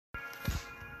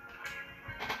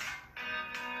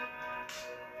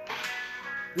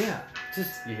Yeah,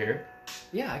 just... You hear it?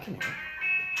 Yeah, I can hear it.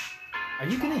 Are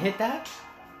you gonna hit that?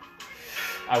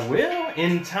 I will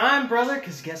in time, brother,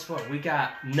 because guess what? We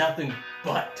got nothing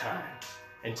but time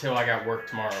until I got work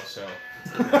tomorrow, so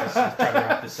let's try to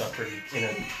wrap this up in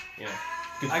a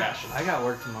good fashion. I got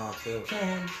work tomorrow too.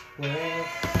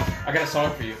 I got a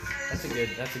song for you. That's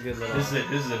a good little... This is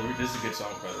a good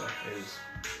song, by the way. It is.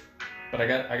 But I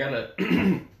got a...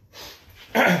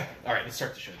 Alright, let's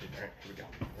start the show, dude. Alright, here we go.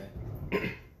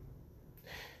 Okay.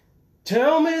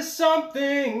 Tell me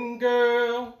something,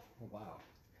 girl. Oh, wow.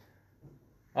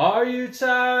 Are you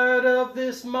tired of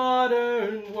this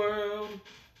modern world?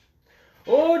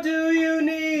 Or do you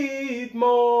need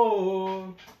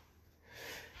more?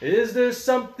 Is there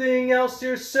something else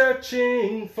you're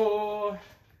searching for?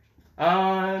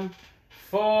 I'm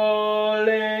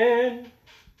falling.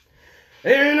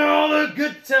 In all the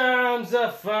good times I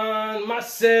find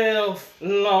myself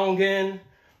longing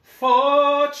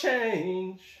for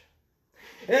change.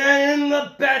 And in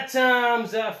the bad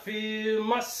times I feel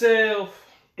myself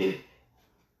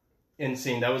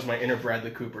insane. That was my inner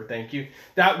Bradley Cooper, thank you.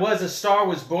 That was A Star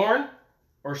Was Born,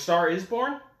 or Star Is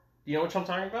Born. Do you know what I'm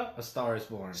talking about? A Star Is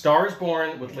Born. Star Is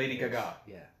Born with Lady Gaga.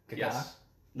 Yeah. Gaga? Yes.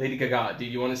 Lady Gaga. Do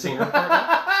you want to sing her part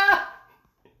now?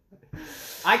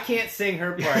 I can't sing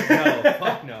her part. No.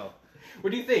 Fuck no. What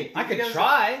do you think? I could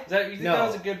try. You think that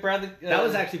was a good Bradley? That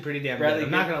was actually pretty damn Bradley good.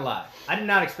 I'm not going to lie. I did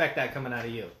not expect that coming out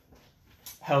of you.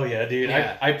 Hell yeah, dude.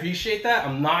 Yeah. I appreciate that.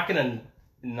 I'm not going to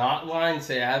not lie and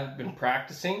say I haven't been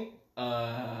practicing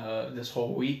this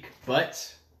whole week,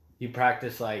 but... You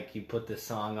practice like you put this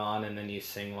song on and then you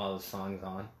sing while the song's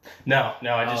on? No,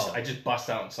 I just bust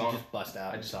out in song. You just bust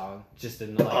out in song. Just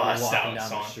in like walking down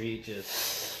the street,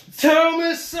 just... Tell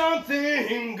me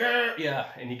something, girl. Yeah,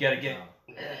 and you gotta get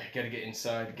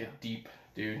inside, get deep,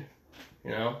 dude. You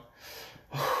know?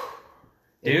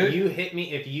 Dude. If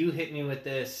you hit me with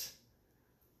this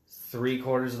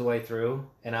 3/4 of the way through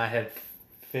and I had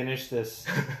finished this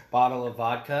bottle of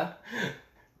vodka,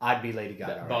 I'd be Lady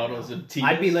Gaga bottles right now. of tea.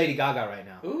 I'd be Lady Gaga right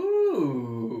now.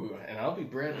 Ooh, and I'll be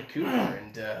Bradley Cooper,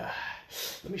 and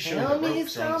let me show Tell you the me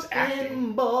ropes on this acting.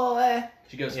 something, boy.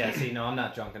 She goes, Yeah, see, no, I'm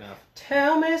not drunk enough.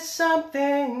 Tell me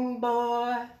something,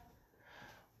 boy.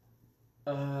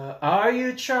 Are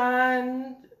you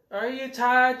tired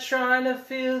trying to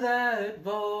fill that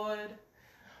void?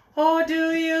 Or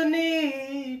do you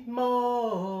need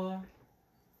more?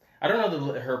 I don't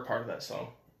know her part of that song.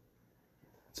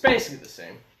 It's basically the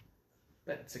same.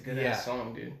 But it's a good ass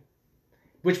song, dude.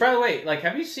 Which, by the way, like,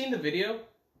 have you seen the video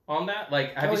on that?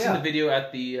 Like, have you seen the video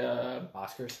at the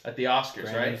Oscars? At the Oscars,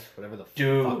 Grammys, right? Whatever the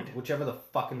dude, whichever the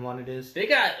fucking one it is. They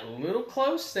got a little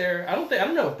close there. I don't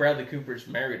know if Bradley Cooper's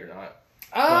married or not.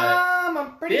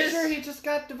 I'm pretty sure he just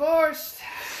got divorced.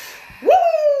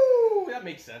 Woo! That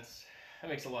makes sense. That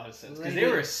makes a lot of sense because they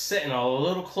were sitting a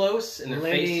little close in their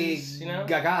faces. You know,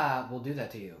 Gaga will do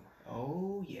that to you.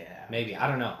 Oh yeah. Maybe. I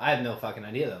don't know. I have no fucking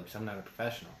idea though because I'm not a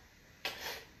professional.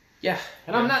 Yeah.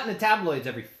 And I'm not in the tabloids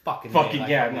every fucking day. Like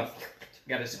yeah. No.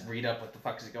 Gotta read up what the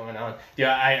fuck is going on.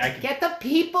 Yeah, I can... Get the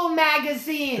People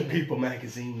magazine. The People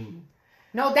magazine.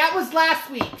 No, that was last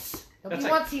week's. Nobody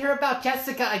like, wants to hear about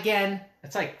Jessica again.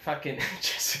 That's like fucking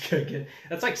Jessica again.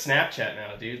 That's like Snapchat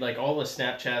now, dude. Like all the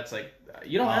Snapchats, like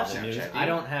you don't have Snapchat. I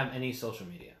don't have any social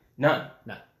media. None.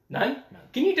 None?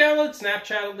 Can you download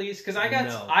Snapchat at least? Because I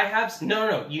have.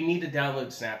 No. You need to download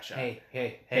Snapchat.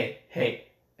 Hey,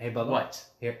 Bubba. What?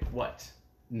 Here. What?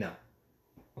 No.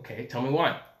 Okay, tell me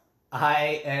why.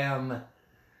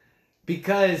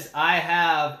 Because I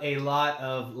have a lot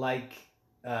of like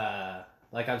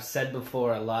I've said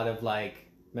before, a lot of like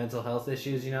mental health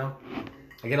issues, you know?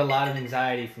 I get a lot of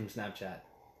anxiety from Snapchat.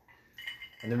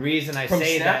 And the reason I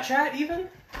say that... From Snapchat even?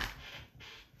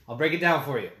 I'll break it down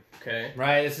for you. Okay.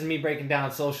 Right? This is me breaking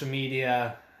down social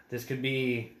media. This could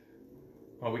be...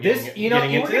 Are we getting into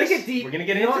this? We're going to get deep. We're going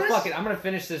to get into this? Fuck it. I'm going to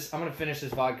finish this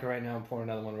vodka right now and pour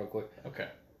another one real quick. Okay.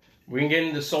 We can get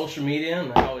into social media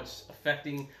and how it's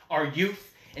affecting our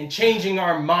youth and changing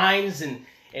our minds and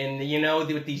you know,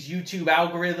 with these YouTube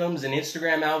algorithms and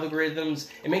Instagram algorithms,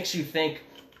 it makes you think,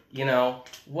 you know,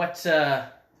 what's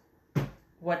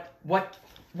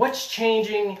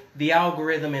changing the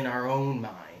algorithm in our own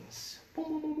minds?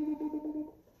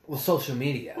 Well, social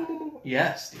media.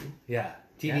 Yes, dude. Yeah.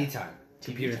 TV time.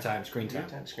 Computer time. Screen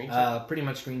time. Pretty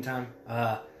much screen time.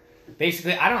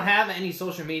 Basically, I don't have any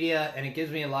social media, and it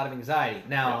gives me a lot of anxiety.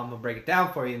 Now, I'm going to break it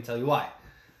down for you and tell you why.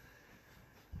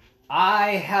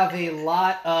 I have a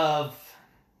lot of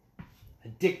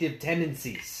addictive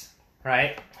tendencies,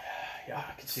 right? Yeah,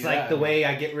 I could see It's like that. the way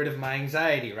I get rid of my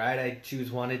anxiety, right? I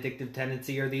choose one addictive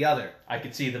tendency or the other. I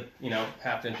could see the,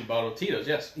 half empty bottle of Tito's,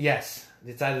 yes. Yes.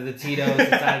 It's either the Tito's,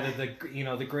 it's either the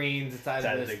greens, it's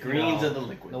either the greens or the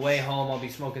liquids. The way home, I'll be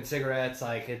smoking cigarettes.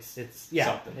 Like, it's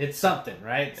something. It's something,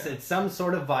 right? Yeah. It's some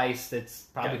sort of vice that's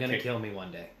probably Gotta going to kick. kill me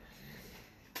one day.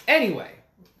 Anyway.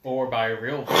 Or buy a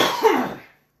real vice.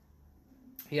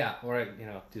 Yeah, or,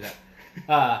 do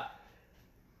that.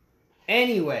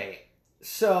 Anyway,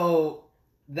 so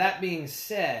that being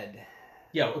said,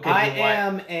 Yeah, okay.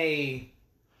 I'm a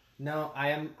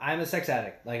sex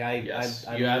addict. Like Yes,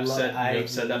 I you have said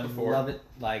that before. Love it.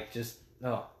 Like just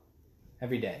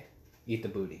every day, eat the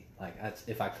booty. Like that's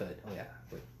if I could. Oh yeah,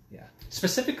 yeah.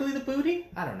 Specifically the booty?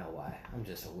 I don't know why. I'm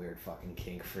just a weird fucking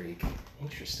kink freak.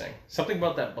 Interesting. Something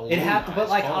about that balloon. It have to, but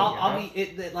like I'll be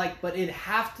it like, but it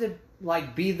have to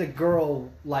like be the girl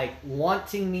like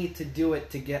wanting me to do it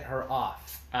to get her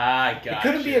off. I got It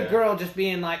couldn't be a girl just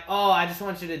being like, "Oh, I just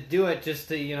want you to do it just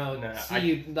to, you."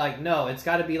 Like, no, it's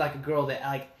got to be like a girl that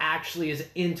like actually is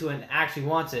into it and actually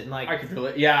wants it. And like, I could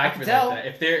relate. Yeah, I could relate tell. that.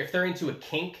 If they're into a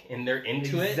kink and they're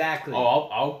into Exactly. it,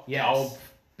 I'll Yes.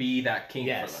 be that kink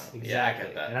yes, for them. exactly. Yeah, I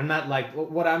get that. And I'm not like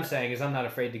what I'm saying is I'm not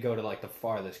afraid to go to like the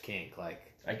farthest kink. Like,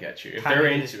 I get you. If tie they're me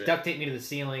to into this- it, duct tape me to the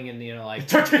ceiling and like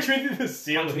touch me to the punch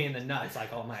ceiling. me in the nuts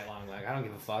like all night long. Like I don't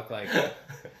give a fuck. Like,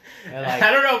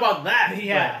 I don't know about that.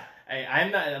 Yeah. but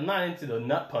I'm not into the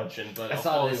nut punching, but I I'll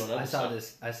saw follow this. you on other I saw stuff.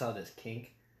 this. I saw this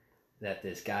kink that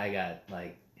this guy got.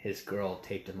 Like his girl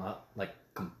taped him up, like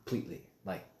completely,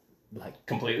 like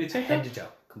Completely taped head up? to toe,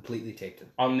 completely taped him.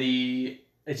 On the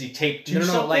is he taped to No,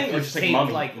 something like or it's just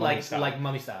taped, like mummy style? like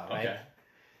mummy style, right? Okay.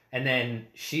 And then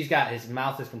she's got his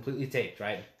mouth is completely taped,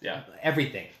 right? Yeah.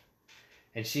 Everything,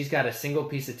 and she's got a single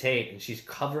piece of tape, and she's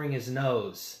covering his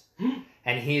nose,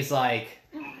 and he's like.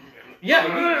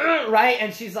 Yeah. Right,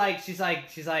 and she's like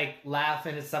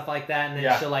laughing and stuff like that, and then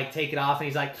Yeah. she'll like take it off, and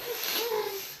he's like,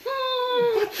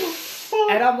 What the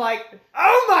fuck? and I'm like,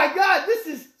 oh my god, this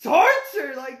is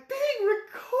torture, like being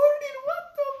recorded. What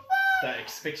the fuck? That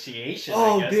asphyxiation.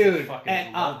 Oh, I guess, they dude, fucking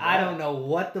and love I that. don't know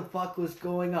what the fuck was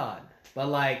going on, but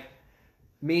like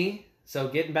me. So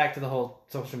getting back to the whole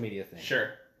social media thing.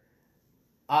 Sure.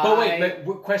 But wait, but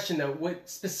what question though? What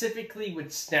specifically with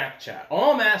Snapchat?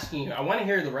 All I'm asking you, I want to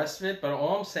hear the rest of it, but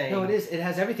all I'm saying. No, it is. It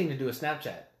has everything to do with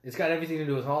Snapchat. It's got everything to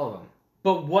do with all of them.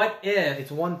 But what if?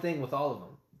 It's one thing with all of them.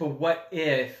 But what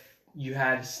if you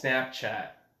had Snapchat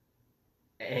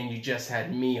and you just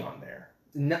had me on there?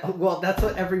 No, well, that's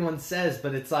what everyone says,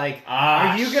 but it's like,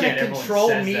 Ah, are you shit, gonna everyone control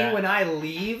says me that. when I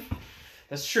leave?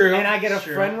 That's true. And I get a That's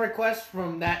true. friend request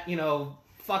from that,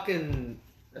 fucking,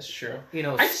 That's true. stupid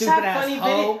I just have ass funny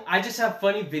hoe. I just have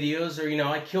funny videos, or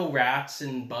I kill rats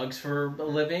and bugs for a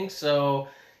living. So,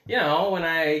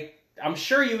 when I'm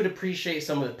sure you would appreciate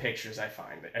some of the pictures I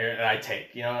find that I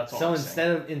take. That's all. So I'm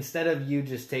saying. instead of you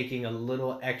just taking a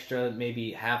little extra,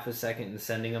 maybe half a second, and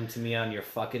sending them to me on your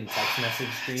fucking text message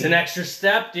stream, It's an extra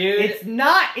step, dude. It's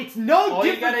not. It's no all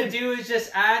you different. gotta do is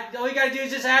just add. All you gotta do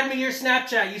is just add me to your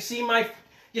Snapchat. You see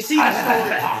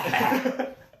the story.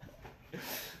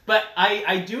 But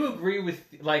I do agree with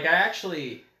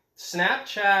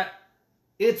Snapchat.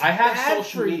 It's I have bad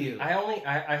social for media. you.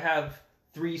 I have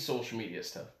 3 social media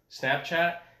stuff: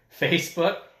 Snapchat,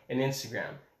 Facebook, and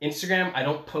Instagram. Instagram, I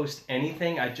don't post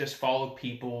anything. I just follow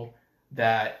people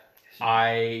that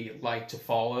I like to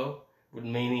follow.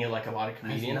 Mainly like a lot of It has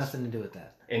comedians nothing to do with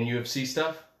that. and UFC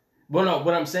stuff. Well, no,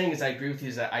 what I'm saying is I agree with you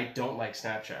is that I don't like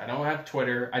Snapchat. I don't have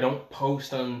Twitter. I don't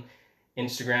post on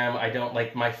Instagram. I don't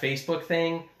like my Facebook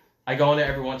thing. I go on there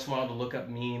every once in a while to look up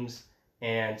memes,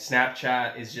 and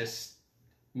Snapchat is just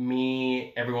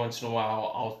me. Every once in a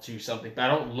while, I'll do something, but I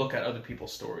don't look at other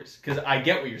people's stories because I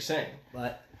get what you're saying.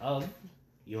 But of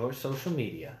your social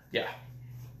media, Yeah.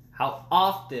 how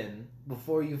often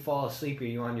before you fall asleep are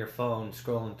you on your phone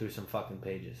scrolling through some fucking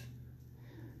pages?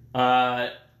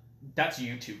 That's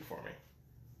YouTube for me.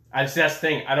 That's the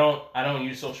thing. I don't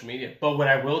use social media, but what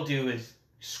I will do is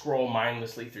scroll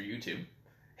mindlessly through YouTube.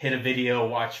 Hit a video,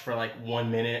 watch for like 1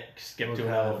 minute, skip What to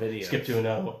kind of another, videos? skip to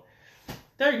another.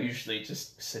 They're usually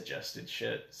just suggested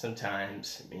shit.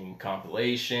 Sometimes,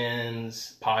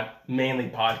 compilations, mainly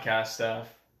podcast stuff,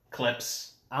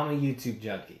 clips. I'm a YouTube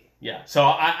junkie. Yeah. So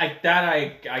I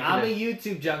can. I'm a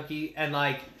YouTube junkie, and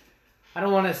I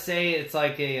don't want to say it's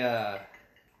like a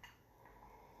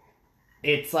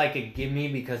gimme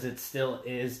because it still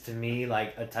is to me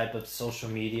like a type of social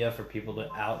media for people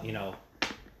to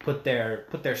put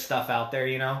their stuff out there,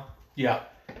 Yeah.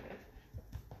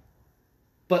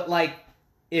 But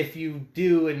if you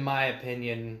do, in my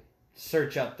opinion,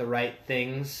 search up the right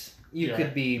things, you Yeah.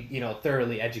 could be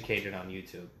thoroughly educated on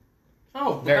YouTube.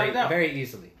 Oh, without Very, a doubt. very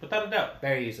easily. Without a doubt.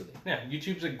 Very easily. Yeah,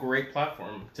 YouTube's a great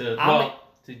platform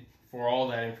for all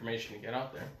that information to get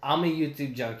out there. I'm a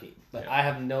YouTube junkie, but Yeah. I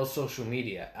have no social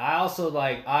media. I also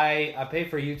like I pay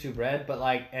for YouTube Red, but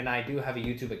like, and I do have a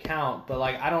YouTube account, but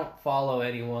like I don't follow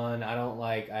anyone. I don't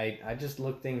like I just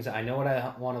look things. I know what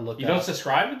I want to look. You up. don't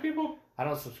subscribe to people? I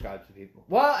don't subscribe to people.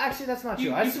 Well, actually, that's not true.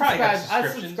 You I probably got subscribe. I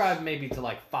subscriptions. subscribe maybe to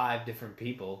like 5 different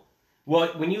people. Well,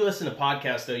 when you listen to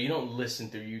podcasts, though, you don't listen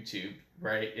through YouTube,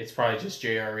 right? It's probably just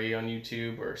JRE on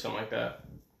YouTube or something like that.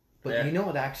 But Yeah. you know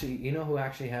what? Actually, you know who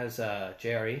actually has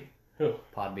JRE? Who?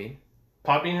 Podbean.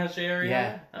 Podbean has JRE?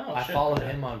 Yeah. Oh, I shit. followed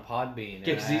him on Podbean. Yeah,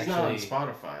 because and he's not on actually-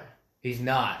 Spotify. He's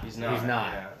not. He's not. He's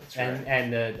not. Yeah, that's right.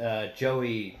 And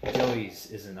Joey's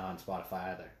isn't on Spotify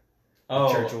either.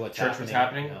 Oh, Church of What's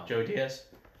Happening? No. Joey Diaz?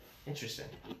 Interesting.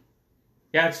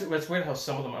 Yeah, it's weird how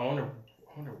some of them, I wonder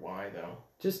why, though.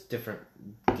 Just different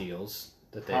deals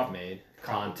that they've made.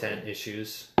 Content probably.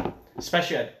 issues.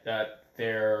 Especially at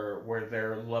where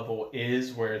their level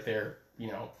is, where they're,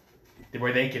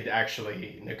 where they could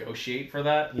actually negotiate for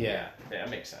that. Yeah. Yeah, that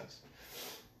makes sense.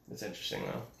 That's interesting,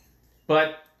 though.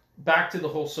 But back to the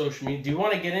whole social media. Do you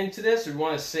want to get into this, or do you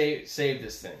want to save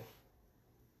this thing?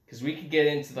 Because we could get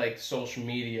into like social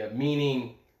media,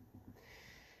 meaning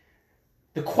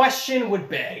the question would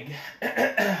beg.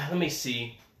 Let me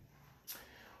see.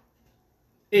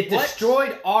 It What?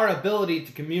 destroyed our ability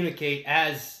to communicate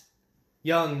as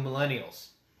young millennials.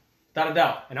 Without a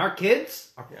doubt. And our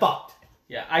kids are fucked.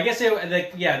 Yeah, I guess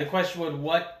the question would,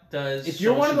 what does If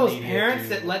you're one of social those media parents do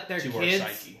that let their to our kids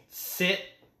psyche? sit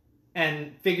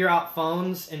and figure out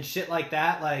phones and shit like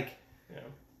that, like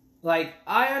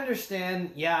I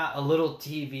understand, a little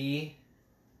TV.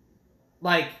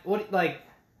 Like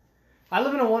I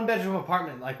live in a 1-bedroom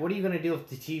apartment. Like, what are you gonna do if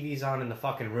the TV's on in the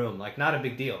fucking room? Like, not a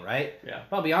big deal, right? Yeah.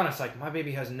 But I'll be honest, like my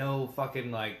baby has no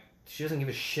fucking she doesn't give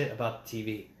a shit about the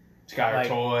TV. She's got her like,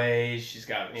 toys. She's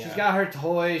got her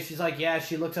toys. She's like,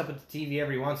 she looks up at the TV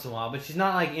every once in a while, but she's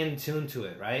not like in tune to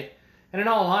it, right? And in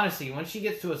all honesty, when she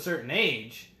gets to a certain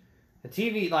age, the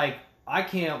TV, I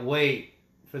can't wait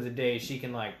for the day she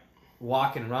can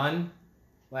walk and run.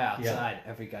 We're outside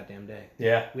every goddamn day.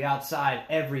 Yeah. We outside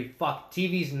every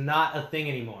TV's not a thing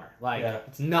anymore.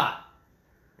 It's not.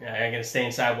 Yeah, I'm gonna stay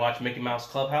inside, watch Mickey Mouse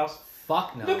Clubhouse.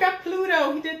 Fuck no. Look at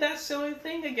Pluto. He did that silly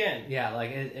thing again. Yeah,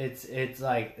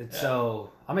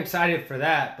 so I'm excited for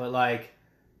that, but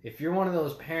if you're one of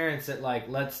those parents that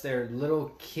lets their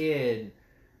little kid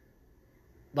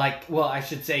I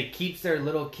should say keeps their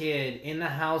little kid in the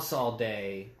house all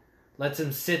day, lets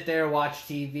him sit there, watch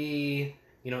TV,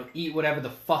 eat whatever the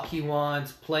fuck he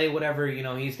wants, play whatever,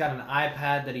 he's got an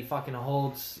iPad that he fucking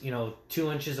holds,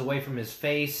 2 inches away from his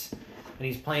face, and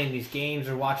he's playing these games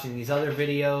or watching these other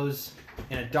videos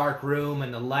in a dark room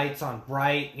and the lights on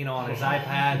bright, on his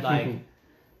iPad,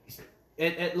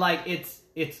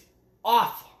 it's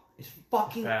awful. It's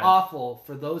fucking awful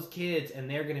for those kids, and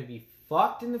they're gonna be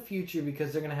fucked in the future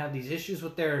because they're gonna have these issues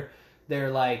with their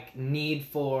need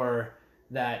for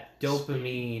that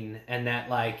dopamine and that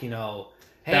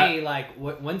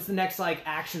when's the next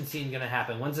action scene gonna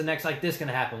happen? When's the next this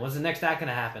gonna happen? When's the next that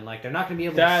gonna happen? They're not gonna be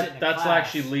able to sit in a That's class.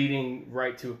 actually leading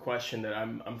right to a question that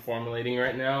I'm formulating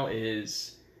right now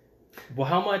is, well,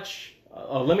 how much?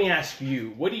 Let me ask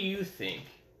you, what do you think?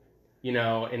 In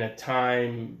a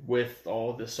time with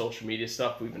all the social media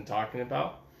stuff we've been talking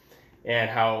about, and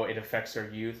how it affects our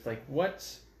youth,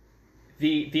 what's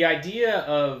the idea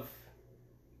of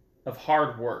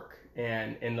hard work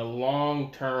and the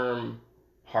long term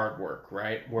hard work,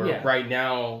 right? Where right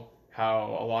now,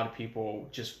 how a lot of people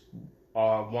just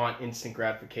want instant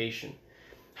gratification.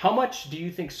 How much do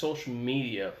you think social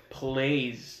media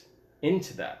plays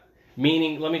into that?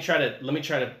 Meaning, let me try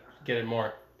to get it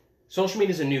more. Social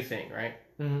media is a new thing, right?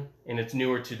 Mm-hmm. And it's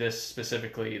newer to this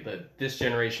specifically, this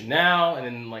generation now, and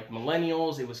then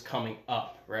millennials, it was coming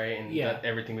up, right? And that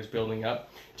everything was building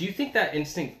up. Do you think that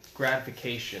instant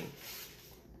gratification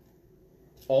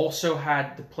also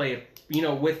had to play,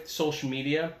 with social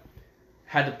media,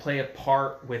 had to play a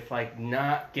part with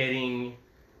not getting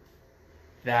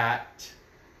that,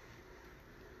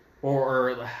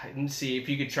 or let me see if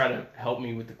you could try to help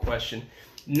me with the question,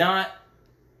 not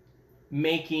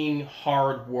making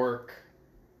hard work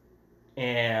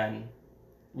and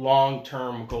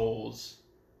long-term goals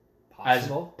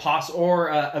possible or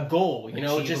a goal,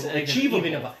 just achievable.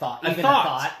 Even of a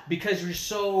thought. Because you're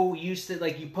so used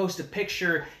to you post a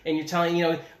picture and you're telling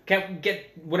can't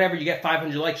get whatever, you get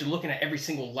 500 likes, you're looking at every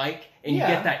single like and you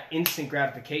get that instant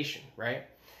gratification, right?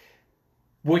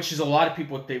 which is a lot of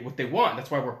people what they want.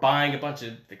 That's why we're buying a bunch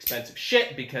of expensive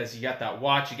shit, because you got that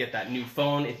watch, you get that new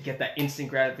phone, you get that instant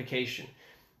gratification.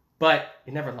 But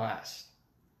it never lasts,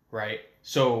 right?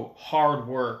 So hard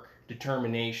work,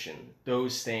 determination,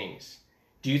 those things.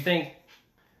 Do you think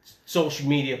social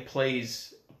media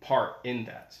plays a part in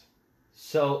that?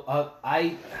 So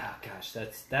gosh,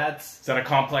 that's Is that a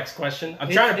complex question? I'm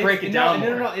trying to break it down.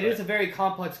 No. It is a very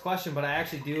complex question, but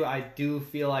I do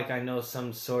feel like I know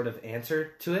some sort of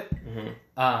answer to it.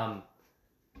 Mm-hmm.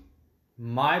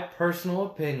 My personal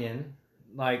opinion,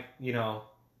 like, you know,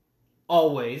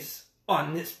 always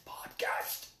on this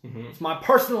podcast, mm-hmm. it's my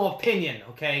personal opinion.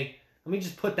 Okay, let me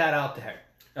just put that out there.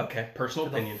 Okay, personal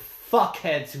opinion.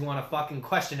 Fuckheads who want to fucking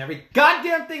question every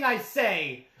goddamn thing I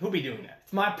say. Who be doing that?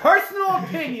 It's my personal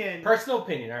opinion. Personal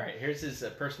opinion. All right, here's his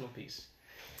personal piece.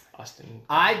 Austin.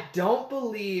 I don't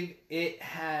believe it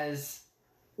has.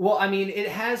 Well, I mean, it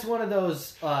has one of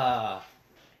those. I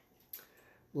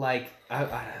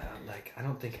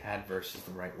don't think adverse is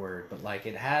the right word, but like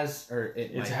it has, or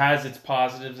it has its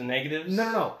positives and negatives.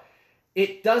 No.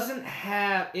 It doesn't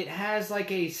have. It has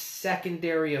like a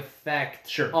secondary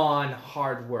effect on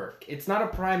hard work. It's not a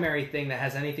primary thing that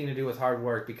has anything to do with hard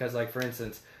work, because, like, for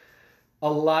instance, a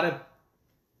lot of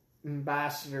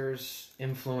ambassadors,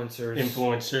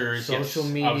 influencers, social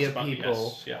media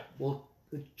people will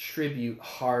attribute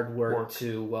hard work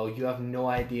to, well, you have no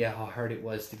idea how hard it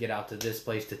was to get out to this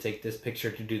place, to take this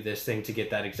picture, to do this thing, to get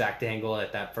that exact angle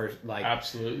at that first, like...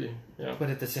 Absolutely, yeah. But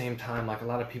at the same time, like, a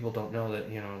lot of people don't know that,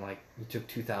 you know, like, you took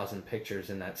 2,000 pictures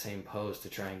in that same pose to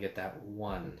try and get that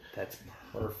one that's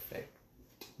perfect.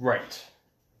 Right.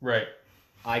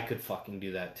 I could fucking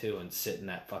do that, too, and sit in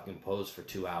that fucking pose for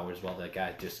 2 hours while that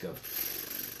guy just goes...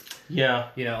 Yeah.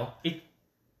 You know?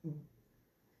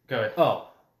 Go ahead.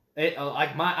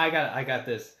 I got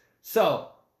this. So,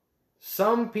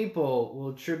 some people will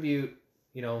attribute,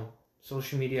 you know,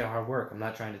 social media hard work. I'm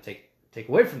not trying to take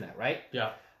away from that, right?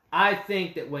 Yeah. I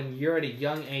think that when you're at a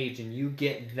young age and you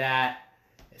get that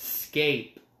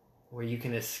escape, where you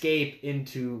can escape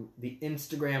into the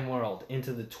Instagram world,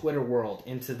 into the Twitter world,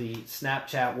 into the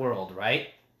Snapchat world, right?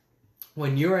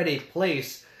 When you're at a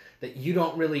place that you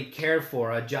don't really care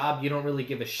for, a job you don't really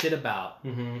give a shit about,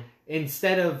 mm-hmm.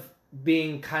 instead of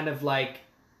being kind of like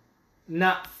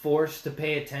not forced to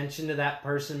pay attention to that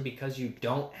person because you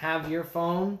don't have your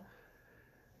phone,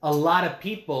 a lot of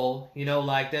people, you know,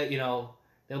 like that, you know,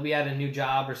 they'll be at a new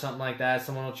job or something like that,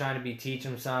 someone will try to teach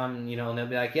them something, you know, and they'll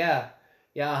be like, yeah,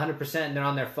 100%, and they're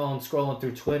on their phone scrolling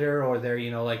through Twitter, or they're,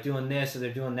 you know, like doing this, or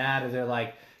they're doing that, or they're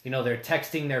like, you know, they're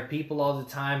texting their people all the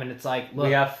time, and it's like, look.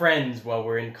 We have friends while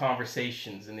we're in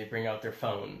conversations, and they bring out their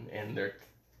phone, and they're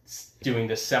doing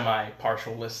the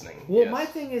semi-partial listening. Well, my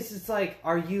thing is, it's like,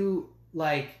 are you,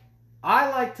 like, I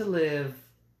like to live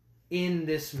in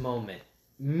this moment.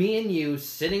 Me and you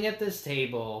sitting at this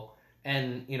table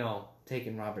and, you know,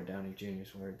 taking Robert Downey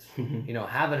Jr.'s words, you know,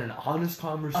 having an honest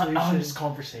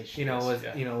conversation. You know, with,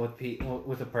 you know,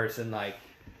 with a person, like,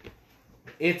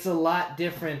 it's a lot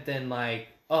different than, like,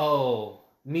 oh,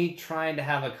 me trying to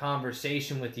have a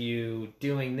conversation with you,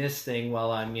 doing this thing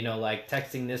while I'm, you know, like,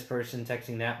 texting this person,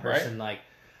 texting that person. Right. Like,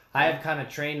 I have kind of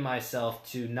trained myself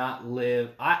to not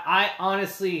live. I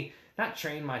honestly, not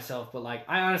train myself, but, like,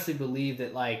 I honestly believe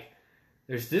that, like,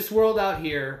 there's this world out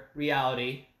here,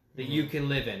 reality, that you can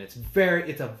live in. It's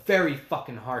a very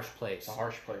fucking harsh place. It's a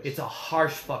harsh place. It's a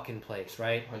harsh fucking place,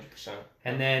 right? 100%.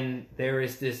 And then there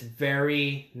is this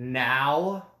very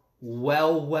now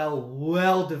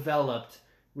well developed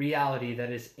reality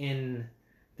that is in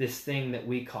this thing that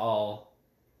we call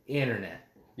internet.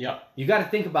 Yeah. You got to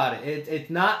think about it. It's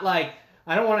not like,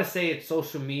 I don't want to say it's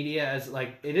social media as,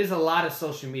 like, it is a lot of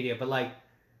social media, but, like,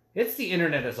 it's the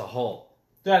internet as a whole.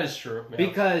 That is true. Yeah.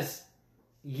 Because,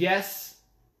 yes,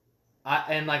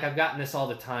 I've gotten this all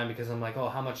the time, because I'm like, oh,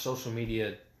 how much social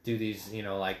media do these, you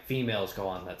know, like, females go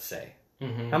on, let's say?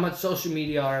 Mm-hmm. How much social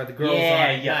media are the girls on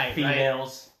at night,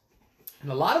 females. Right?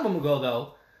 And a lot of them will go,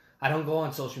 though, I don't go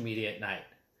on social media at night.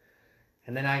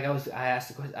 And then I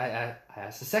ask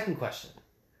the second question.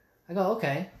 I go,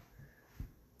 okay,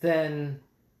 then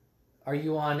are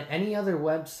you on any other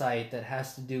website that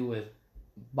has to do with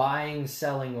buying,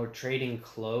 selling, or trading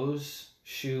clothes,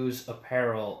 shoes,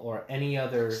 apparel, or any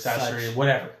other accessory,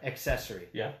 whatever accessory?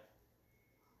 Yeah.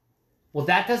 Well,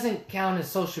 that doesn't count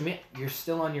as social media. You're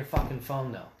still on your fucking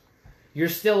phone, though. You're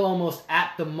still almost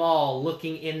at the mall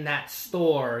looking in that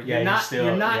store. Yeah,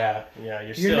 you're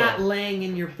not laying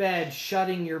in your bed,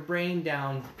 shutting your brain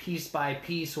down piece by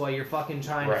piece while you're fucking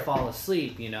trying to fall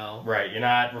asleep, you know? Right. You're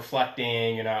not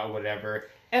reflecting, you're not whatever.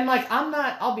 And like,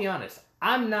 I'll be honest,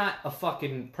 I'm not a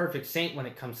fucking perfect saint when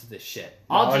it comes to this shit.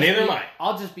 Neither am I.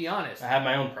 I'll just be honest. I have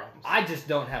my own problems. I just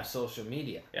don't have social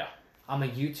media. Yeah. I'm a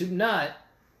YouTube nut.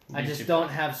 I just don't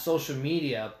have social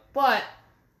media. But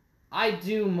I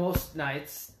do most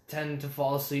nights tend to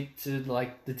fall asleep to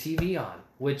like the TV on,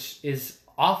 which is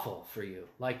awful for you.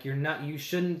 Like you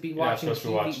shouldn't be watching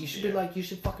TV. You should be like, you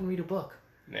should fucking read a book.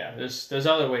 Yeah, there's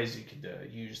other ways you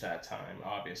could use that time,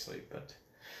 obviously, but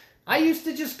I used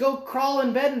to just go crawl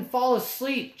in bed and fall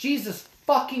asleep. Jesus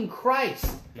fucking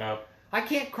Christ. No. I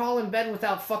can't crawl in bed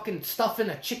without fucking stuffing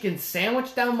a chicken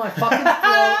sandwich down my fucking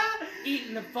throat,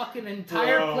 eating a fucking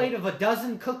entire plate of a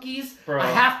dozen cookies, a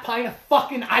half pint of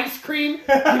fucking ice cream.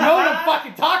 You know what I'm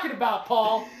fucking talking about,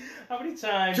 Paul. How many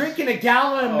times? Drinking a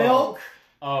gallon of milk.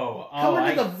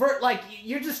 Coming to the like,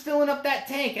 you're just filling up that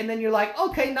tank, and then you're like,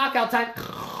 okay, knockout time.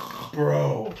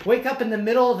 Bro. Wake up in the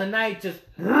middle of the night, just...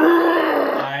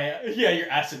 your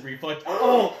acid reflux.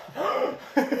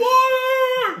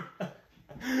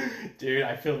 Dude,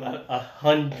 I feel that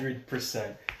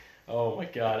 100%. Oh my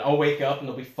god. I'll wake up and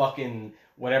there'll be fucking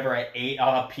whatever I ate.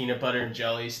 I'll have peanut butter and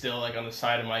jelly still like on the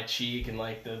side of my cheek, and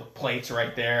like the plate's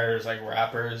right there. There's like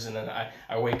wrappers, and then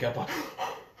I wake up,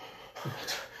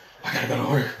 I gotta go to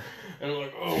work. And I'm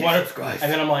like, Jesus Christ.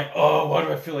 And then I'm like, why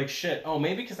do I feel like shit? Oh,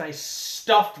 maybe because I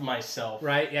stuffed myself.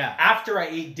 Right, yeah. After I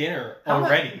ate dinner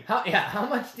already. How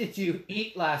much did you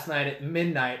eat last night at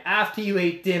midnight after you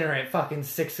ate dinner at fucking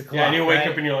 6 o'clock? Yeah, and you wake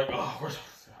up and you're like,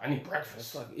 I need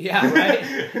breakfast. Yeah,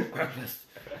 right? Breakfast.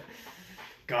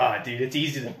 God, dude, it's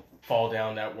easy to fall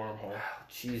down that wormhole.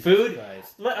 Jesus food?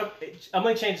 Christ. I'm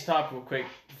going to change the topic real quick.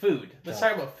 Food. Let's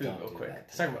talk about food real quick.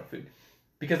 Let's talk about food.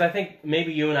 Because I think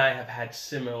maybe you and I have had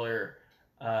similar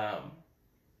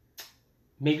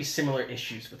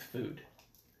issues with food.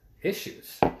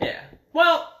 Issues? Yeah.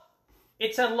 Well,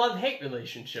 it's a love-hate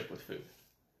relationship with food,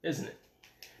 isn't it?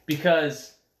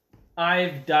 Because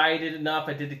I've dieted enough.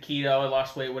 I did the keto. I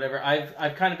lost weight. Whatever.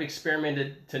 I've kind of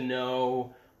experimented to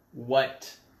know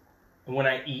when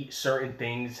I eat certain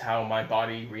things, how my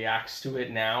body reacts to it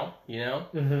now. You know.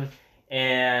 Mm-hmm.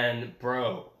 And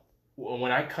bro,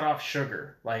 when I cut off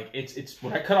sugar, like it's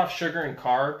when I cut off sugar and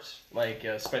carbs, like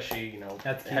especially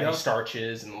that's heavy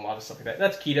starches and a lot of stuff like that.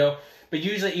 That's keto. But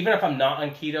usually, even if I'm not on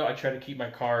keto, I try to keep my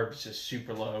carbs just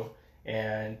super low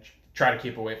and try to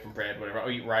keep away from bread, whatever. I'll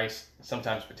eat rice,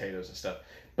 sometimes potatoes and stuff.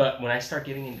 But when I start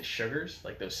getting into sugars,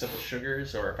 like those simple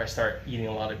sugars, or if I start eating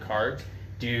a lot of carbs,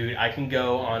 dude, I can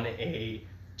go on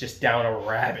down a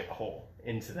rabbit hole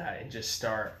into that and just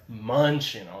start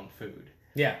munching on food.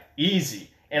 Yeah. Easy.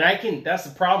 And that's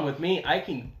the problem with me. I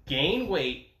can gain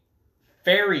weight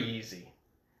very easy,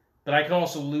 but I can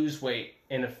also lose weight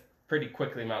in a pretty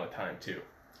quickly amount of time too.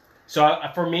 So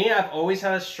for me, I've always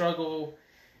had a struggle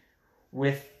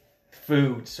with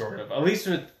food, sort of. At least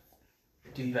with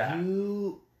that.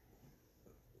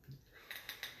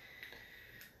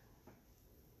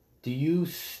 Do you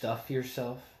stuff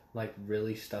yourself? Like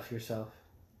really stuff yourself?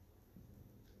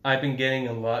 I've been getting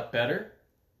a lot better.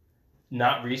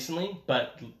 Not recently,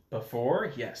 but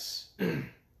before, yes.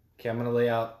 Okay, I'm gonna lay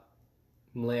out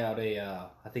a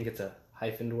I think it's a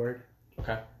hyphened word.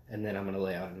 Okay. And then I'm gonna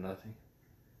lay out another thing.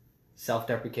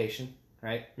 Self-deprecation,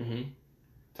 right? Mm-hmm.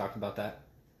 Talked about that.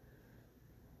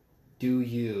 Do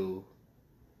you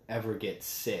ever get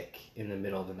sick in the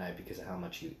middle of the night because of how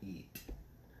much you eat?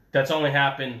 That's only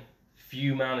happened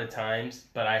few amount of times,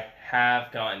 but I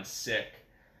have gotten sick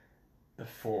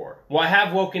before. Well, I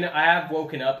have woken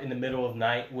up in the middle of the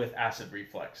night with acid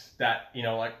reflux. That,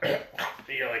 you're like, what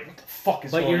the fuck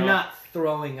is going on? But you're not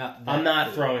throwing up. I'm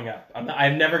not throwing up.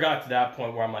 I've never got to that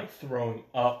point where I'm like throwing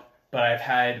up, but I've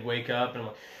had wake up and I'm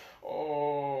like,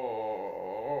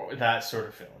 that sort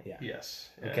of feeling. Yeah. Yes.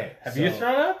 Okay. Have you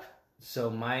thrown up? So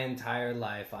my entire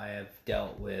life I have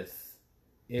dealt with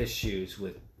issues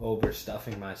with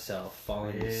overstuffing myself,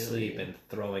 falling asleep, and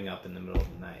throwing up in the middle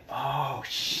of the night. Oh,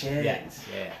 shit. Yes.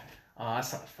 Yeah. Oh,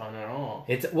 that's not fun at all.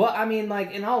 I mean,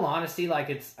 like, in all honesty, like,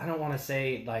 I don't want to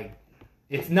say, like,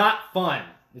 it's not fun.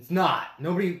 It's not.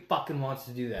 Nobody fucking wants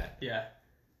to do that. Yeah.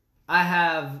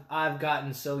 I've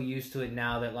gotten so used to it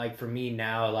now that, like, for me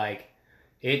now, like,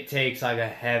 it takes, like, a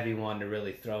heavy one to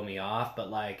really throw me off, but,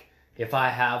 like, if I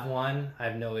have one, I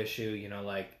have no issue,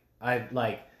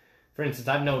 for instance,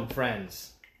 I've known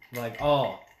friends, like,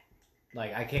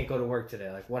 I can't go to work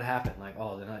today. Like, what happened? Like,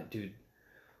 the night, dude,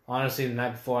 honestly, the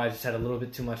night before, I just had a little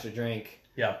bit too much to drink.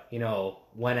 Yeah.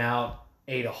 Went out,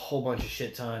 ate a whole bunch of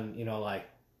shit ton,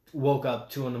 woke up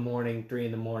 2 a.m, 3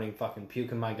 a.m, fucking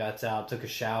puking my guts out, took a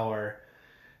shower,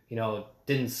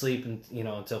 didn't sleep,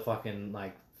 until fucking,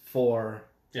 4.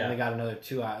 Yeah. Only got another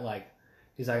 2 hours,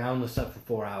 He's like, I only slept for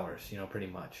 4 hours, you know, pretty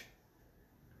much.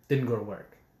 Didn't go to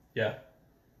work. Yeah.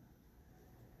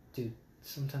 Dude,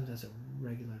 sometimes that's a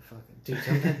regular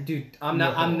fucking... Dude, I'm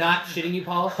not shitting you,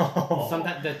 Paul.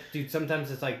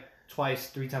 Sometimes it's like twice,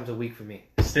 3 times a week for me.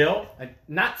 Still?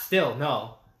 Not still,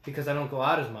 no. Because I don't go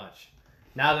out as much.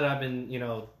 Now that I've been, you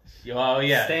know...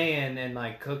 staying and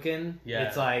like cooking,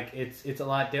 it's like it's a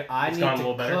lot different. I need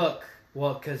to cook.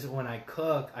 Well, because when I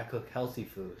cook healthy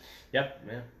food. Yep,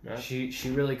 yeah.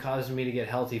 She really causes me to get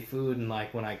healthy food, and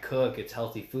like when I cook, it's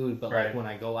healthy food. But like when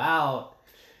I go out,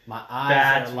 my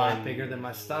eyes are a lot bigger than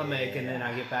my stomach, and then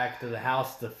I get back to the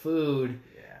house, the food,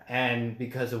 and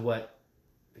because of what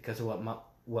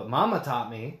Mama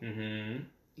taught me. Mm-hmm.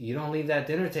 You don't leave that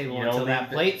dinner table until that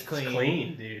plate's clean. It's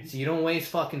clean, dude. So you don't waste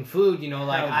fucking food, you know.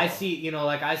 Like I see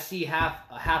half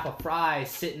a fry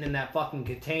sitting in that fucking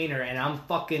container, and I'm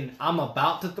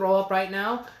about to throw up right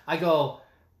now. I go,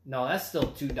 no, that's still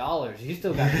 $2. You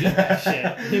still gotta eat that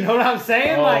shit. You know what I'm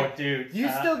saying? Oh, dude, you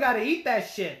still gotta eat that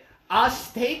shit. I'll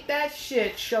take that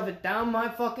shit, shove it down my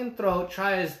fucking throat,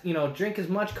 drink as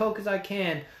much Coke as I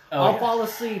can. I'll fall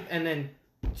asleep, and then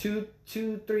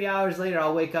 2-3 hours later,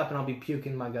 I'll wake up and I'll be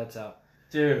puking my guts out.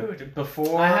 Dude,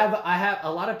 before I have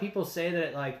a lot of people say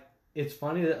that, like, it's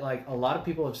funny that like a lot of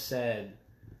people have said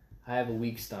I have a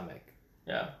weak stomach.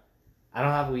 Yeah. I don't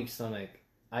have a weak stomach.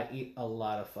 I eat a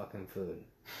lot of fucking food.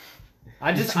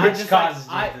 Well,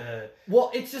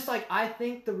 it's just like I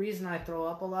think the reason I throw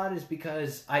up a lot is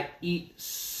because I eat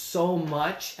so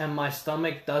much and my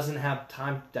stomach doesn't have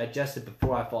time to digest it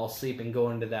before I fall asleep and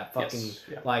go into that fucking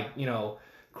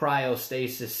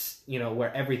cryostasis,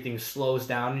 where everything slows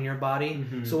down in your body.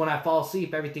 Mm-hmm. So when I fall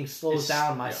asleep, everything slows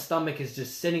down. My stomach is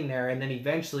just sitting there, and then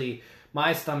eventually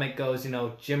my stomach goes,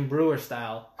 Jim Brewer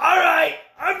style. All right,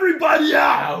 everybody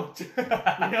out.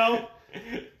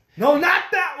 No, not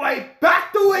that way.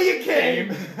 Back the way you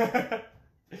came.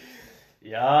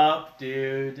 Yup,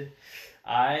 dude.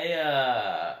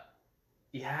 I've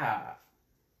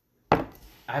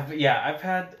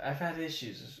had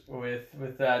issues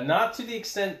with not to the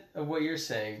extent of what you're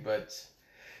saying, but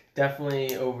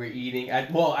definitely overeating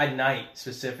at night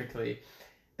specifically.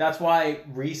 That's why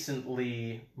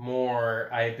recently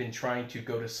I've been trying to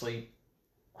go to sleep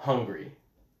hungry.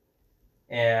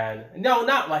 And no,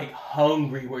 not like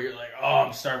hungry where you're like, oh,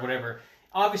 I'm starved, whatever.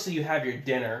 Obviously you have your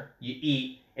dinner, you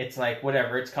eat, it's like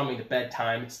whatever, it's coming to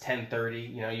bedtime, it's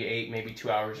 10:30, you ate maybe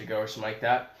 2 hours ago or something like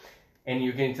that. And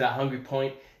you're getting to that hungry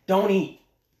point, don't eat.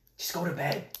 Just go to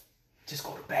bed.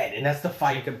 And that's the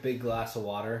fight. Drink a big glass of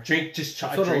water. Drink That's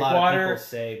what a lot of people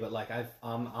say, but like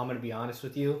I'm going to be honest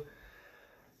with you.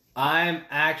 I'm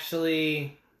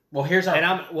actually... Well, here's our...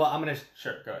 I'm going to...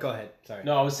 Sure, go ahead. Go ahead, sorry.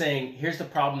 No, I was saying, here's the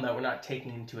problem that we're not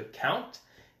taking into account,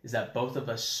 is that both of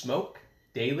us smoke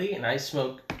daily, and I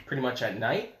smoke pretty much at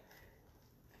night.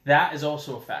 That is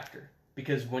also a factor.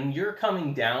 Because when you're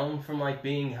coming down from, like,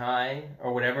 being high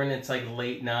or whatever, and it's, like,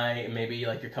 late night, and maybe,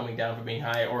 like, you're coming down from being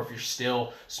high, or if you're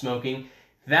still smoking,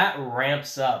 that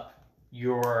ramps up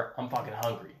your, I'm fucking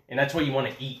hungry. And that's what you want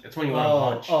to eat. That's when you want to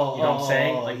lunch. You know what I'm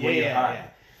saying? Like, when you're high. Yeah.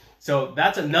 So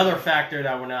that's another factor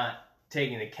that we're not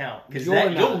taking into account. Because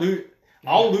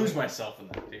I'll lose myself in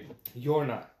that, dude. You're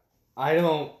not. I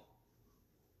don't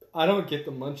get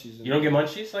the munchies. You don't get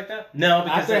munchies like that? No,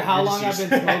 because after how long I've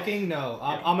been smoking, no.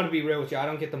 I'm going to be real with you. I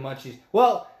don't get the munchies.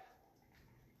 Well,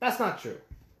 that's not true.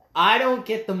 I don't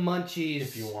get the munchies.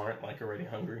 If you aren't, like, already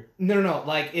hungry. No.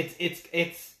 Like, it's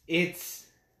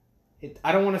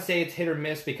I don't want to say it's hit or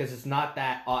miss because it's not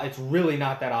that, it's really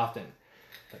not that often.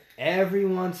 But every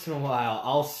once in a while,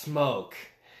 I'll smoke.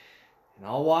 And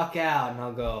I'll walk out and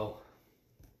I'll go,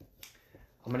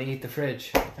 I'm going to eat the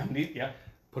fridge.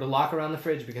 Put a lock around the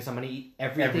fridge because I'm gonna eat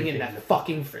everything in that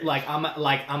fucking fridge. I'm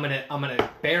gonna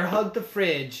bear hug the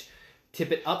fridge,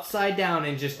 tip it upside down,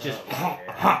 and just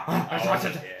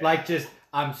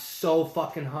I'm so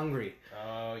fucking hungry.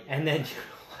 Oh yeah. And then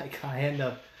I end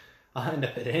up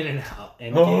at In-N-Out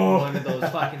and get one of those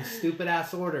fucking stupid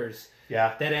ass orders.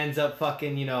 Yeah. That ends up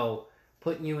fucking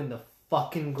putting you in the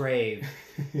fucking grave.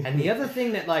 And the other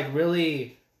thing that like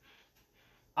really.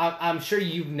 I'm sure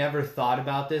you've never thought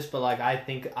about this, but like I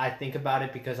think about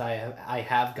it because I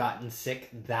have gotten sick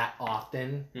that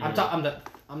often.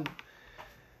 Mm-hmm.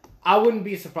 I wouldn't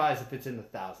be surprised if it's in the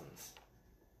thousands.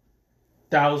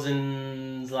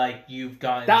 Thousands, like you've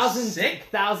gotten sick?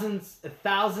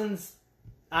 Thousands.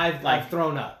 I've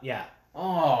thrown up. Yeah.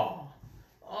 Oh,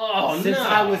 since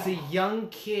I was a young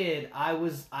kid, I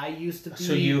used to be.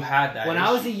 So you had that. When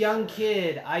I was a young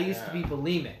kid, I used to be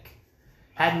bulimic.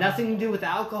 Had nothing to do with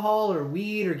alcohol or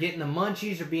weed or getting the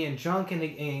munchies or being drunk.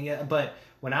 But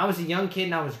when I was a young kid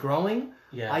and I was growing,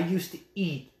 Yeah. I used to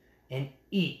eat and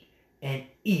eat and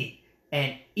eat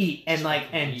and eat and like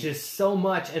and just so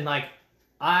much and like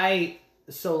I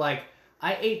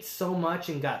ate so much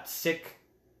and got sick.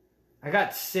 I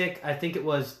got sick, I think it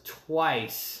was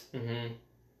twice.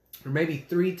 Or maybe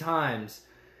 3 times.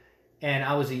 And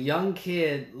I was a young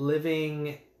kid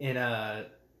living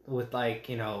with like,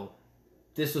 you know,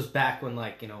 this was back when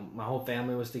like, you know, my whole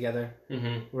family was together.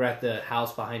 We're at the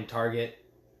house behind Target.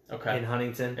 Okay. In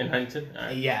Huntington. In Huntington? All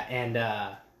right. Yeah, and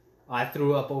I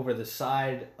threw up over the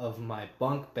side of my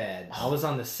bunk bed. I was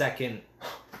on the second.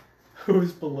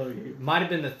 Who's below you? Might have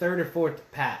been the third or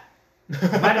fourth pat.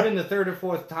 Might have been the third or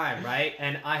fourth time, right?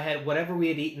 And I had whatever we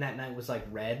had eaten that night was like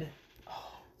red.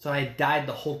 So I dyed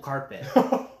the whole carpet.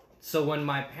 So when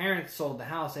my parents sold the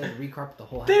house, they had to recarpet the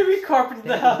whole house. They recarpeted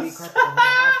the house. Recarpet the whole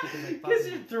house because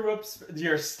you threw up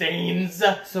your stains.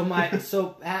 So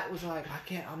Pat was like,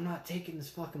 I'm not taking this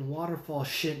fucking waterfall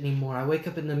shit anymore. I wake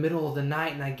up in the middle of the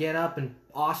night and I get up and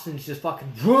Austin's just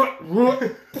fucking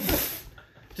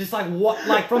just like what,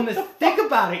 like from this. Think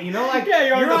about it, you know, like yeah,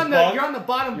 you're on the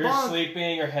bottom you're bunk.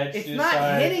 Sleeping, your head's It's to the not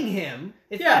side. hitting him.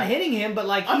 It's not hitting him, but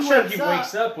like I'm sure he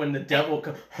wakes up when the devil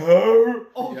comes.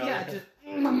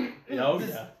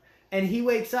 And he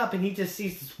wakes up and he just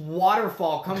sees this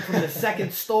waterfall come from the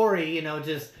second story. You know,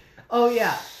 just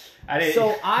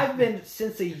So I've been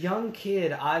since a young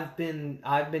kid. I've been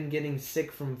getting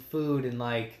sick from food and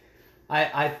like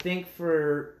I think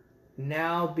for.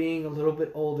 Now being a little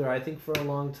bit older, I think for a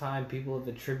long time people have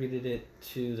attributed it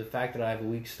to the fact that I have a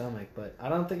weak stomach, but I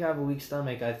don't think I have a weak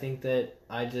stomach. I think that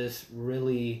I just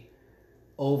really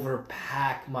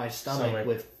overpack my stomach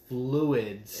with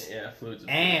fluids. Yeah, fluids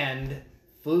and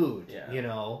food. Yeah. You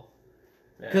know,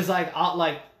 because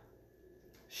I'll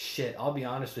be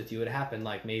honest with you. It happened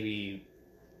like maybe.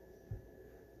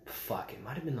 Fuck! It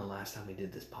might have been the last time we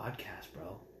did this podcast,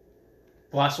 bro.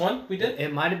 The last one we did?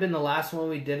 It might have been the last one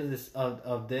we did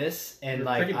of this, and You're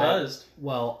like pretty buzzed.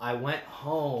 I went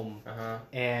home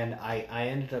and I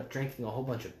ended up drinking a whole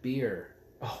bunch of beer.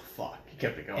 Oh fuck! You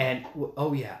kept it going. And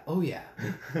oh yeah,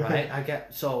 right.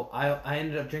 I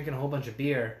ended up drinking a whole bunch of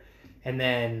beer, and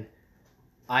then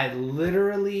I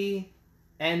literally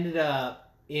ended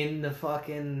up in the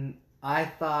fucking. I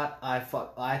thought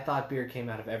beer came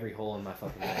out of every hole in my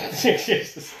fucking mouth. It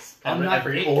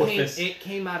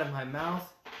came out of my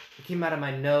mouth. It came out of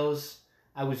my nose.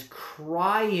 I was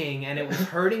crying and it was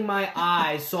hurting my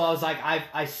eyes. So I was like,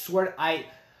 I swear,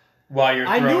 while you're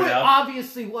throwing I knew it up.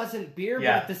 Obviously wasn't beer, but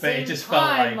at the same just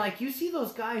time, like you see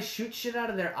those guys shoot shit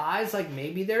out of their eyes. Like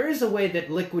maybe there is a way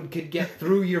that liquid could get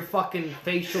through your fucking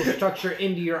facial structure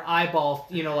into your eyeball,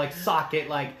 you know, like socket,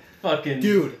 like fucking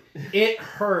dude. It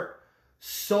hurt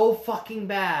so fucking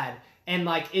bad, and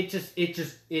like it just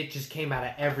came out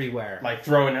of everywhere. Like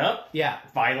throwing up? Yeah,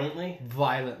 violently.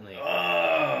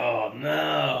 Oh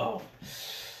no.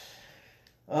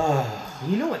 Oh.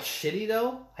 You know what's shitty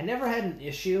though? I never had an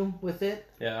issue with it.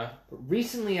 Yeah. But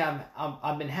recently,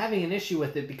 I've been having an issue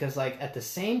with it because like at the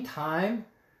same time,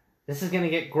 this is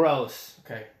gonna get gross.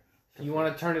 Okay. If you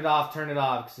want to turn it off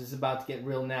because it's about to get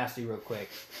real nasty real quick.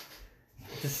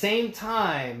 At the same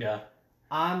time,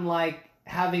 I'm like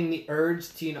having the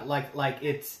urge to, you know, like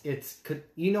it's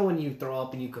you know when you throw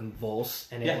up and you convulse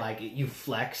and it like you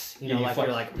flex, you know, like flex.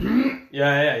 You're like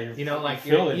you know, like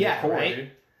feel it in your core, right?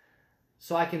 dude.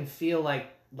 So I can feel like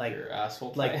your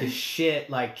asshole, like the shit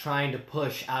like trying to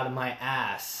push out of my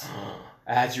ass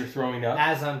as you're throwing up.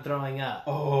 As I'm throwing up.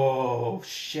 Oh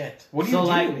shit! What do you do?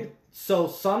 Like, so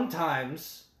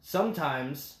sometimes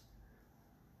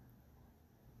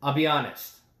I'll be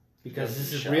honest because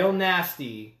this is real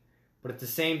nasty. But at the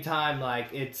same time,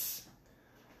 like it's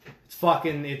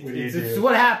fucking it's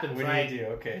what happens, right? What do you do?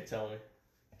 Okay, tell me.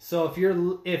 So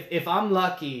if I'm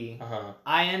lucky,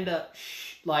 I end up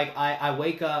I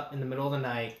wake up in the middle of the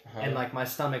night and like my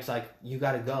stomach's like you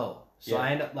gotta go, so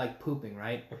I end up like pooping,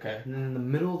 right? Okay. And then in the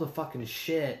middle of the fucking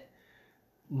shit,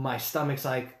 my stomach's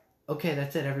like, okay,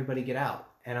 that's it, everybody get out.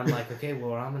 And I'm like, okay,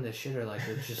 well I'm in this shitter, like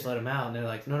let's just let him out. And they're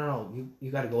like, no,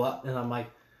 you gotta go up. And I'm like,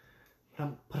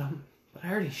 but I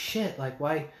already shit. Like,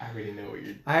 why? I already know what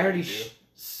you're. I already.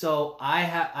 So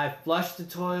I flushed the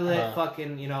toilet.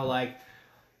 Fucking, you know, like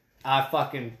I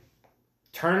fucking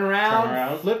turn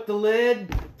around, flip the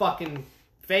lid, fucking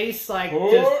face like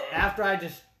just after I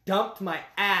just dumped my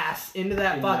ass into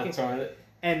that bucket,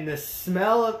 and the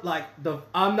smell of like the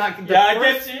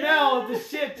smell of the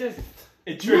shit just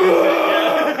it triggers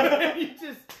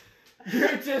it.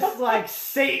 You're just like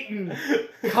Satan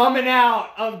coming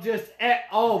out of just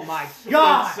oh my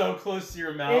god! It's so close to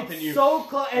your mouth, it's so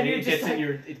close, and you're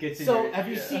it gets in so. Have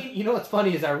you seen? You know what's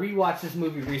funny is I rewatched this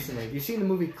movie recently. Have you seen the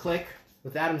movie Click?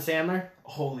 with Adam Sandler.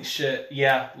 Holy shit!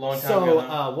 Yeah, long time ago.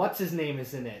 So what's his name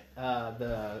is in it?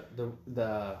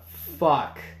 The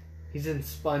fuck. He's in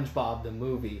SpongeBob the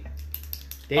movie.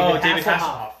 David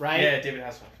Hasselhoff, right? Yeah, David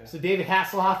Hasselhoff. Yeah. So David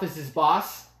Hasselhoff is his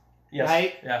boss, yes.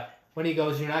 right? Yeah. When he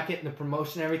goes, you're not getting the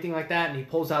promotion, everything like that, and he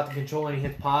pulls out the controller and he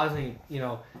hits pause and he,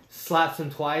 slaps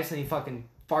him twice and he fucking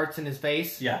farts in his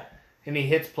face. Yeah. And he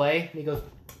hits play and he goes,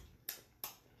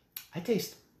 I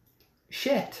taste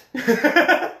shit.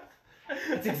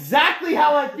 That's exactly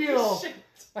how I feel. Shit.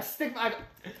 I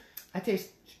taste.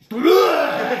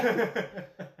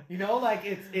 Like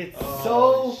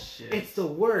it's the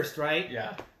worst, right?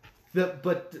 Yeah.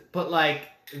 But like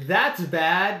that's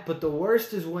bad. But the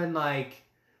worst is when like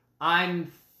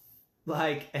I'm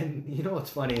like, and you know what's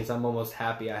funny is I'm almost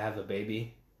happy I have a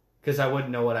baby because I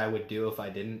wouldn't know what I would do if I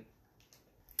didn't.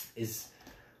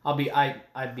 I'll be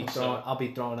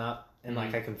throwing up and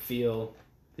like I can feel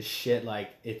the shit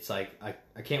like it's like I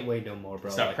can't wait no more, bro.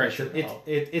 It's not like, pressure.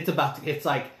 It's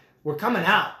like we're coming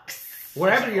out.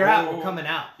 Wherever you're at, we're coming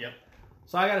out. Yep.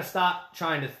 So I gotta stop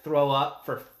trying to throw up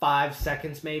for 5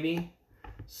 seconds maybe.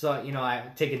 So I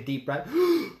take a deep breath.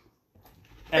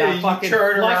 And I fucking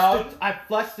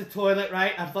flush the toilet,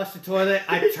 right? I flush the toilet.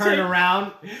 I turn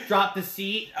around, drop the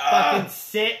seat, fucking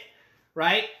sit,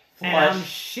 right? Flush. And I'm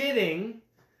shitting,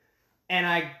 and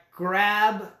I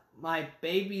grab my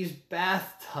baby's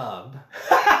bathtub.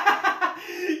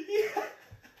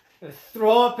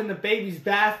 Throw up in the baby's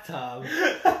bathtub.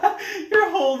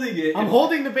 You're holding it. I'm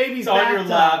holding the baby's bathtub. On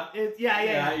your lap.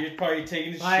 Yeah. You're probably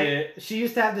taking shit. She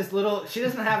used to have this little... She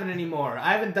doesn't have it anymore.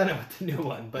 I haven't done it with the new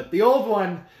one, but the old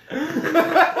one...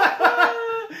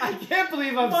 I can't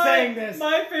believe I'm saying this.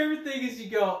 My favorite thing is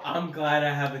you go, I'm glad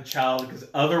I have a child, because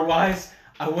otherwise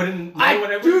I wouldn't know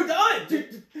what I would have done.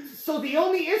 Dude, so the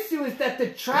only issue is that the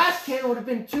trash can would have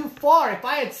been too far. If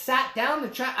I had sat down the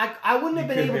trash, I wouldn't have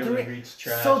been able to reach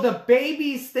trash. So the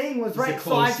baby's thing was right.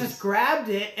 So I just grabbed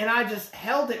it and I just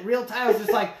held it real tight. I was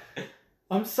just like,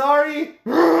 I'm sorry.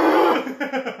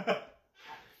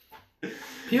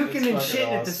 Puking and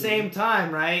shitting at the same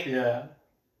time, right? Yeah.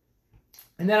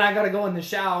 And then I gotta go in the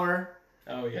shower.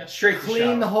 Oh yeah, straight to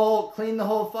clean the whole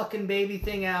fucking baby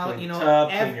thing out. Clean your tub,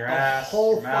 clean your ass,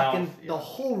 your mouth, the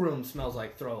whole room smells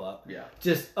like throw up. Yeah.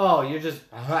 You're just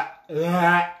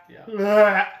yeah.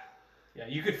 Yeah,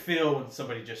 you could feel when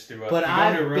somebody just threw up. But if you go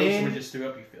into a room, somebody just threw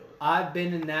up, you feel it. I've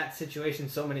been in that situation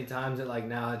so many times that like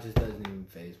now it just doesn't even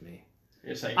faze me.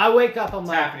 It's like, I wake up, I'm it's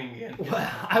like, happening again.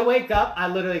 I wake up, I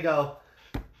literally go,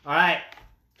 all right.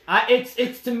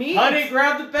 It's to me. Honey,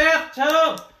 grab the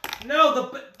bathtub.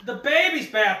 No, the baby's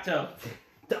bathtub.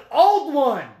 The old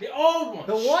one. The old one.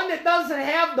 The one that doesn't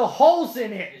have the holes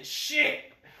in it. Shit.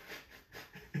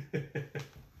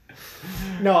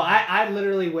 No, I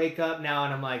literally wake up now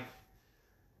and I'm like,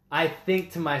 I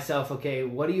think to myself, okay,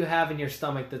 what do you have in your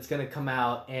stomach that's going to come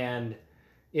out? And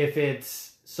if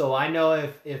it's, so I know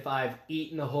if I've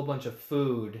eaten a whole bunch of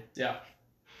food. Yeah.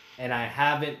 And I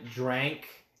haven't drank,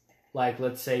 like,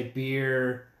 let's say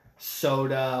beer,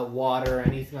 soda, water,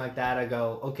 anything like that, I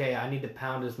go, okay, I need to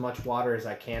pound as much water as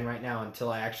I can right now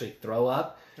until I actually throw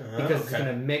up. Because it's going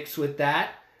to mix with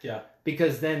that. Yeah.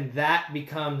 Because then that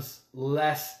becomes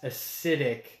less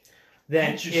acidic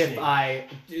than if I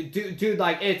do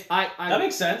like it's I that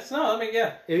makes sense. No, I mean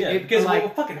because like,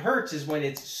 what fucking hurts is when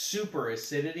it's super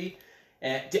acidity.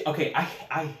 And okay,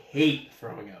 I hate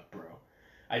throwing up, bro.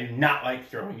 I do not like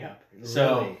throwing up.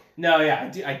 So really? No,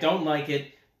 yeah, I don't like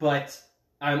it. But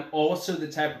I'm also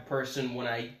the type of person when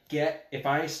if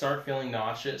I start feeling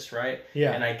nauseous, right?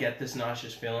 Yeah. And I get this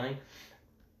nauseous feeling,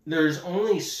 there's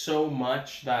only so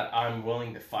much that I'm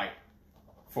willing to fight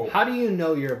for. How do you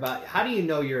know you're about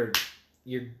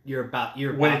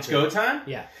when it's go time?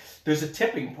 Yeah. There's a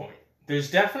tipping point.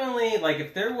 There's definitely, like,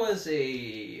 if there was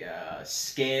a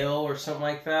scale or something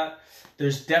like that,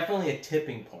 there's definitely a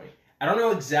tipping point. I don't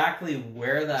know exactly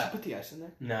where that... Did you put the ice in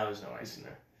there? No, there's no ice in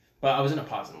there. But I was going to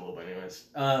pause it a little bit anyways.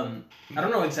 I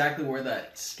don't know exactly where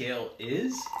that scale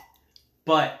is,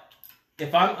 but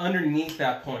if I'm underneath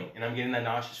that point and I'm getting that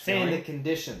nauseous feeling... Saying the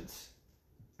conditions.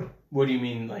 What do you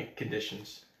mean, like,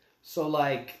 conditions? So,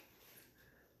 like,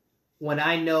 when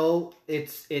I know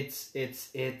it's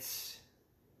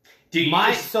Dude,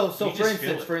 so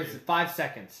for instance, 5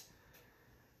 seconds.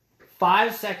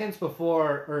 5 seconds before,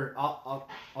 or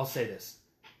I'll say this,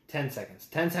 10 seconds.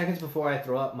 10 seconds before I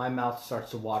throw up, my mouth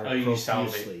starts to water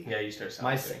profusely. Yeah, you start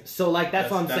salivating. So like that's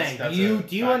what I'm saying.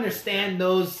 Do you understand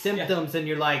those symptoms? And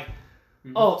you're like,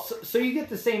 oh, so you get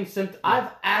the same symptom. Yeah. I've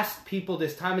asked people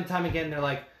this time and time again. They're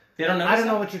like, they don't know. I don't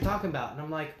know what you're talking about, and I'm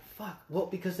like, fuck. Well,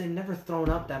 because they've never thrown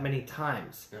up that many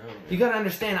times. No. You gotta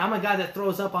understand, I'm a guy that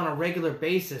throws up on a regular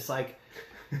basis. Like,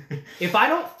 if I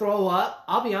don't throw up,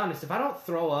 I'll be honest, if I don't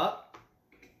throw up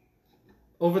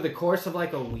over the course of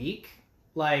like a week,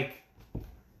 like,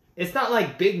 it's not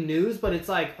like big news, but it's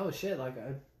like, oh shit, like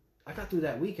I got through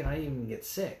that week and I didn't even get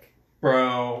sick.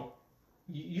 Bro,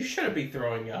 you shouldn't be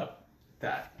throwing up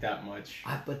that much.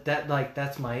 But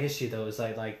that's my issue though, is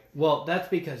well, that's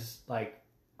because like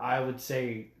I would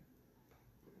say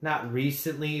not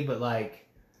recently, but like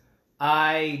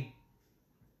I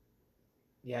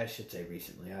should say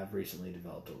recently. I've recently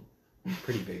developed a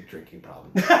pretty big drinking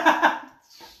problem. Shit.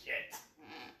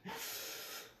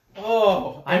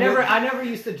 Oh, I never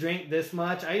used to drink this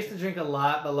much. I used to drink a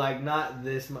lot, but like not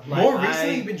this much. Like, more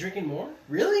recently, you've been drinking more?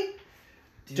 Really?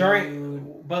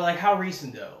 Dude. But like how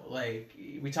recent though? Like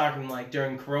we talking like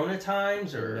during Corona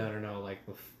times or no,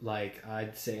 like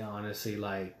I'd say honestly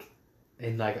like,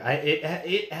 and like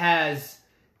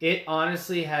it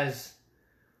honestly has.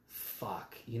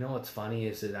 Fuck. You know what's funny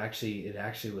is it actually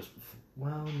was.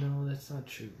 Well, no, that's not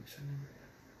true.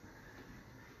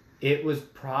 It was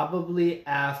probably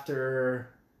after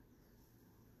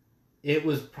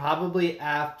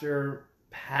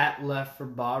Pat left for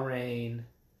Bahrain,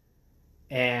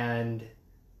 and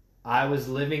I was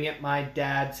living at my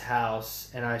dad's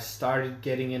house, and I started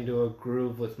getting into a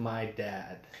groove with my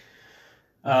dad.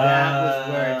 That was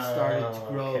where it started to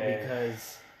grow,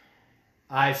 because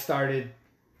I started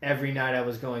every night I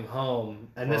was going home,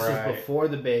 and this was before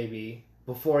the baby,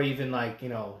 before even like, you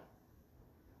know,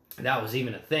 that was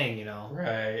even a thing, you know.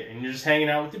 Right, and you're just hanging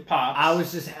out with your pops. I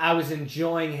was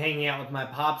enjoying hanging out with my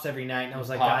pops every night, and I was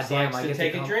like, Pops God damn, likes I to get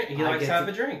take to a come, drink. He likes to have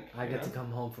a drink. I get to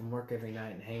come home from work every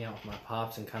night and hang out with my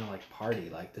pops and kind of like party.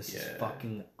 Like, this is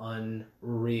fucking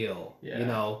unreal, you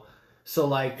know. So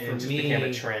like for me, it became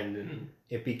a trend, and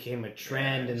it became a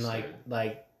trend, and like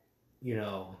you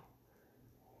know,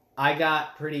 I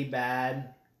got pretty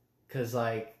bad because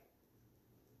like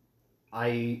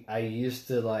I used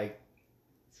to like.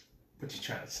 What you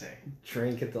trying to say?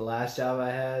 Drink at the last job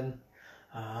I had.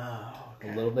 Oh, okay.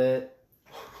 A little bit.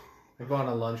 I go on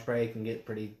a lunch break and get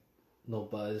pretty little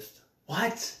buzzed.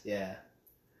 What? Yeah.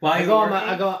 Why I go on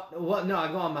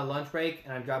my lunch break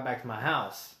and I drive back to my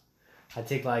house. I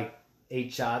take like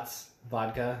 8 shots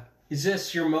vodka. Is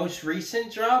this your most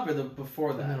recent job or the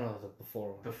before that? No, the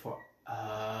before one. Before.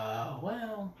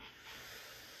 Well.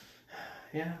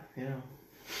 Yeah, you know.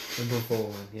 The before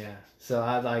one, yeah. So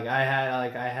I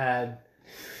had.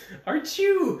 Aren't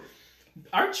you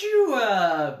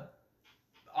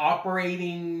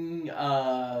operating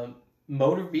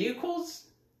motor vehicles?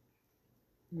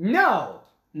 No.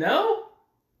 No?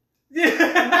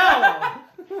 No.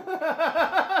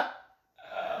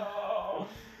 Oh.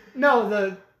 No,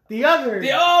 the other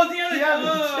job. job.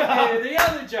 Okay, the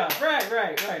other job.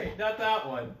 Right. Not that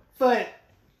one. But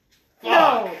Fuck.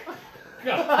 no.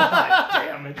 God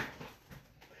damn it.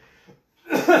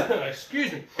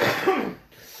 Excuse me.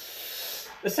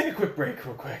 Let's take a quick break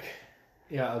real quick.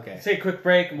 Yeah, okay. Let's take a quick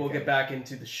break and we'll get back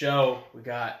into the show. We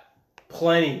got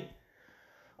plenty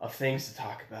of things to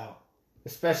talk about.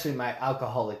 Especially my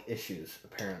alcoholic issues,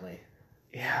 apparently.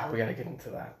 Yeah, we gotta get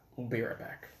into that. We'll be right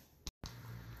back.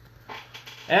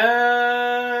 And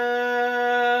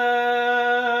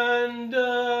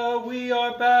we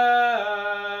are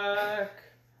back.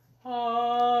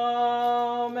 Amen.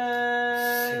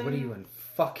 So what are you, in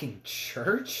fucking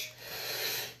church?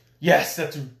 Yes,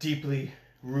 that's deeply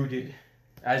rooted,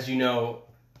 as you know,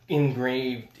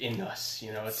 engraved in us.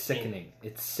 You know, it's sickening.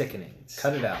 It's sickening.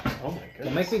 Cut it out. Oh my goodness.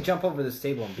 Don't make me jump over this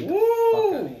table and beat the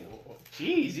fuck out of you.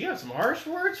 Jeez, you have some harsh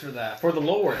words for that. For the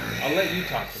Lord. I'll let you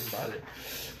talk to him about it.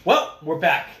 Well, we're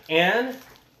back. And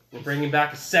we're bringing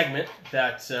back a segment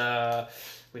that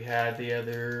we had the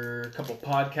other couple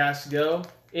podcasts ago.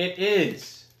 It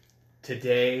is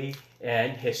Today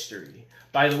and History.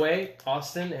 By the way,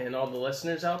 Austin and all the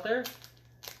listeners out there,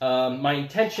 my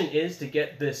intention is to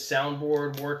get this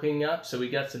soundboard working up. So we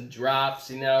got some drops,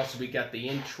 you know, so we got the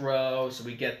intro, so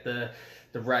we get the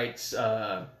right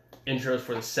intros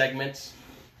for the segments.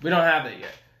 We don't have it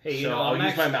yet. Hey, you so know, I'll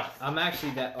use my mouth. I'm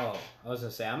actually that. Oh, I was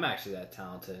gonna say I'm actually that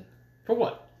talented. For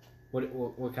what?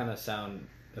 What kind of sound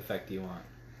effect do you want?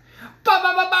 Ba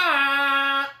ba ba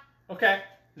ba. Okay.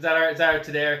 Is that our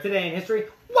today? Today in history.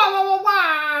 Wah wah wah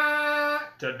wah.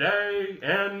 Today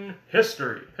in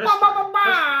history. Ba ba ba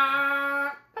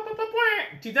ba.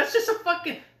 Dude, that's just a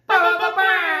fucking.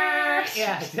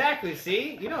 Yeah, exactly.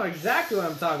 See, you know exactly what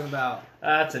I'm talking about.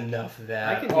 That's enough of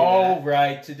that. I can do All that.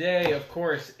 right. Today, of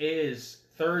course, is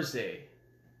Thursday,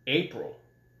 April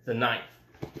the 9th.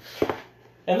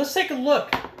 And let's take a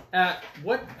look at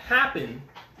what happened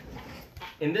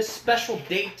in this special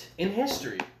date in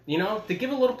history, you know, to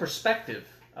give a little perspective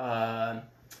on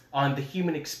the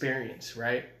human experience,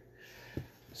 right?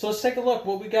 So let's take a look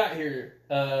what we got here.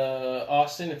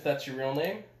 Austin, if that's your real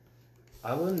name.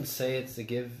 I wouldn't say it's to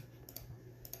give...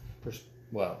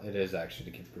 Well, it is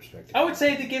actually to give perspective. I would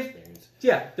say to give...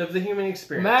 Yeah, of the human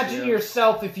experience. Imagine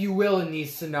yourself, if you will, in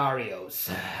these scenarios.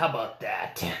 How about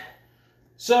that?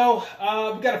 So,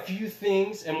 we got a few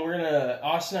things, and we're gonna...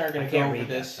 Austin and I are gonna go over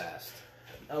this. Fast.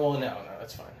 Oh, well, no,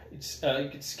 that's fine. It's, you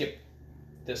could skip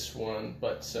this one,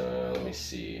 but let me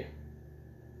see.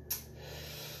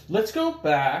 Let's go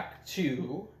back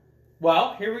to...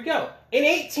 Well, here we go. In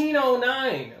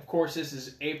 1809, of course, this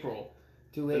is April.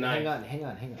 Dude, wait, hang on.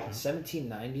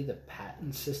 1790, the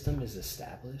patent system is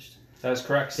established. That is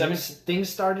correct. Things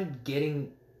started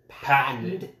getting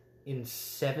patented in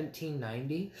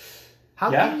 1790.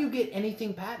 How can you get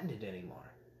anything patented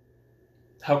anymore?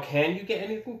 How can you get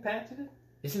anything patented?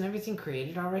 Isn't everything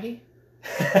created already?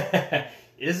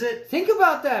 Is it? Think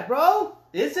about that, bro.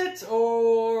 Is it,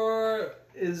 or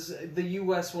is the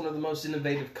U.S. one of the most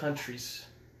innovative countries?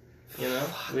 You know,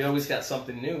 we always got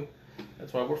something new.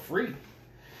 That's why we're free.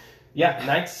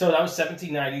 Yeah, so that was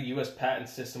 1790. U.S. patent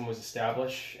system was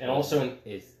established, and also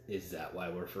is that why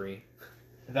we're free?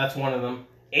 That's one of them.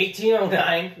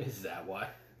 1809. Is that why?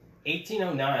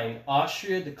 1809.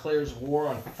 Austria declares war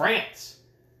on France,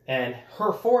 and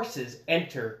her forces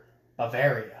enter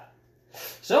Bavaria.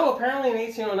 So apparently, in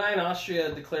 1809,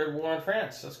 Austria declared war on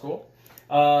France. That's cool.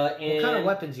 What kind of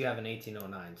weapons do you have in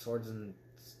 1809? Swords and...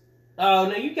 Oh,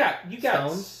 no, you got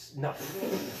stones? No.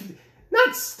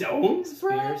 Not stones,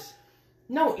 bro. Spears?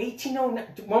 No,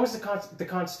 1809. When was the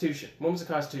Constitution? When was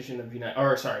the Constitution of the United...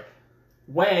 Or, sorry.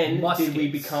 When did we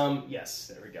become... Yes,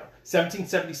 there we go.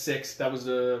 1776, that was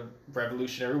the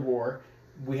Revolutionary War.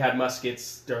 We had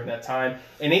muskets during that time.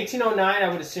 In 1809, I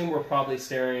would assume we're probably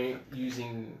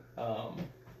using...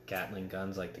 Gatling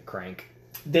guns like the Crank.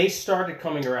 They started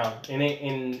coming around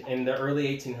in the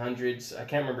early 1800s. I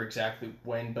can't remember exactly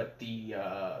when, but they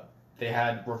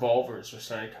had revolvers were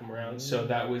starting to come around. Mm. So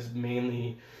that was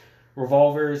mainly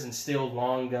revolvers and steel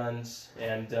long guns,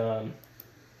 and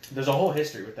there's a whole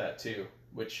history with that too.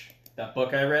 Which that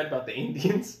book I read about the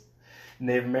Indians,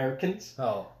 Native Americans.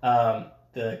 Oh,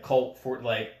 the cult for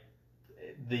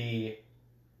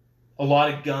a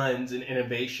lot of guns and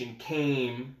innovation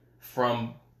came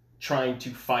from trying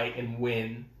to fight and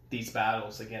win these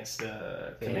battles against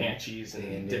the Comanches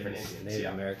and different Indians.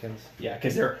 Native Americans? Yeah,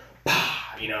 because they're,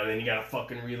 you know, then you gotta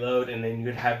fucking reload, and then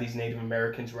you'd have these Native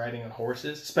Americans riding on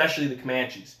horses, especially the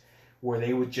Comanches, where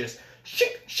they would just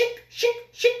shink, shink, shink,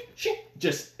 shink, shink,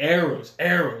 just arrows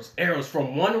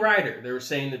from one rider. They were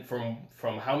saying that from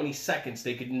how many seconds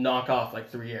they could knock off like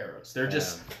 3 arrows. They're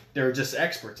just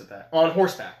experts at that. On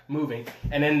horseback, moving.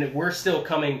 And then we're still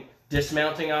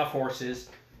dismounting off horses,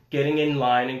 getting in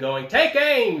line and going, take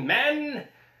aim, men!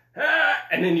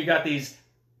 And then you got these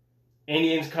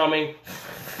Indians coming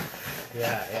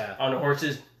on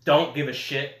horses, don't give a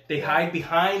shit. They hide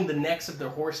behind the necks of their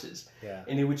horses,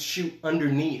 and they would shoot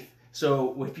underneath.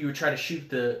 So if you would try to shoot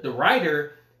the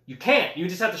rider, you can't. You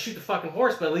just have to shoot the fucking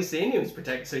horse, but at least the Indians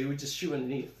protect, so you would just shoot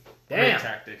underneath. Damn. Great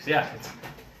tactics. Yeah,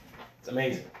 it's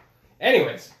amazing.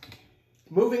 Anyways,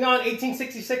 moving on,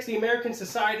 1866, the American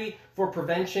Society for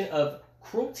Prevention of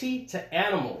Cruelty to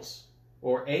Animals,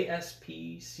 or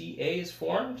ASPCA, is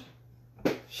formed.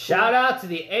 Shout out to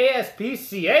the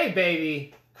ASPCA,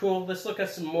 baby! Cool, let's look at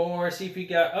some more, see if we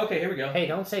got... Okay, here we go. Hey,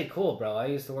 don't say cool, bro. I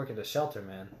used to work at a shelter,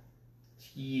 man.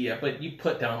 Yeah, but you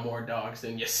put down more dogs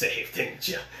than you saved, didn't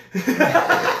you?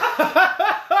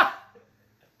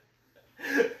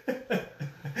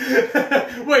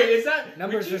 Wait, is that...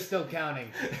 Numbers are still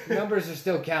counting. Numbers are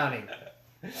still counting.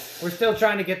 We're still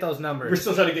trying to get those numbers. We're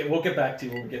still trying to get... We'll get back to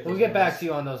you when we get those We'll get back to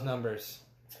you on those numbers.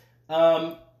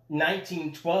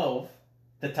 1912,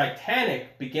 the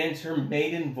Titanic begins her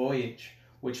maiden voyage,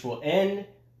 which will end...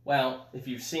 Well, if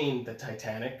you've seen the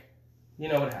Titanic, you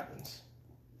know what happens.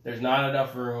 There's not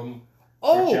enough room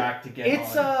for Jack to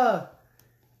get on.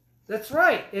 That's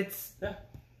right. It's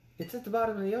at the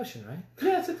bottom of the ocean, right?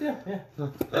 Yeah, it's at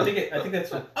I think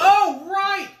that's what... Oh,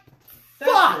 right!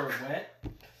 That's where it went.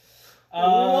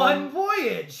 One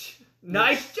voyage.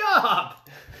 Nice job.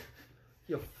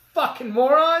 You fucking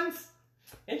morons.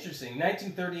 Interesting.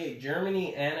 1938,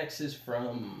 Germany annexes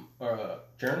from...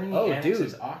 Germany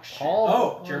annexes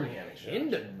Austria. Germany annexes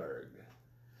Hindenburg.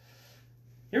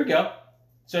 Here we go.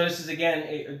 So this is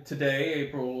again today,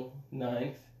 April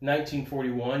 9th,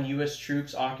 1941. U.S.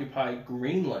 troops occupy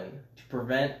Greenland to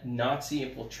prevent Nazi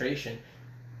infiltration.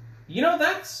 You know,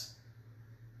 that's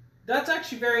That's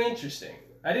actually very interesting.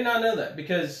 I did not know that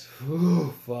because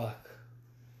Ooh, fuck.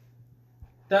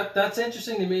 that's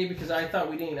interesting to me because I thought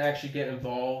we didn't actually get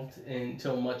involved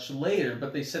until much later.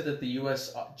 But they said that the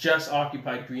U.S. just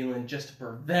occupied Greenland just to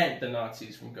prevent the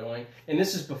Nazis from going. And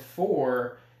this is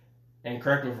before, and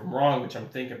correct me if I'm wrong, which I'm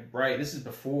thinking right, this is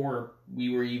before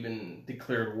we were even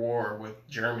declared war with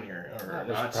Germany or That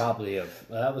Nazis.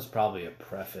 was probably a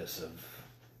preface of.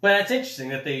 But it's interesting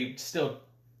that they still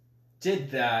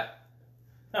did that.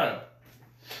 I don't know.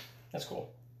 That's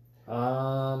cool. Hang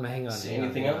on. See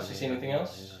anything else? You see anything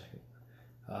else?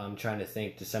 I'm trying to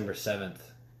think. December 7th.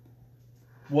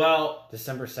 Well,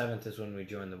 December 7th is when we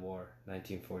joined the war.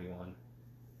 1941.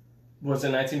 was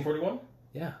it 1941?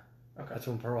 Yeah. Okay. That's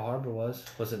when Pearl Harbor was.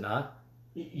 Was it not?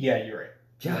 Yeah, you're right.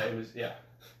 Yeah. It was. Yeah.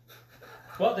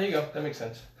 Well, there you go. That makes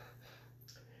sense.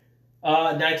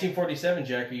 1947,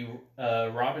 Jackie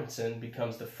Robinson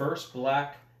becomes the first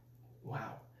black.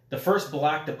 Wow. The first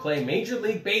black to play Major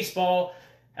League Baseball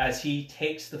as he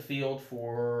takes the field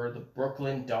for the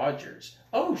Brooklyn Dodgers.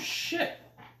 Oh, shit.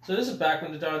 So this is back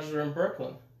when the Dodgers were in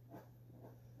Brooklyn.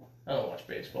 I don't watch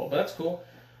baseball, but that's cool.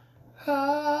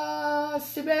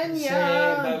 Say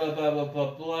blah, blah, blah, blah,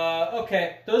 blah, blah.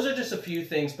 Okay, those are just a few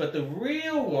things, but the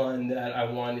real one that I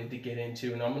wanted to get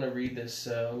into, and I'm going to read this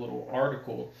little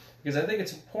article, because I think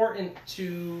it's important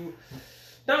to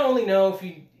not only know if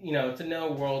to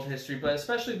know world history, but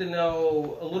especially to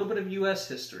know a little bit of U.S.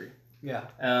 history. Yeah.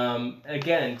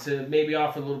 Again, to maybe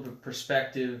offer a little bit of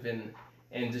perspective and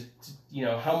just,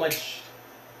 how much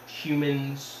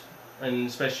humans, and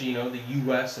especially, the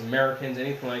U.S., Americans,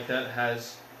 anything like that,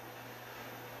 has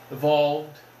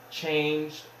evolved,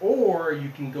 changed, or you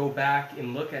can go back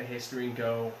and look at history and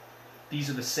go, these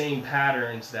are the same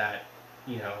patterns that,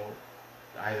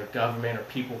 either government or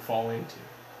people fall into,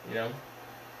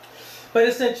 But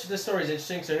this story is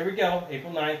interesting, so here we go,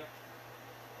 April 9th.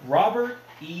 Robert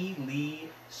E. Lee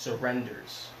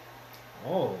surrenders.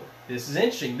 Oh. This is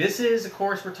interesting. This is, of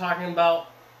course, we're talking about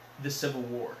the Civil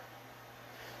War.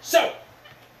 So,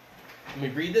 let me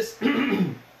read this.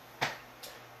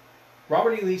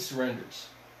 Robert E. Lee surrenders.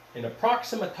 In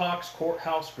Appomattox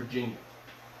Courthouse, Virginia,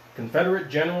 Confederate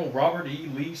General Robert E.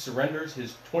 Lee surrenders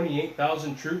his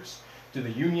 28,000 troops to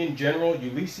the Union General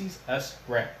Ulysses S.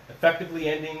 Grant, effectively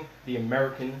ending the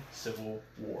American Civil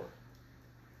War.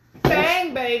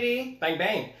 Bang, baby! Bang,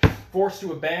 bang. Forced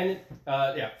to abandon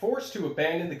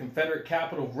the Confederate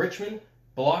capital of Richmond,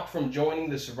 blocked from joining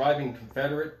the surviving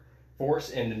Confederate force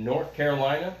in North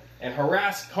Carolina, and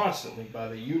harassed constantly by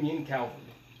the Union cavalry.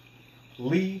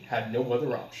 Lee had no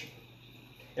other option.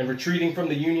 In retreating from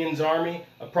the Union's army,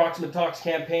 Appomattox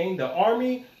campaign, the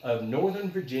Army of Northern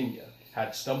Virginia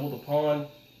had stumbled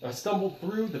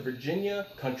through the Virginia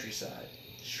countryside,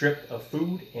 stripped of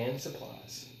food and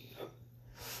supplies.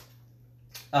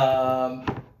 On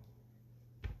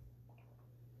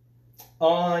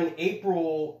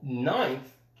April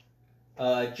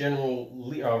 9th, General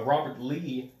Lee, Robert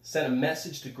Lee sent a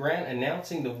message to Grant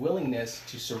announcing the willingness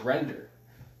to surrender.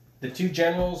 The two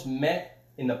generals met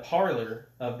in the parlor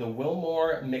of the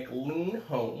Wilmore McLean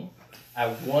home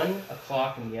at 1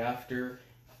 o'clock in the afternoon.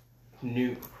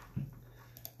 I'm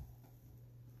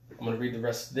going to read the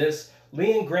rest of this.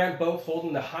 Lee and Grant, both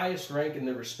holding the highest rank in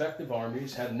their respective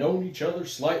armies, had known each other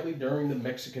slightly during the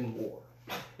Mexican War,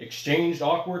 exchanged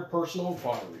awkward personal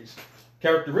inquiries.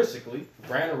 Characteristically,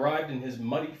 Grant arrived in his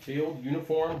muddy field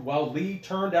uniform, while Lee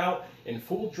turned out in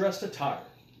full-dress attire,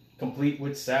 complete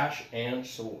with sash and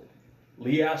sword.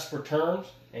 Lee asked for terms,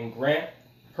 and Grant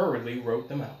hurriedly wrote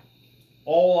them out.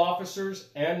 All officers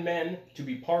and men to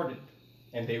be pardoned,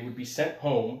 and they would be sent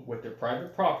home with their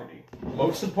private property.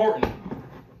 Most important,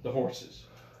 the horses,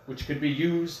 which could be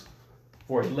used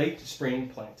for a late spring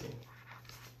planting.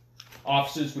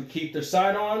 Officers would keep their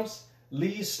sidearms.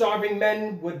 Lee's starving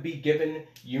men would be given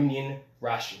Union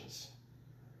rations.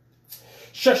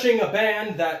 Shushing a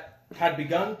band that had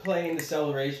begun playing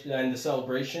the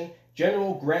celebration,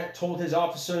 General Grant told his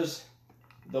officers,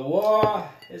 "The war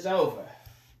is over.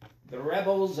 The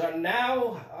rebels are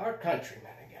now our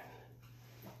countrymen again."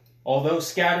 Although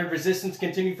scattered resistance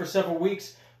continued for several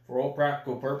weeks, for all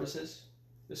practical purposes,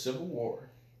 the Civil War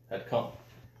had come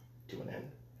to an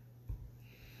end.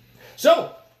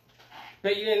 So,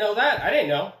 bet you didn't know that. I didn't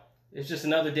know. It's just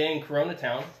another day in Corona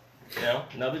Town.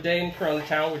 Another day in Corona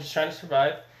Town. We're just trying to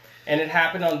survive. And it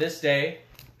happened on this day.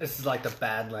 This is like the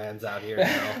Badlands out here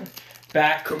now.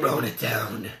 Corona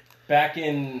Town. Back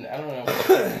in, I don't know what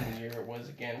year it was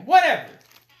again. Whatever.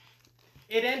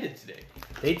 It ended today.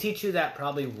 They teach you that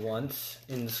probably once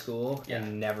in school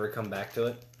and never come back to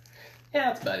it. Yeah,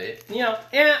 that's about it.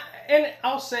 And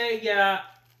I'll say,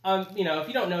 if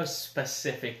you don't know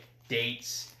specific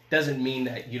dates, doesn't mean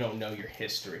that you don't know your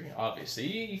history. Obviously,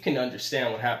 you can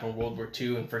understand what happened in World War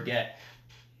II and forget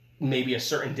maybe a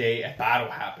certain day a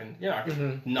battle happened. You're not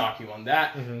going to knock you on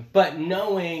that, but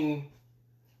knowing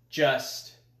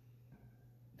just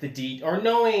or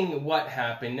knowing what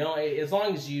happened, as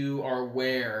long as you are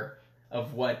aware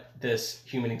of what this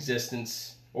human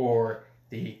existence or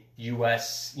the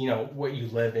U.S., what you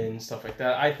live in, stuff like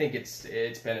that, I think it's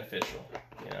beneficial,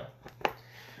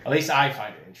 At least I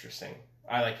find it interesting.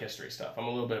 I like history stuff. I'm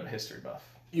a little bit of a history buff.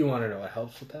 You want to know what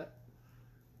helps with that?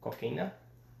 Cocaine?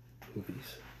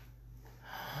 Movies.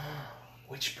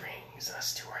 Which brings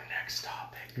us to our next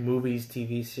topic. Movies,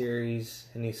 TV series,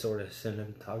 any sort of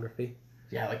cinematography.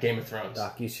 Yeah, like Game of Thrones.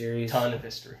 Docu-series. Ton of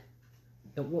history.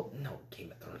 No,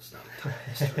 Game of Thrones is not a ton of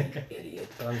history, you idiot.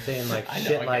 But I'm saying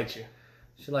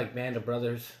shit like Band of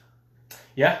Brothers.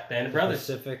 Yeah, Band of Brothers.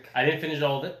 Pacific. I didn't finish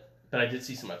all of it, but I did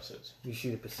see some episodes. You see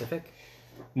the Pacific?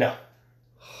 No.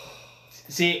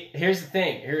 See, here's the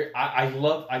thing. I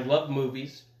love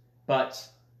movies, but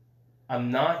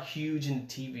I'm not huge into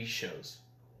TV shows.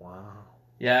 Wow.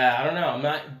 Yeah, I don't know. I'm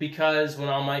not, because when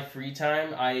on my free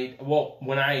time,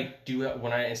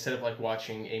 instead of like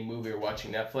watching a movie or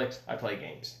watching Netflix, I play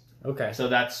games. Okay. So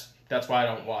that's why I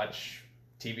don't watch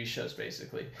TV shows,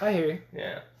 basically. I hear you.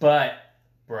 Yeah. But,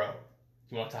 bro,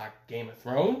 you want to talk Game of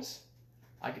Thrones?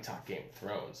 I could talk Game of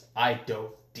Thrones. I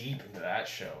dove deep into that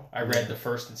show. I read the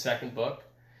first and second book.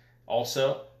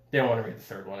 Also, didn't want to read the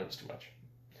third one. It was too much.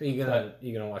 Are you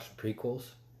gonna watch the prequels?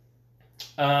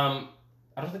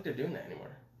 I don't think they're doing that anymore.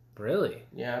 Really?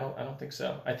 Yeah, I don't think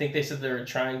so. I think they said they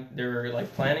were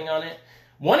like planning on it.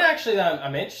 One actually that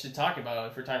I'm interested in talking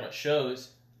about, if we're talking about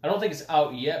shows, I don't think it's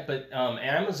out yet, but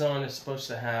Amazon is supposed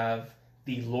to have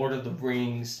the Lord of the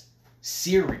Rings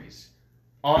series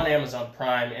on Amazon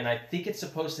Prime, and I think it's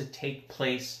supposed to take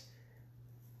place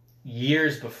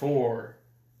years before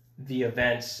the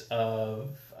events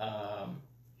of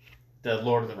the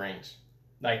Lord of the Rings.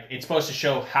 Like, it's supposed to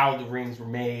show how the rings were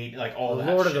made, like all that.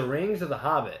 Lord of the Rings or the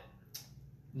Hobbit?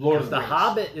 Lord of the Rings.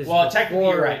 Hobbit is technically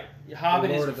you're right.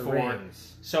 Hobbit is Lord before. of the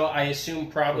Rings. So I assume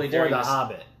probably Before during the this,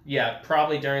 Hobbit. Yeah,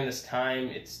 probably during this time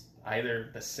it's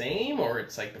either the same or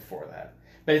it's like before that.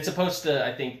 But it's supposed to,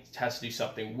 I think, it has to do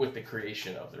something with the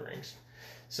creation of the rings.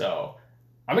 So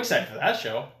I'm excited for that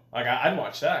show. Like, I'd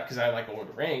watch that because I like Lord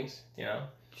of the Rings,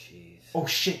 Jeez. Oh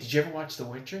shit! Did you ever watch The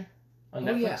Witcher on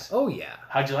Netflix? Oh yeah.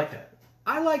 How'd you like that?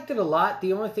 I liked it a lot.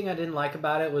 The only thing I didn't like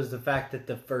about it was the fact that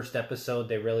the first episode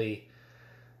they really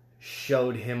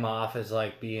showed him off as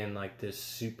like being like this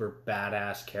super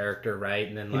badass character, right?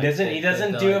 And then like he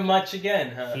doesn't do it much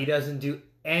again, huh? He doesn't do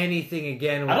anything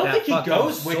again. With I don't that think he fucking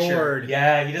goes sword. Witcher.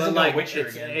 Yeah, he doesn't go Witcher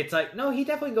it's, again. It's like no, he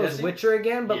definitely goes Witcher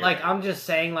again. But like I'm just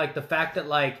saying, like the fact that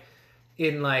like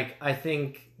in like I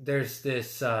think there's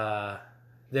this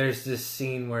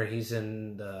scene where he's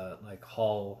in the like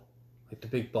hall. Like the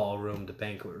big ballroom, the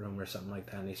banquet room or something like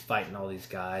that, and he's fighting all these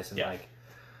guys, and like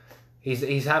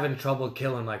he's having trouble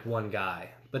killing like one guy.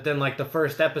 But then like the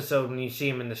first episode when you see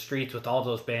him in the streets with all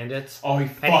those bandits, he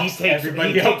takes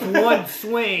everybody up. He takes one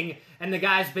swing, and the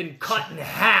guy's been cut in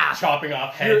half, chopping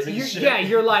off heads and shit. Yeah,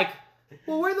 you're like,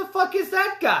 well, where the fuck is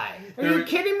that guy? Are you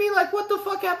kidding me? Like, what the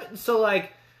fuck happened? So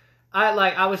like,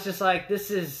 I was just like, this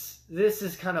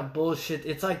is kind of bullshit.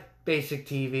 It's like basic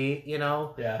TV,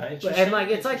 Yeah, and like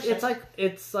it's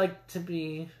like to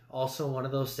be also one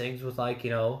of those things with like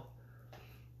the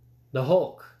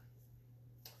Hulk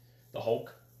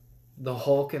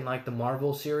in like the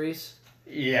Marvel series.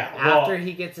 Yeah, after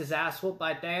he gets his ass whooped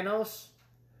by Thanos,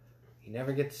 you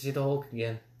never get to see the Hulk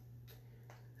again.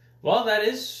 Well, that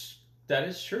is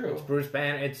true. It's Bruce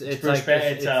Banner. It's Bruce like Banner.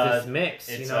 it's this mix.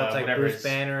 It's like Bruce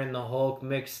Banner and the Hulk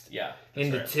mixed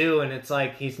into two, and it's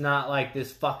like he's not like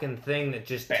this fucking thing that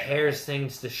just tears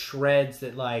things to shreds.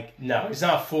 That like no, he's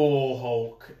not full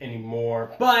Hulk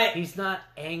anymore. But he's not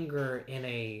anger in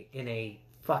a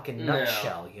fucking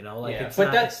nutshell. Like it's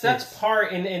but not, that's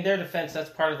part in their defense. That's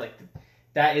part of like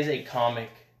that is a comic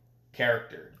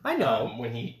character. I know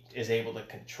when he is able to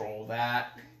control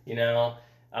that.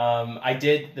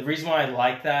 The reason why I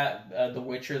like that, The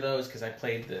Witcher, though, is because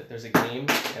there's a game,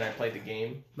 and I played the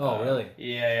game. Oh, really?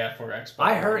 Yeah, for Xbox.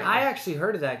 I actually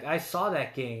heard of that. I saw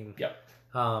that game. Yep.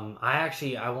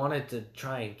 I wanted to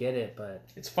try and get it, but...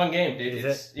 It's a fun game, dude.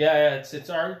 It's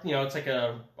like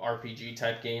a RPG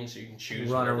type game, so you can choose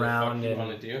run around you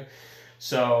want to do.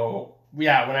 So,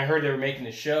 yeah, when I heard they were making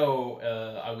the show,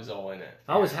 I was all in it.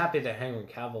 I was happy that Henry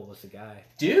Cavill was the guy.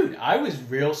 Dude, I was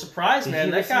real surprised, man.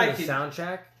 Did you that guy listen to the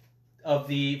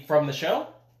soundtrack from the show?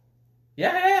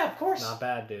 Yeah, of course. Not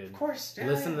bad, dude. Of course. Yeah,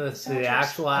 listen to the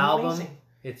actual album.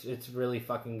 It's really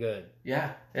fucking good.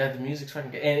 Yeah, the music's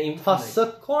fucking good. And even Toss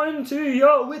a coin to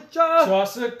your witcher.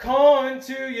 Toss a coin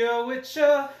to your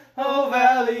witcher. Oh,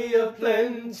 Valley of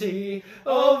Plenty.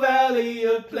 Oh, Valley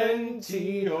of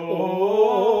Plenty.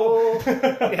 Oh.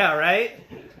 Yeah, right?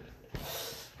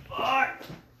 Fuck.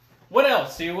 What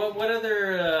else, dude? What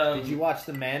other... Did you watch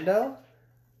the Mando?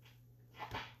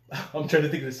 I'm trying to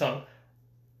think of the song.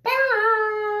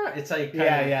 It's like...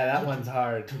 Yeah, that one's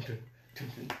hard.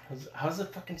 How's the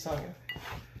fucking song?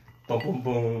 Boom, boom,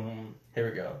 boom. Here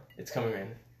we go. It's coming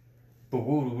in. Oh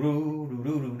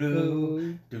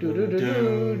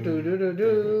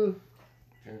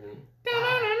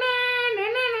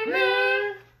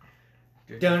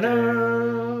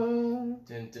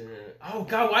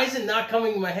God, why is it not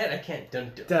coming in my head? I can't.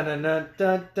 Dun dun dun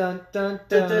dun dun dun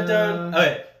dun dun dun.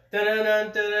 Okay. Dun dun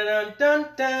dun dun dun dun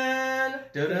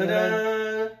dun dun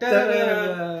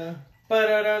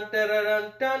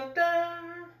dun dun dun.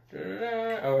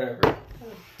 Or whatever.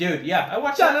 Dude, yeah, I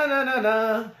watched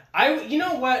that. You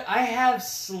know what? I have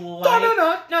slight.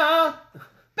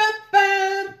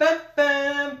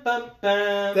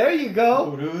 There you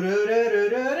go.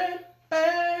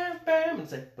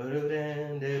 It's like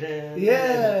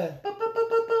yeah.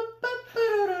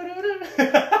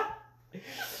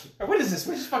 What is this?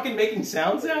 We're just fucking making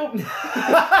sounds now?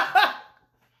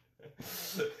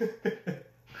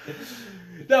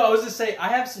 No, I was just saying I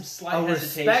have some slight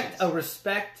hesitations. A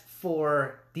respect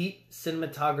for deep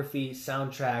cinematography,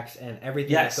 soundtracks, and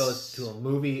everything Yes. that goes to a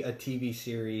movie, a TV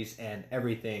series, and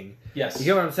everything. Yes. You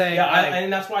get what I'm saying? Yeah,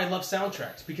 and that's why I love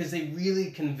soundtracks, because they really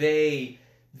convey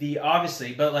the,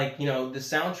 obviously, but like, you know, the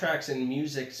soundtracks and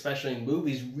music, especially in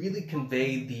movies, really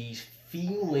convey the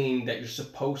feeling that you're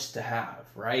supposed to have,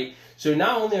 right? So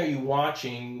not only are you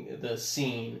watching the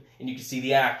scene and you can see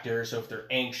the actor, so if they're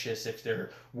anxious, if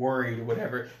they're worried or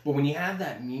whatever, but when you have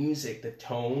that music, the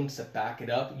tones that back it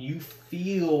up, you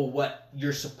feel what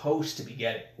you're supposed to be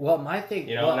getting. Well, my thing...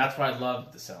 You know, and that's why I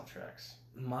love the soundtracks.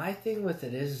 My thing with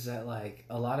it is that, like,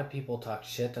 a lot of people talk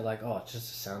shit. They're like, oh, it's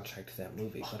just a soundtrack to that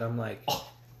movie. But I'm like,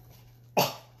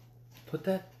 put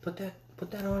that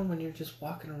on when you're just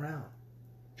walking around.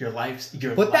 Put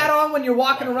that on when you're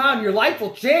walking around. Your life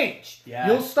will change. Yeah.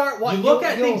 You'll start You look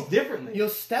at things differently. You'll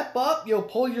step up. You'll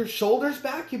pull your shoulders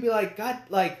back. You'll be like, God,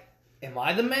 like, am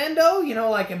I the Mando? You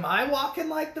know, like, am I walking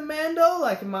like the Mando?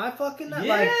 Like, am I fucking that?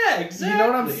 Yeah, like, exactly. You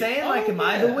know what I'm saying? Like, am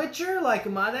I the yeah. Witcher? Like,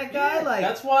 am I that guy? Yeah, like,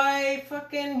 that's why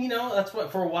fucking, you know, that's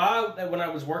what, for a while when I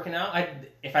was working out,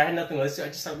 if I had nothing to listen to, I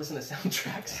just started listening to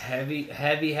soundtracks. Heavy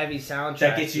soundtracks.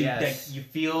 That gets you, yes. that you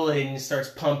feel it and it starts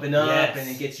pumping up Yes. and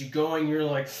it gets you going. You're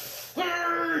like,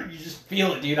 you just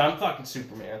feel it, dude. I'm fucking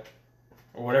Superman.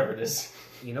 Or whatever it is.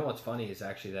 You know what's funny is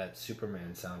actually that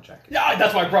Superman soundtrack. Yeah,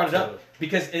 that's why I brought it up.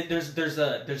 Because there's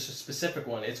a specific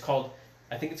one. It's called,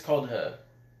 I think it's called,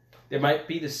 there might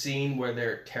be the scene where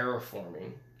they're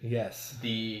terraforming. Yes.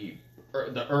 The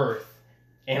Earth.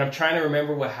 And I'm trying to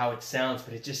remember how it sounds,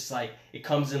 but it just like, it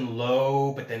comes in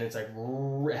low, but then it's like,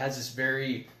 it has this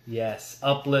very... Yes,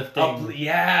 uplifting.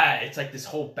 Yeah, it's like this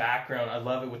whole background. I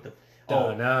love it with the...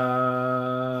 I'm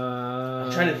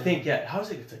trying to think,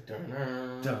 how's it? It's like...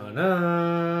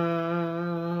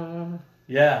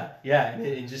 Yeah, and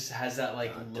it just has that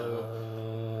like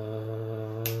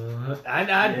low... Dude,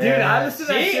 I listen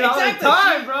to that shit all the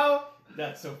time, bro.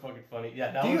 That's so fucking funny.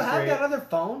 Yeah, that Do you have great. that other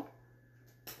phone?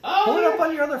 Oh, pull it up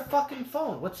on your other fucking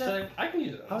phone. What's that? So I can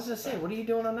use it. I was gonna say, what are you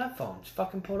doing on that phone? Just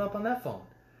fucking pull it up on that phone.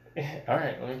 All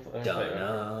right, let me play it.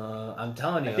 I'm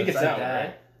telling you, I think it's like that one,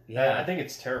 right? Yeah, I think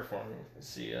it's Terraforming. Let's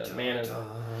see,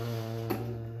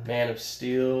 Man of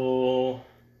Steel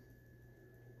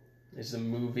is the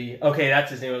movie. Okay,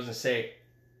 that's his name. I was gonna say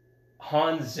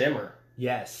Hans Zimmer.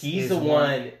 Yes, he's the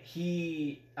one.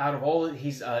 He out of all,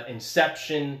 he's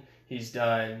Inception. He's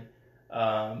done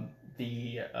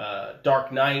the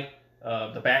Dark Knight,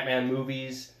 the Batman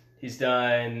movies. He's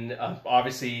done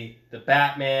obviously the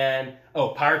Batman. Oh,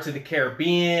 Pirates of the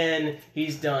Caribbean.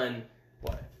 He's done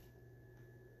what?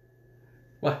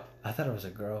 What? I thought it was a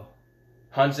girl.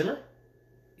 Hans Zimmer?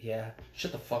 Yeah.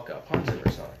 Shut the fuck up. Hans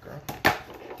Zimmer's not a girl.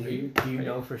 Do you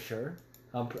know for sure?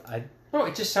 No,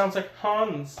 it just sounds like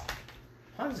Hans.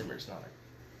 Hans Zimmer's not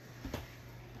a...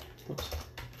 Whoops.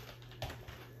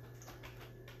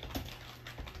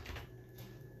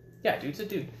 Yeah, dude's a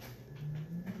dude.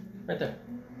 Right there.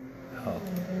 Oh.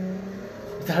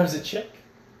 That was a chick?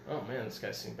 Oh man, this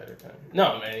guy's seen better time.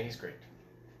 No, man, he's great.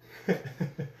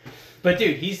 But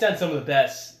dude, he's done some of the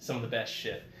best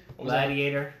shit.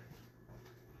 Gladiator.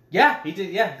 Yeah, he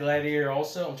did. Yeah, Gladiator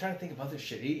also. I'm trying to think of other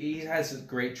shit. He has some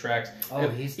great tracks. Oh,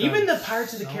 he's even done the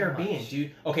Pirates of the so Caribbean, much.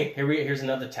 dude. Okay, here's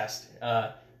another test.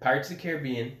 Pirates of the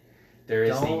Caribbean. There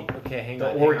is Okay, hang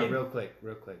the on, organ. real quick.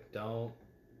 Don't.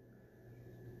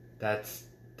 That's.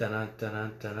 Well, that's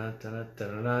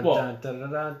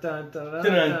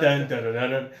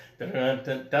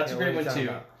a great one too.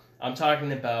 I'm talking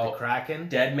The about Kraken.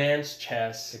 Dead Man's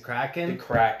Chest. The Kraken. The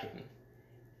Kraken.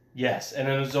 Yes, and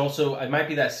then there's also it might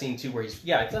be that scene too where he's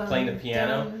playing the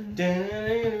piano.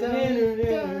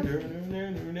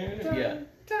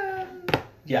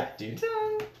 Yeah, dude.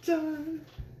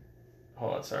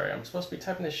 Hold on, sorry, I'm supposed to be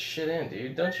typing this shit in,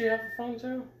 dude. Don't you have a phone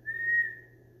too?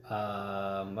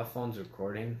 My phone's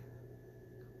recording.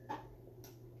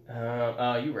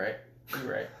 Oh, you right,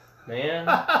 man.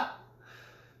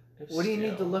 What do you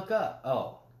need to look up?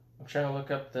 Oh, I'm trying to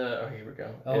look up the. Oh, here we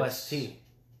go. OST.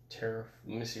 Let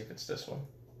me see if it's this one.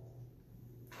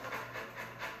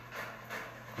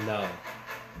 No.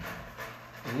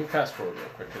 Let me fast forward real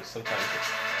quick because sometimes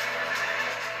it's.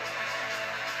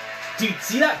 Dude,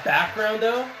 see that background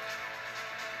though?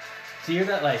 Do you hear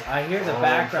that? Like, I hear the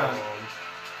background.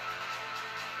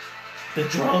 The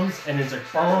drums, and it's like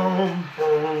boom,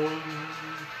 boom. I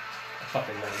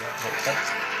fucking love that. Wait,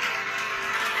 that's...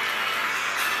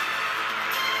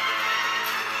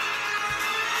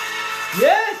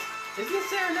 Yes! Isn't it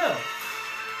Sarah? No.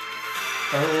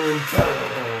 Boom, boom,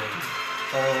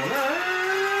 boom.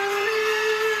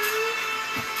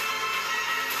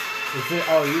 Is it?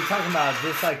 Oh, you're talking about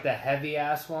this like the heavy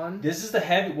ass one? This is the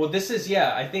heavy. Well, this is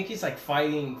I think he's like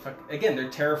fighting. Again, they're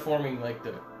terraforming like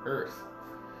the Earth.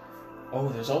 Oh,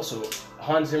 there's also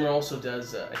Hans Zimmer also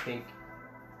does I think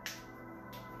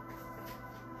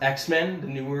X-Men, the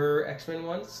newer X-Men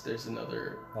ones. There's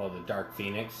another. Oh, the Dark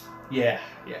Phoenix. Yeah,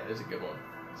 there's a good one.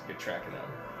 There's a good track in that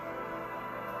one.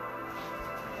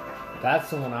 That's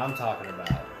the one I'm talking about.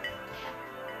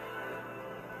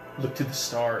 Look to the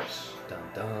stars. Dun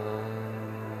dun.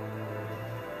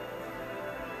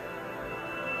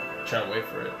 Trying to wait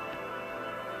for it.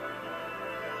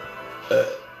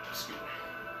 Excuse me.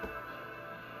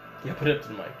 Yeah, put it up to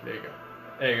the mic. There you go.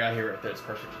 There you go. I hear it right there. It's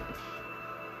perfect.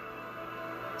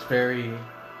 It's very.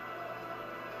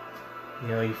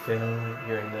 You feel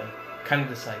you're in the kind of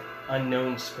this like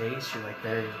unknown space. You're like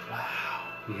very wow.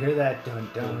 You hear that dun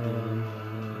dun?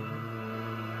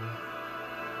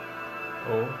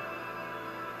 Oh.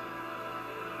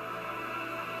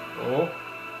 Oh.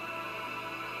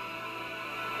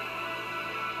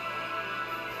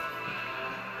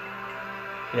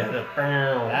 Yeah, the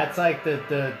That's like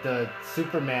the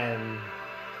Superman.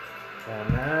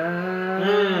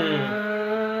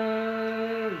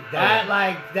 That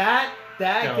like that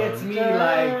gets me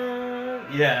like.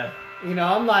 Yeah.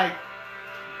 I'm like.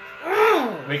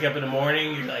 Wake up in the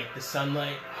morning, you're like the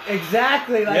sunlight.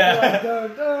 Exactly. Like, yeah. Like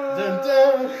dun, dun. Dun,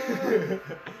 dun.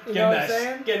 You know what I'm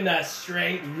saying? Getting that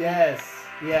straight. Yes.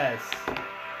 You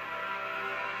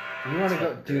want to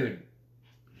go, dude?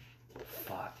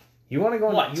 Fuck. You want to go?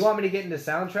 What? You want me to get into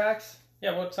soundtracks?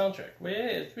 Yeah. What soundtrack? Well,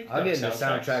 yeah, we can I'll get into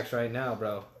soundtracks right now,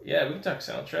 bro. Yeah, we can talk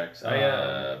soundtracks.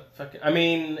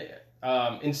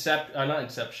 Not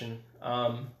Inception.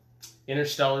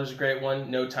 Interstellar's a great one.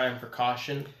 No Time for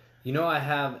Caution. I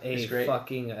have a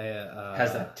fucking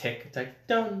has that tick. It's like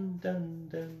dun dun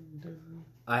dun dun.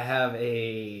 I have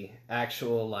a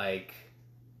actual like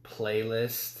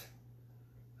playlist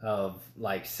of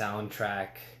like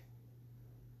soundtrack.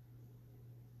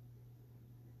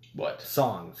 What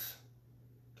songs?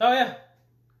 Oh yeah,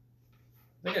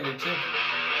 I think I do too.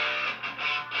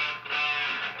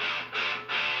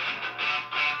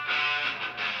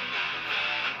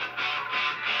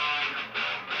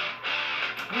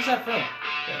 Where's that from?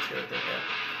 Yeah, it's good right there, yeah.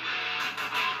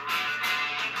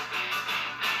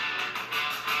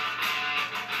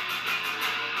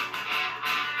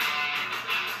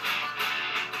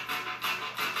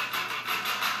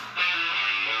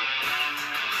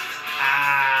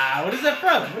 What is that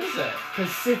from? What is that?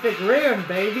 Pacific Rim,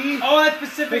 baby. Oh, that's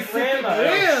Pacific Rim,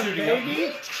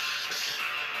 baby.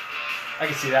 I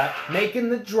can see that. Making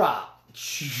the drop.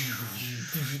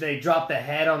 They drop the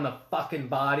head on the fucking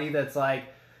body. That's like,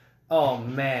 oh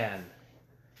man.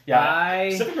 Yeah,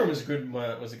 Pacific Rim was a good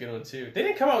one. Was a good one too. They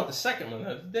didn't come out with the second one,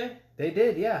 though, did they? They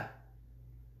did, yeah.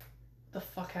 What the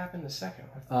fuck happened in the second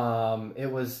one?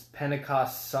 It was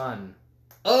Pentecost Sun.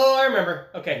 Oh, I remember.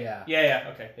 Okay. Yeah.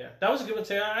 Okay. Yeah, that was a good one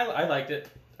too. I liked it.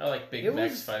 I like big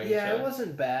mechs fighting each other. Yeah, it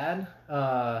wasn't bad.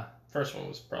 First one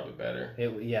was probably better.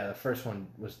 The first one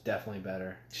was definitely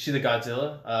better. Did you see the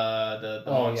Godzilla? The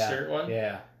monster one?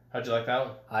 Yeah. How'd you like that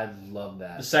one? I love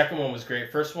that. The second one was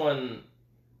great. First one,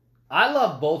 I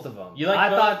love both of them. You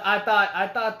like both? I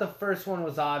thought the first one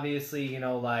was obviously,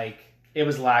 like it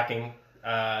was lacking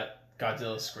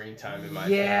Godzilla's screen time in my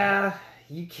opinion.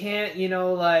 you can't, you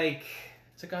know, like...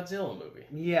 It's a Godzilla movie.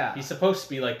 Yeah. He's supposed to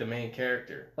be, like, the main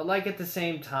character. But, like, at the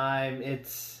same time,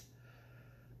 it's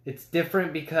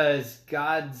different because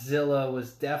Godzilla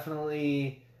was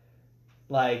definitely...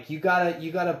 Like, you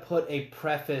gotta put a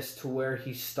preface to where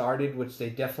he started, which they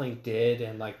definitely did,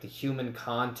 and, like, the human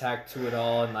contact to it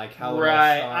all, and, like, how it all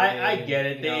started. I get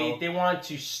it. And, They want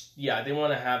to, they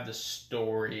want to have the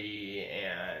story,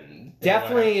 and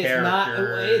definitely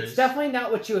it's it's definitely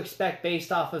not what you expect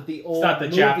based off of the old not the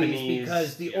movies, Japanese,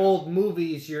 because the old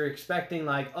movies you're expecting,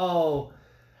 like, oh,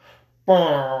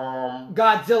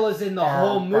 Godzilla's in the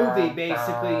whole movie,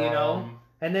 basically, you know?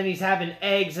 And then he's having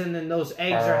eggs, and then those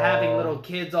eggs are having little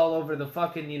kids all over the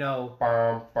fucking, you know...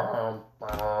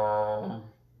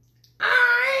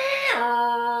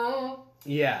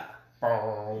 Yeah.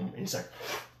 And he's like...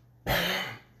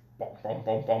 Boom, boom,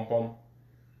 boom, boom, boom.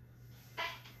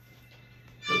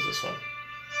 What is this one?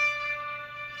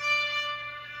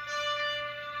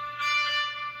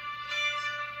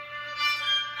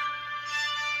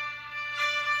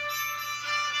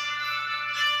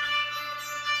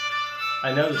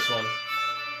 I know this one.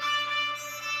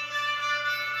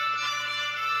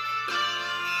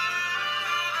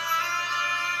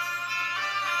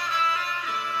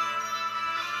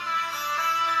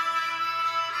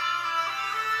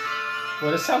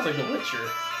 Well, this sounds like The Witcher.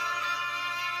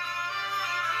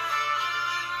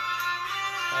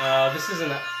 This is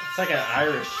it's like an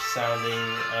Irish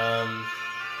sounding,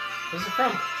 where's it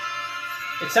from?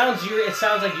 It sounds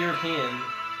like European.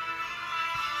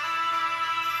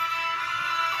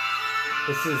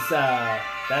 This is,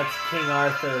 that's King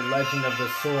Arthur, Legend of the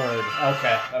Sword.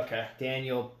 Okay.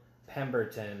 Daniel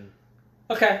Pemberton.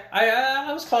 Okay,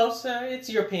 I was close. It's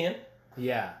European.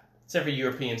 Yeah. It's every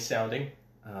European sounding.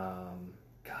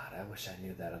 God, I wish I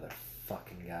knew that other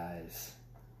fucking guys.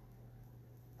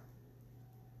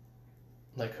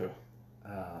 Like who?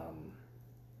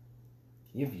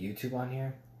 You have YouTube on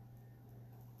here?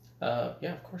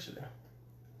 Yeah, of course I do.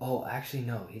 Oh, actually,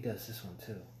 no, he does this one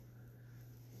too.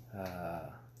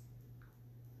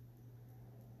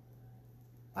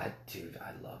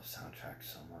 I love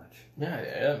soundtracks so much.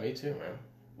 Yeah, me too, man.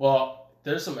 Well,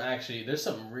 there's some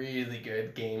really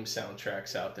good game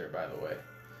soundtracks out there, by the way.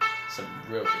 Some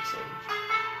real good songs.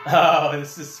 Oh,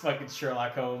 this is fucking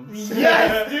Sherlock Holmes.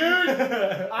 Yes,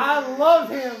 dude! I love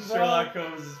him, bro. Sherlock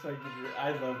Holmes is fucking...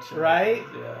 I love Sherlock right?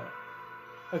 Holmes,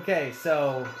 yeah. Okay,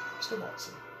 so... Mr.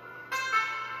 Watson.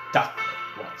 Dr.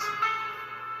 Watson.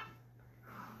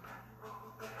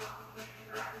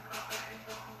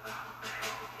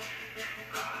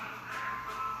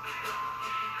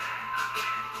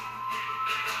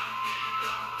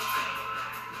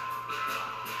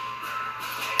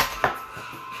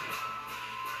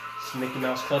 Mickey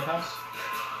Mouse Clubhouse,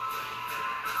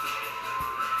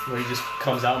 where he just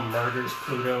comes out and murders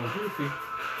Pluto and Goofy.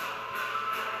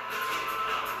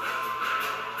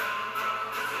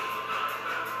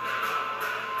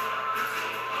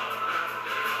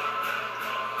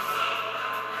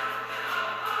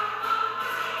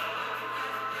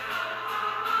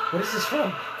 What is this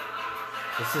from?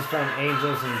 This is from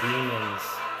Angels and Demons.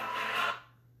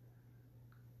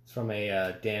 It's from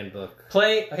a Dan book.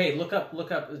 Okay, look up.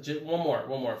 Just one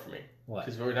more for me. What?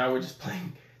 Because we're just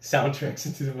playing soundtracks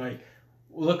into the mic.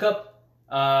 Look up.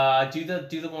 Do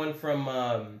the one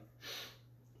from.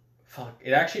 Fuck.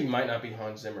 It actually might not be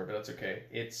Hans Zimmer, but that's okay.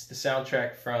 It's the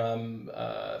soundtrack from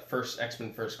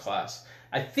X-Men First Class.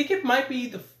 I think it might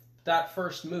be that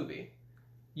first movie.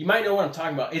 You might know what I'm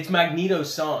talking about. It's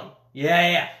Magneto's song.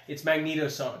 Yeah. It's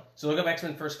Magneto's song. So look up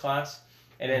X-Men First Class.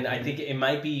 And then I think it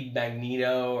might be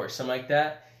Magneto or something like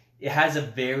that. It has a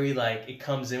very, like, it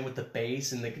comes in with the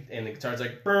bass and the guitar's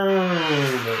like, boom.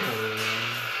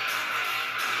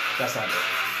 That's not it.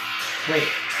 Wait.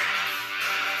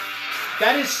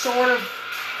 That is sort of...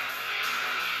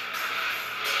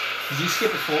 Did you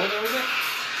skip it forward a little bit?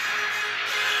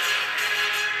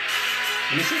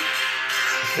 Let me see.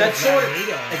 That's sort of...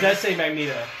 It does say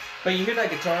Magneto. But you hear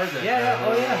that guitar? Yeah.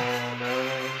 Oh, yeah.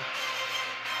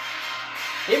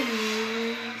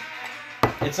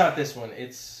 It's not this one.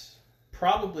 It's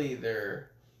probably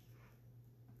their...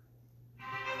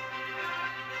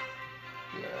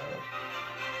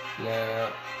 No.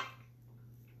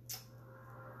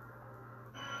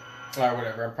 Alright,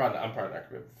 whatever. I'm probably not going to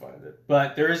be able to find it.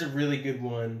 But there is a really good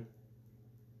one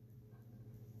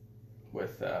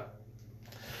with...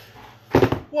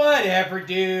 Whatever,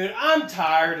 dude. I'm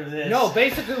tired of this. No,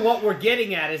 basically what we're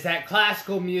getting at is that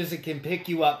classical music can pick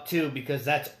you up too, because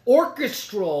that's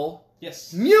orchestral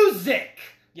Yes. music.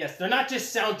 Yes, they're not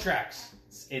just soundtracks.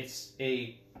 It's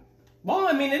a Well,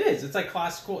 I mean, it is. It's like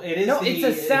classical. It is. No, the it's a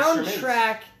instruments.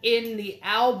 soundtrack in the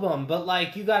album, but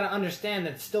like you got to understand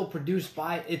that it's still produced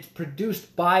by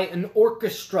an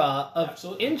orchestra of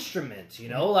Absolutely. instruments. You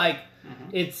know, like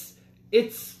it's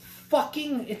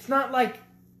fucking. It's not like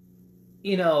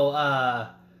It's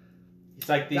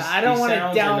like these. I don't want to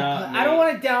sounds are not I don't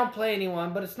want to downplay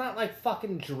anyone, but it's not like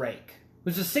fucking Drake,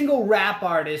 who's a single rap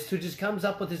artist who just comes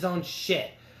up with his own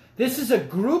shit. This is a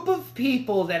group of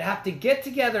people that have to get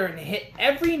together and hit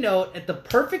every note at the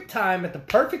perfect time, at the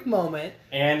perfect moment.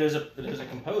 And there's a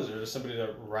composer, there's somebody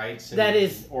that writes and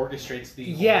orchestrates the.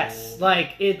 Yes,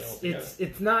 like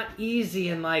it's not easy,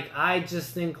 and like I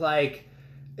just think like,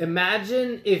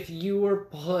 imagine if you were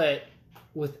put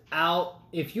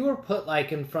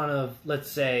like in front of,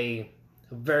 let's say,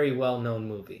 a very well-known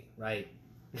movie, right?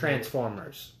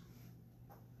 Transformers.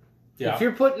 Yeah. If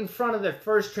you're put in front of the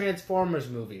first Transformers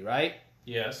movie, right?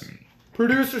 Yes.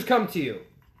 Producers come to you.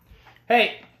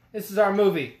 Hey, this is our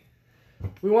movie.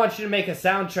 We want you to make a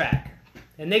soundtrack.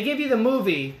 And they give you the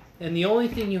movie, and the only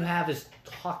thing you have is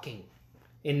talking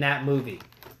in that movie.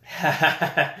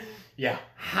 Yeah.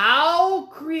 How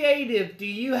creative do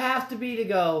you have to be to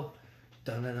go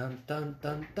dun dun dun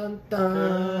dun dun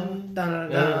dun dun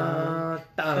dun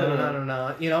dun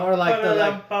dun, you know, or like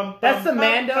that's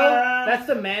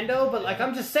the Mando, but like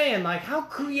I'm just saying, like how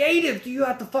creative do you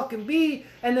have to fucking be,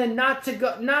 and then not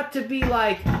to be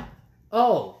like,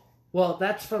 oh, well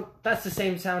that's the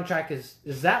same soundtrack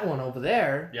as that one over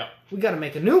there. Yep. We got to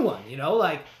make a new one, you know,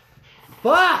 like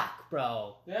fuck,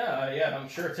 bro. Yeah, I'm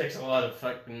sure it takes a lot of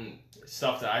fucking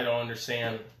stuff that I don't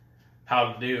understand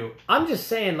how to do. I'm just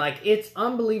saying, like, it's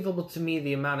unbelievable to me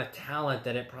the amount of talent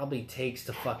that it probably takes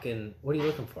to fucking... What are you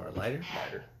looking for, a lighter?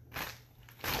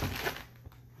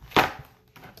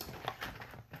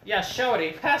 Yeah,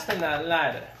 shorty, pass me that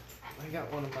lighter. I got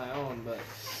one of my own, but...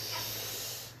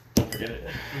 Forget it.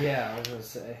 Yeah, I was gonna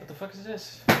say. What the fuck is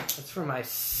this? That's for my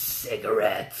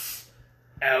cigarettes.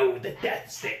 Oh, the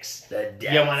death sticks. The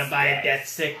death You want to buy a sticks. death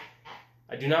stick?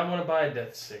 I do not want to buy a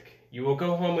death stick. You will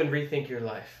go home and rethink your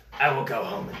life. I will go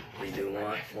home and We do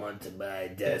not want to buy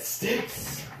death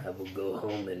sticks. I will go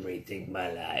home and rethink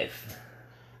my life.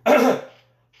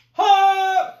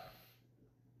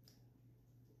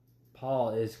 Paul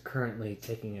is currently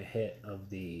taking a hit of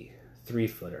the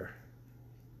 3-footer.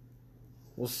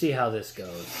 We'll see how this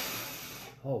goes.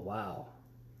 Oh, wow.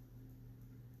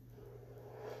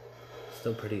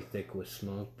 Still pretty thick with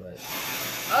smoke, but...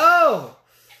 Oh!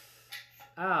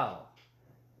 Ow.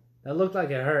 That looked like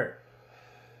it hurt.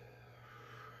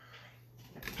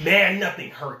 Man, nothing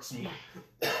hurts me.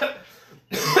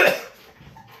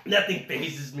 Nothing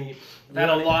phases me. I've had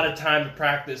a lot of time to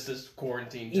practice this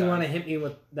quarantine time. You want to hit me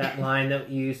with that line that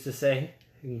you used to say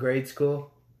in grade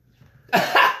school?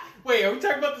 Wait, are we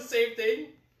talking about the same thing?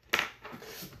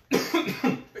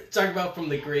 We're talking about from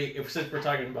the great... Since we're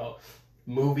talking about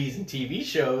movies and TV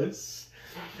shows...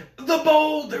 The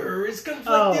boulder is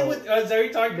conflicted with... is that what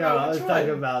you're talking about? No, I was Which talking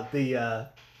one? about the...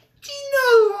 Do you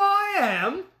know who I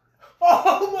am?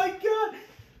 Oh my god!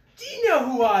 Do you know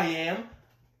who I am?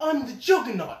 I'm the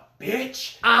Juggernaut,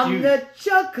 bitch! I'm the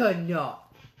Juggernaut,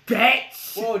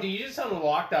 bitch! Whoa, dude, you just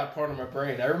unlocked that part of my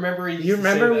brain. I remember we used You to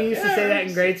remember say we that. used to say that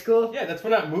in grade school? Yeah, that's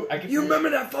when I You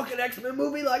remember that fucking X-Men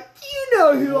movie? Like, do you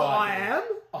know who I am?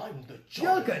 I'm the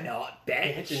Juggernaut,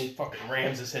 bitch! And bitch! he fucking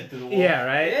rams his head through the wall. Yeah,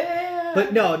 right? Yeah!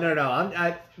 But no.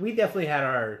 We definitely had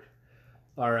our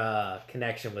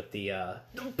connection with the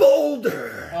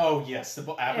boulder. Oh, yes, the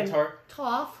Avatar.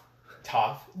 Toph.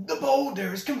 The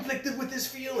boulder is conflicted with his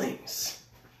feelings.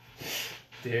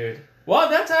 Dude. Well,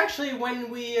 that's actually when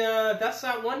we, that's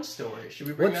that one story. Should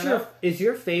we bring that up? Is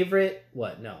your favorite,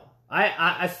 what, no.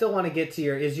 I still want to get to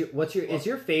is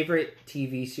your favorite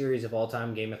TV series of all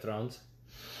time Game of Thrones?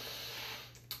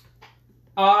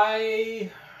 I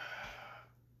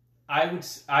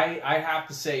have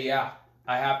to say yeah.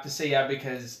 I have to say yeah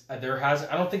because I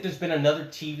don't think there's been another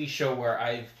TV show where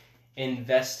I've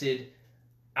invested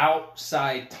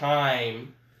outside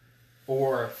time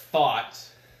or thought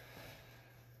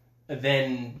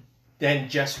than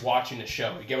just watching the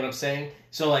show. You get what I'm saying?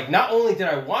 So like not only did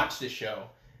I watch the show,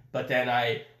 but then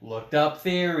I looked up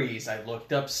theories, I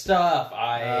looked up stuff,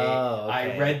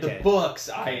 I read the books,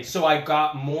 so I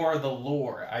got more of the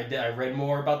lore. I read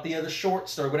more about the other short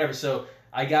story, whatever. So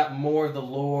I got more of the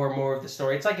lore, more of the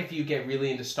story. It's like if you get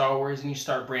really into Star Wars and you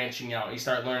start branching out, you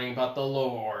start learning about the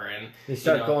lore and you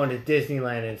start going to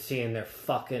Disneyland and seeing their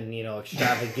fucking,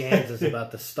 extravaganzas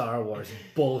about the Star Wars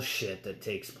bullshit that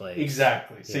takes place.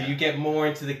 Exactly. So you get more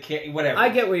into the whatever. I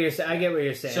get what you're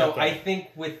saying. So okay. I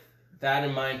think with that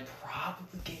in mind,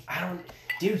 probably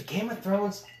Game of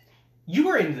Thrones You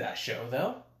were into that show,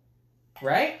 though.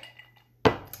 Right?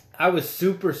 I was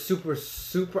super.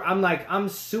 I'm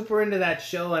super into that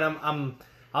show, and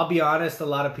I'll be honest. A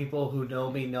lot of people who know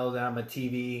me know that I'm a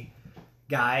TV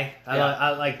guy.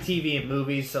 I like TV and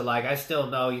movies, so like I still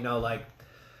know, like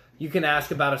you can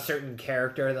ask about a certain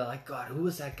character. They're like, God, who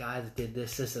was that guy that did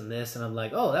this, and this? And I'm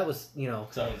like, oh, that was,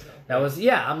 that was,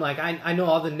 yeah. I'm like, I know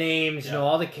all the names, you know,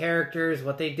 all the characters,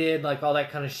 what they did, like all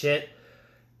that kind of shit.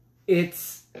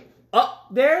 It's up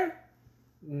there.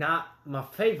 Not my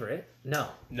favorite. No.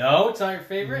 No, it's not your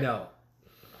favorite? No.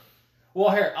 Well,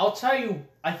 here, I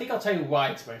think I'll tell you why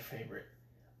it's my favorite.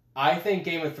 I think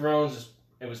Game of Thrones,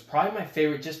 it was probably my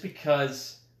favorite just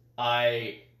because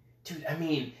it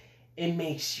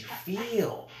makes you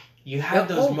feel. You have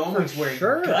those moments where it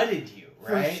gutted you,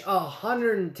 right?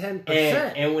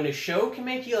 110%. And when a show can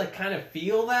make you like kind of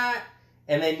feel that,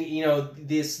 and then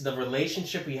the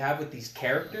relationship we have with these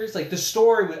characters, like the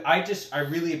story, I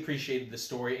really appreciated the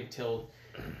story until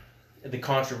the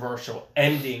controversial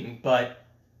ending, but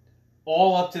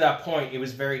all up to that point, it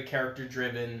was very character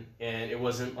driven, and it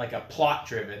wasn't like a plot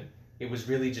driven. It was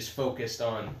really just focused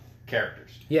on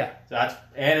characters. Yeah. So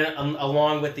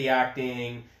along with the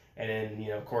acting, and then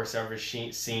of course every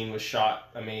scene was shot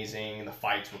amazing, and the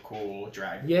fights were cool,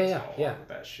 dragons, all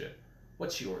that shit.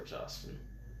 What's yours, Austin?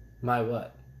 My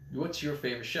what? What's your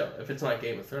favorite show? If it's not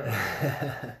Game of Thrones.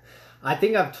 I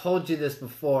think I've told you this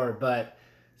before, but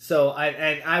so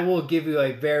I will give you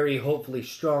a very hopefully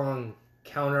strong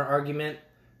counter argument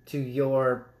to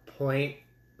your point,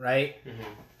 right?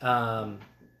 Mm-hmm.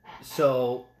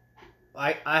 So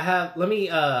I have let me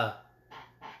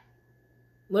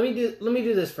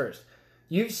do this first.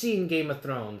 You've seen Game of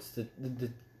Thrones,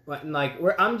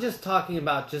 I'm just talking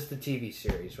about just the TV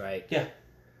series, right? Yeah.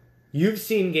 You've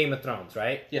seen Game of Thrones,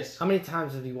 right? Yes. How many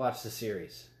times have you watched the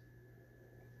series?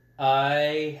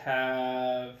 I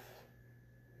have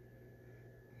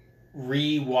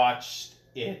rewatched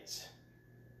it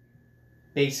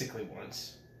basically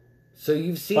once. So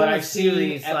you've seen the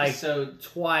series like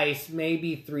twice,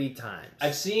 maybe 3 times.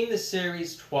 I've seen the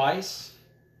series twice.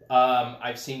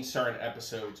 I've seen certain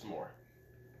episodes more.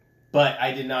 But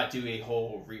I did not do a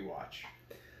whole rewatch.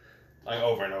 Like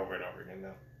over and over and over again,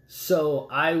 no. So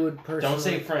I would personally... Don't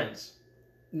say Friends.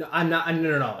 No, I'm not.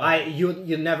 No. Okay.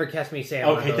 You'll never catch me saying.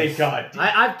 Okay, thank God.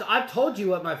 I've told you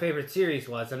what my favorite series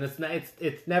was, and it's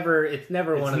never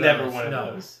one of those.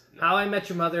 No. How I Met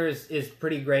Your Mother is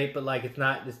pretty great, but like it's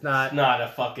not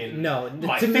a fucking no.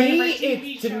 To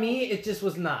me, it just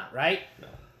was not right. No.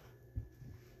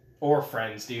 Or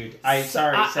Friends, dude.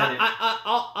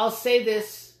 I'll say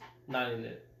this. Not in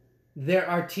it. There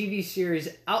are TV series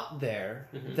out there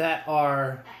that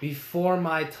are before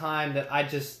my time that I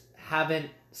just haven't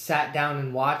sat down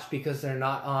and watched because they're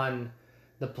not on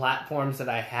the platforms that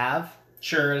I have.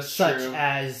 Sure, it's such true.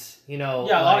 As, a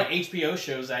lot of HBO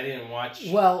shows I didn't watch.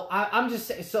 Well, I'm just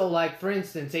saying, so like, for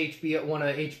instance, one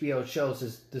of HBO shows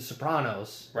is The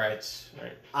Sopranos. Right.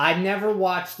 I never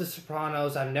watched The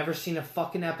Sopranos. I've never seen a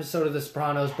fucking episode of The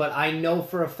Sopranos, but I know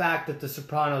for a fact that The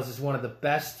Sopranos is one of the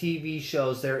best TV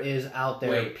shows there is out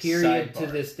there, period, to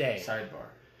this day. Sidebar.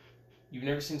 You've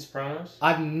never seen Sopranos?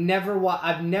 I have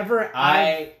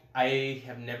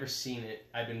never seen it.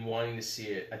 I've been wanting to see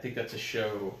it. I think that's a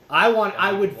show.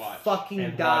 I would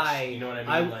fucking die. You know what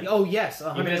I mean? Oh yes,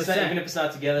 100%. Even if it's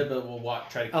not together, but we'll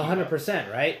try to keep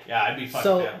 100%, right? Yeah, I'd be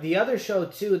fucking down. The other show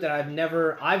too that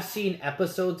I've seen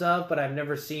episodes of, but I've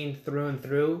never seen through and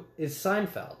through is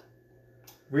Seinfeld.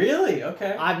 Really?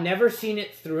 Okay. I've never seen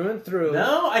it through and through.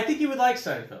 No, I think you would like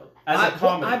Seinfeld as a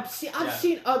comedy.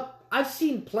 I've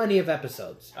seen plenty of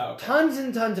episodes. Oh, okay. Tons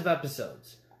and tons of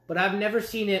episodes. But I've never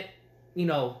seen it,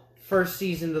 first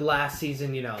season to last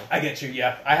season, I get you,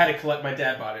 yeah. I had to collect, my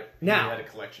dad bought it. Now, he had a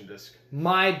collection disc.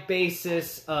 My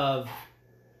basis of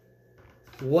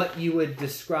what you would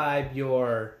describe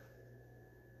your,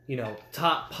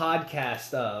 top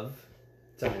podcast of,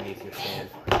 it's underneath your stand.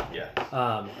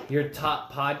 Yeah. Your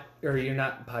top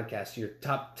your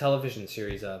top television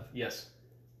series of. Yes.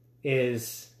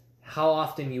 Is how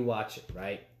often you watch it,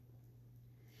 right?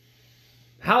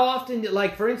 How often,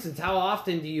 for instance, how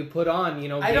often do you put on,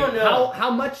 I don't know.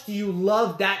 How much do you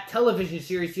love that television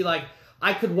series?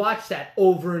 I could watch that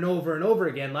over and over and over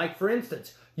again. Like, for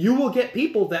instance, you will get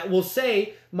people that will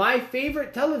say, my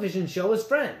favorite television show is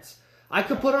Friends. I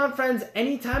could put on Friends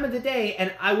any time of the day,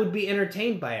 and I would be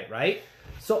entertained by it, right?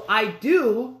 So I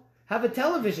do have a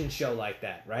television show like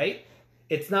that, right?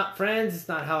 It's not Friends, it's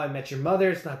not How I Met Your Mother,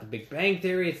 it's not The Big Bang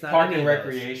Theory, it's not Park and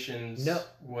Recreations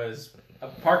was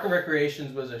Park and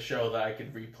Recreations was a show that I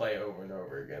could replay over and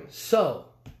over again. So,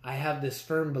 I have this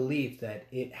firm belief that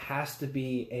it has to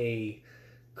be a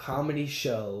comedy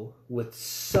show with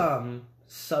some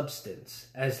substance,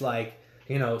 as like,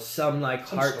 you know, some like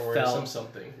Some heartfelt story, some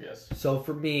something, yes. So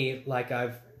for me, like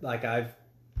I've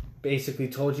basically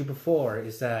told you before,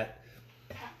 is that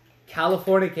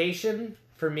Californication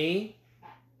for me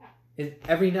is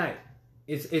every night.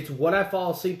 It's what I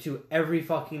fall asleep to every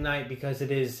fucking night, because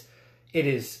it is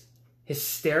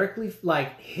hysterically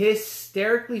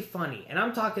funny. And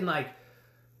I'm talking like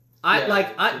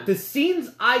the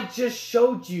scenes I just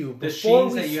showed you The before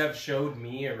scenes that you have showed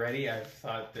me already, I've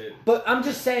thought that... But I'm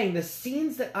just saying, the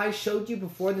scenes that I showed you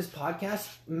before this podcast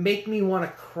make me want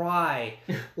to cry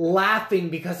laughing,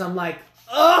 because I'm like,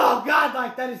 oh God,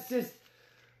 like that is just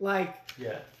like...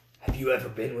 Yeah. Have you ever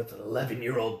been with an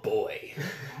 11-year-old boy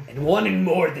and wanted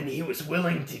more than he was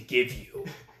willing to give you?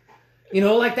 You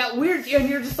know, like that weird... And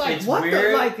you're just like, It's what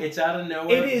weird, the... Like, it's out of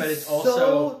nowhere, it is but it's so...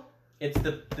 also... It's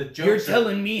the jokes. You're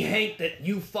telling me, Hank, that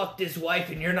you fucked his wife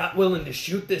and you're not willing to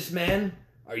shoot this man?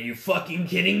 Are you fucking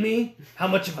kidding me? How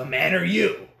much of a man are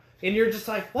you? And you're just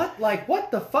like, what? Like,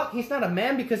 what the fuck? He's not a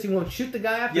man because he won't shoot the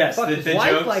guy after he fucked his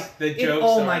wife? Jokes, Like, the jokes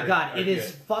oh my God, it good.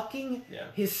 is fucking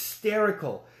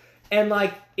hysterical. And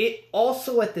like, it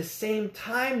also at the same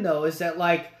time though, is that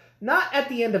like, not at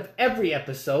the end of every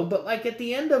episode, but like at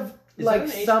the end of Is like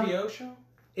that an some... HBO show?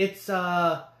 It's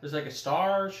There's like a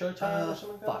Star, Showtime or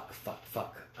something like that?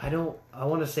 Fuck. I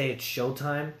want to say it's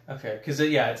Showtime. Okay, because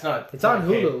it's not... It's on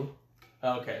paid. Hulu.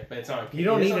 Oh, okay, but it's on... You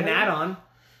don't it is need on an Hulu? add-on.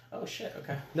 Oh shit,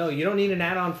 okay. No, you don't need an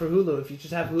add-on for Hulu. If you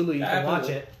just have Hulu, you can watch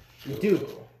it. Dude,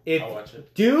 I'll watch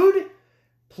it. Dude,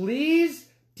 please,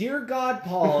 dear God,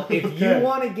 Paul, if you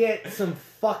want to get some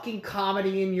fucking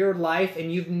comedy in your life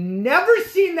and you've never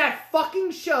seen that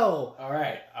fucking show...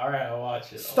 Alright, I'll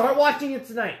watch it. Start watching it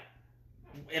tonight.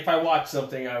 If I watch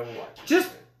something, I will watch it.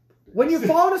 Just... When you're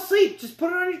falling asleep, just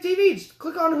put it on your TV. Just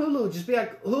click on Hulu. Just be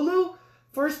like, Hulu,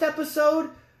 first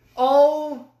episode.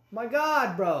 Oh my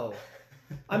God, bro.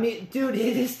 I mean, dude,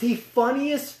 it is the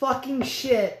funniest fucking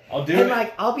shit. I'll do and it.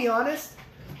 like, I'll be honest,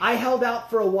 I held out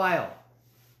for a while.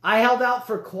 I held out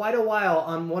for quite a while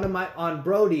on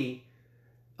Brody.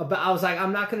 I was like,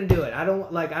 I'm not gonna do it. I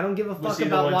don't give a fuck he the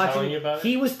about one watching. telling you about it?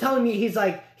 He was telling me, he's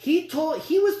like, he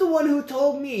was the one who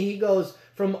told me, he goes,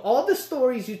 from all the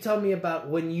stories you tell me about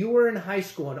when you were in high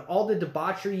school and all the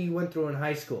debauchery you went through in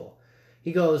high school,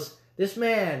 he goes, this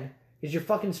man is your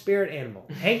fucking spirit animal.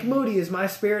 Hank Moody is my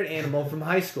spirit animal from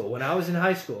high school. When I was in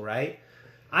high school, right?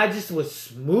 I just was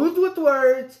smooth with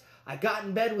words. I got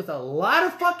in bed with a lot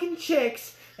of fucking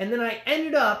chicks, and then I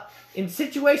ended up in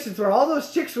situations where all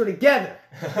those chicks were together.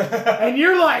 And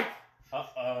you're like,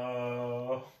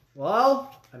 uh-oh.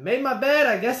 Well, I made my bed.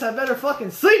 I guess I better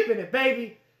fucking sleep in it,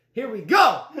 baby. Here we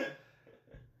go.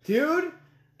 Dude,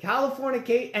 California,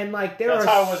 and like That's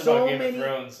how I was so about Game many... of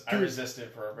Thrones. I Dude, resisted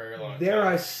for a very long time. There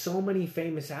are so many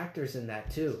famous actors in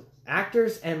that too.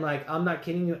 Actors and like, I'm not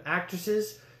kidding you,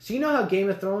 actresses. So you know how Game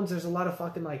of Thrones, there's a lot of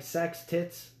fucking like sex,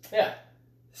 tits? Yeah.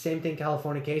 Same thing,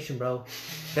 Californication, bro.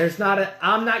 There's not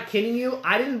I'm not kidding you.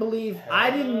 I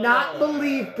did not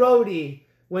believe Brody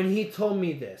when he told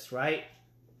me this, right?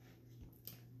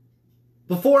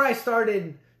 Before I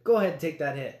started, go ahead and take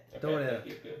that hit. Okay, Don't worry.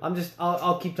 thank you.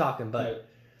 I'll keep talking, but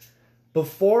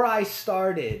before I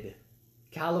started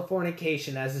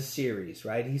Californication as a series,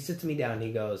 right? He sits me down and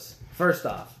he goes, first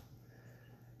off,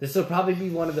 this will probably be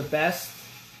one of the best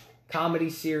comedy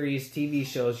series, TV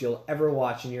shows you'll ever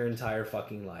watch in your entire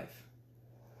fucking life.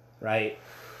 Right?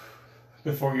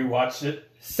 Before you watched it?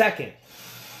 Second,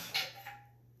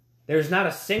 there's not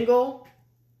a single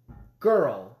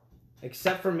girl,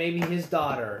 except for maybe his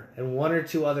daughter and one or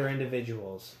two other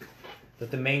individuals, that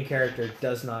the main character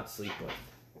does not sleep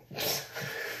with.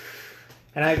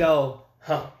 And I go,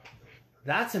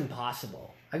 that's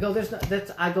impossible.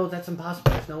 That's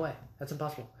impossible. There's no way. That's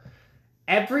impossible.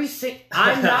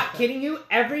 I'm not kidding you.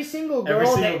 Every single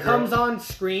girl that comes on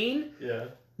screen,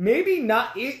 maybe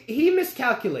not. He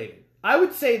miscalculated. I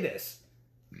would say this: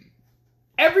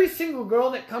 every single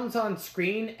girl that comes on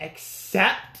screen,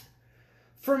 except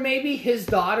for maybe his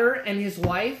daughter and his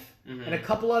wife and a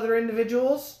couple other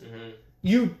individuals,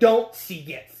 you don't see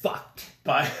get fucked.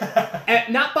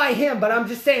 Not by him, but I'm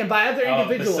just saying by other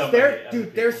individuals.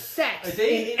 There's sex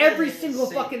in every single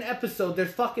fucking episode.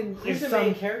 There's Who's the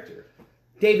main character?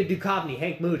 David Duchovny,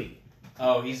 Hank Moody.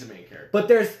 Oh, he's the main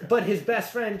character. But his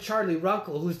best friend Charlie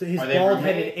Runkle, who's his Are they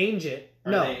bald-headed agent.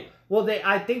 They... Well,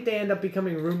 I think they end up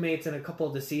becoming roommates in a couple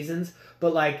of the seasons.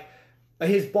 But like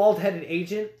his bald-headed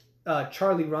agent,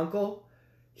 Charlie Runkle,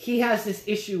 he has this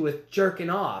issue with jerking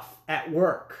off at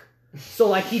work. So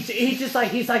like he's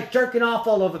like jerking off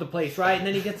all over the place, right? And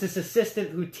then he gets this assistant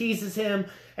who teases him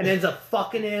and ends up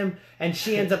fucking him, and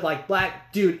she ends up like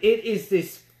black. Dude, it is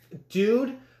this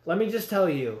dude. Let me just tell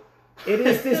you, it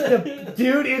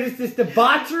is this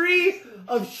debauchery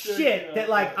of shit that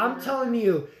like I'm telling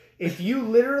you, if you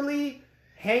literally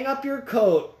hang up your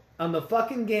coat on the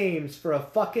fucking games for a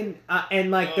fucking and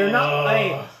like they're not.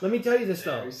 Hey, let me tell you this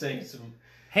though. You're saying some.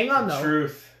 Hang on though.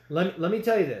 Truth. Let me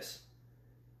tell you this.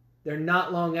 They're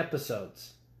not long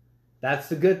episodes. That's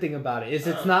the good thing about it.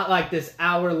 It's not like this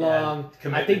hour long.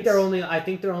 I think they're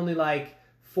only like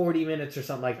 40 minutes or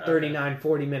something, like 39,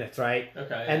 40 minutes, right?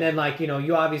 Okay. And then like,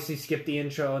 you obviously skip the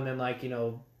intro and then like,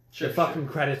 the fucking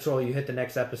credits roll, you hit the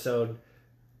next episode.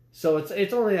 So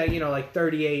it's only like, like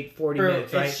 38, 40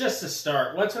 minutes, right? It's just a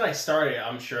start. Once when I start it,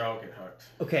 I'm sure I'll get hooked.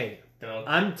 Okay.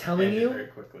 I'm telling you. Very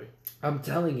quickly. I'm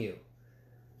telling you.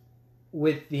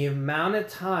 With the amount of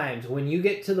times, when you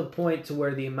get to the point to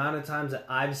where the amount of times that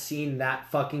I've seen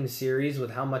that fucking series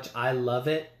with how much I love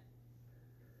it,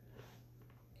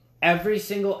 every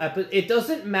single episode, it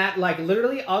doesn't matter, like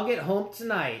literally I'll get home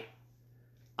tonight,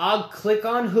 I'll click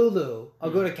on Hulu, I'll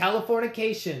go to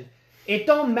Californication, it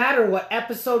don't matter what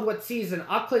episode, what season,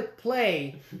 I'll click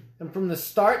play, and from the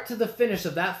start to the finish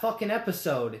of that fucking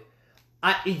episode,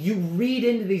 you read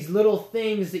into these little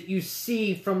things that you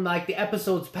see from like the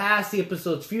episodes past, the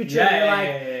episodes future.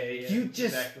 You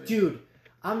just, dude,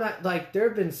 I'm not like, there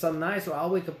have been some nights where I'll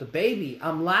wake up the baby.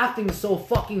 I'm laughing so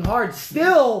fucking hard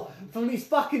still from these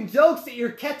fucking jokes that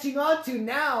you're catching on to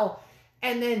now.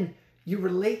 And then you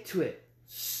relate to it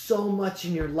so much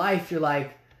in your life. You're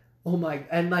like, oh my,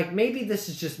 and like maybe this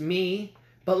is just me,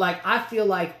 but like I feel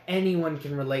like anyone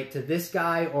can relate to this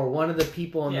guy or one of the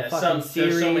people in the fucking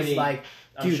series. So many, like,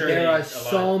 dude, there are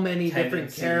so many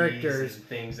different characters,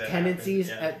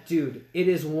 tendencies. Dude, it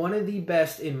is one of the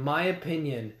best, in my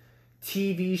opinion,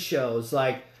 TV shows.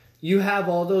 Like, you have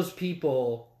all those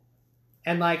people,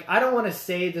 and like I don't want to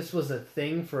say this was a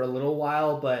thing for a little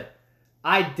while, but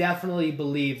I definitely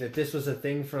believe that this was a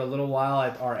thing for a little while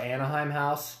at our Anaheim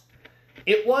house.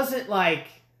 It wasn't like.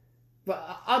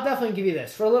 But I'll definitely give you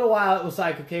this. For a little while, it was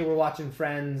like, okay, we're watching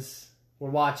Friends.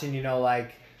 We're watching,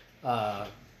 like, How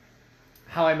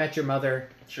I Met Your Mother.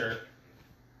 Sure.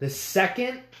 The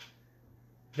second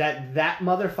that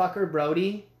motherfucker,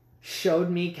 Brody,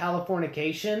 showed me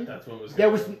Californication. That's what was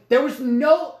there was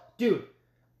no... Dude,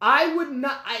 I would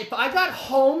not... if I got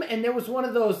home and there was one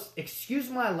of those, excuse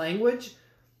my language,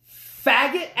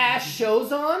 faggot-ass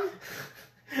shows on...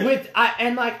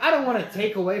 I don't want to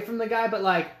take away from the guy, but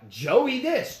like Joey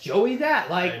this, Joey that,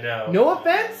 like no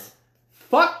offense,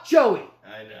 fuck Joey.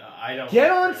 I know. I don't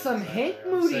get on some Hank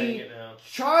Moody,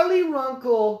 Charlie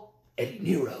Runkle, Eddie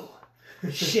Nero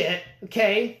shit.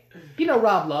 Okay,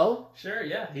 Rob Lowe. Sure,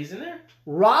 yeah, he's in there.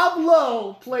 Rob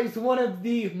Lowe plays one of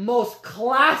the most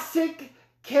classic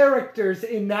characters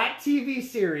in that TV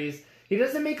series. He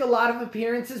doesn't make a lot of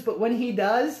appearances, but when he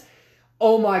does.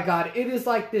 Oh my God, it is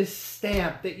like this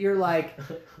stamp that you're like,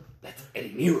 that's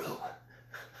Eddie Nero.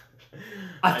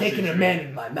 I've taken a man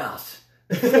in my mouth,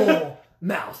 full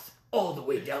mouth, all the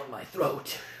way down my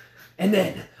throat. And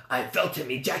then I felt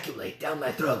him ejaculate down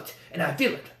my throat, and I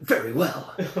feel it very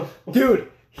well.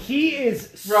 Dude, he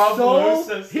is Rob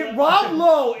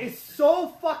Lowe is so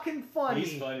fucking funny.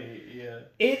 He's funny, yeah.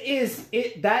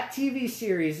 That TV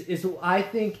series is, I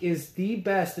think, is the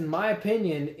best, in my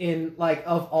opinion, in like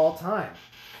of all time.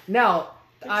 Now,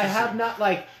 I have not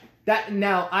like that.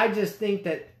 Now, I just think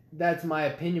that that's my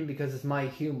opinion because it's my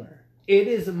humor. It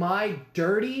is my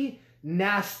dirty,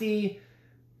 nasty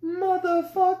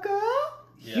motherfucker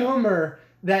humor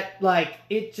that like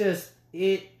it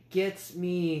gets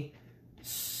me.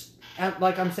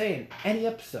 Like I'm saying, any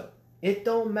episode. It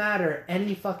don't matter,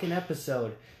 any fucking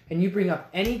episode. And you bring up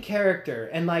any character,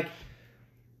 and like,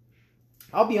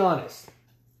 I'll be honest.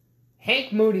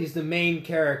 Hank Moody's the main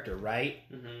character, right?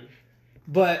 Mm-hmm.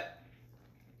 But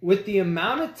with the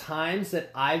amount of times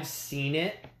that I've seen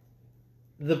it,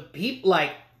 the people,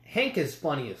 like, Hank is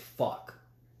funny as fuck.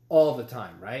 All the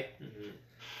time, right? Mm-hmm.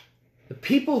 The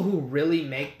people who really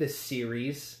make this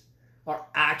series are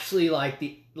actually like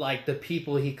the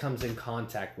people he comes in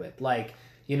contact with. Like,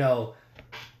 he doesn't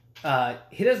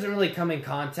really come in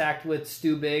contact with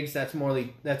Stu Biggs. That's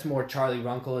more Charlie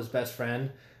Runkle, his best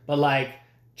friend. But like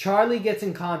Charlie gets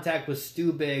in contact with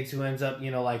Stu Biggs, who ends up,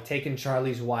 taking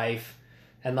Charlie's wife.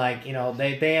 And like,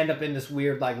 they end up in this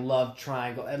weird like love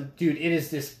triangle. And dude, it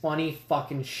is this funny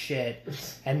fucking shit.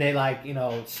 And they like,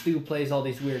 Stu plays all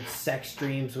these weird sex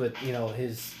dreams with,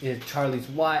 his Charlie's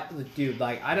wife. Dude,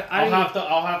 like I'll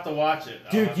have to watch it.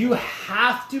 Dude, you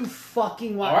have to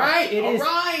fucking watch it. All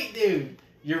right, dude.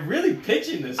 You're really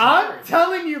pitching this. I'm hard.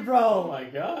 telling you, bro. Oh my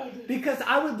god. Because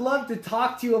I would love to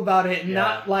talk to you about it and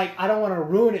not, like, I don't want to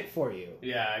ruin it for you.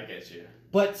 Yeah, I get you.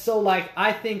 But so, like,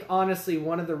 I think, honestly,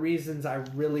 one of the reasons I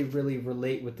really, really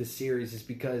relate with this series is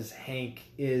because Hank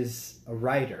is a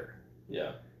writer.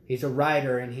 Yeah. He's a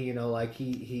writer, and he, like,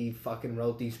 he fucking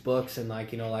wrote these books, and,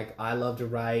 like, like, I love to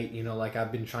write, like,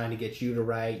 I've been trying to get you to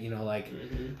write, like,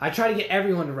 I try to get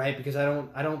everyone to write because I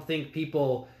don't think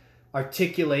people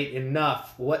articulate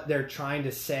enough what they're trying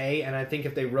to say, and I think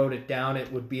if they wrote it down,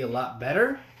 it would be a lot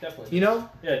better. Definitely. Yeah,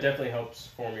 it definitely helps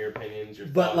form your opinions, your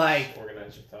but thoughts, like,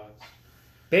 organize your thoughts.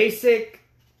 Basic,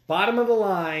 bottom of the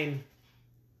line,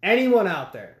 anyone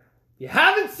out there, you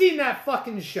haven't seen that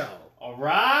fucking show. All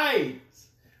right.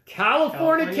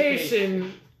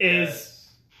 Californication is,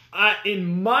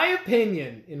 in my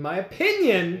opinion,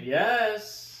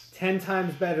 yes, 10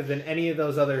 times better than any of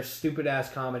those other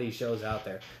stupid-ass comedy shows out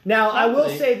there. Now, Probably. I will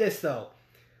say this, though.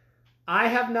 I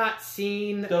have not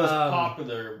seen... those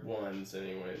popular ones,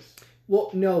 anyways. Well,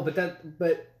 no,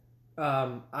 but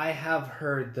I have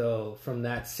heard, though, from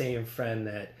that same friend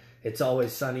that It's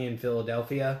Always Sunny in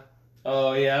Philadelphia.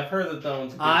 Oh, yeah, I've heard that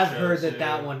one's a good I've show, heard too.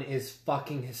 that one is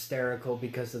fucking hysterical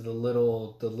because of the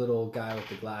little guy with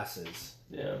the glasses.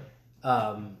 Yeah.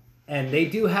 And they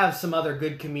do have some other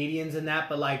good comedians in that,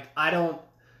 but like I don't.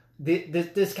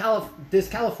 This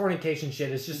Californication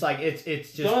shit is just like it's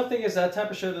just. The only thing is that type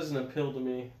of show doesn't appeal to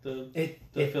me. The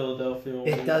Philadelphia one.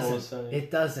 It doesn't. It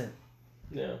doesn't.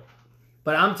 Yeah.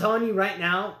 But I'm telling you right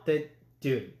now that,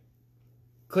 dude,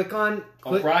 click. All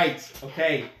right.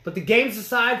 Okay. But the games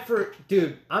aside,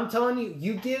 dude, I'm telling you,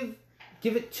 you give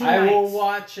it 2 nights. I will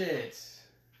watch it.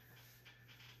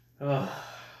 Ugh.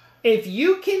 If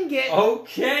you can get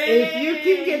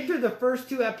through the first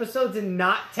 2 episodes and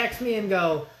not text me and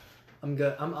go, I'm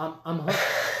good. I'm hooked.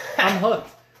 I'm hooked.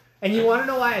 And you want to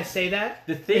know why I say that?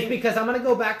 It's because I'm gonna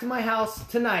go back to my house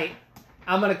tonight.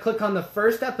 I'm gonna click on the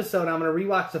first episode. I'm gonna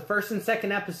rewatch the first and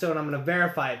second episode. I'm gonna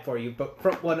verify it for you. But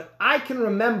from what I can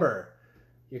remember,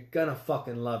 you're gonna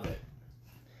fucking love it.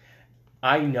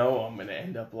 I know I'm gonna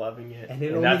end up loving it,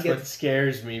 and that's what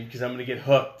scares me because I'm gonna get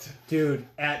hooked, dude.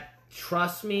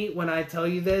 Trust me when I tell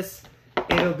you this,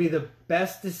 it'll be the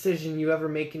best decision you ever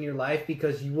make in your life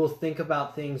because you will think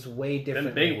about things way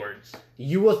differently. Them big words.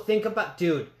 You will think about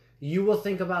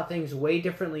things way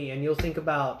differently, and you'll think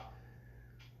about,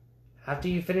 after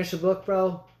you finish a book,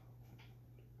 bro,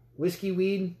 whiskey,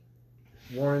 weed,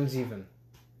 Warren Zevon.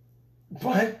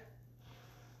 What?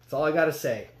 That's all I gotta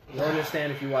say. You'll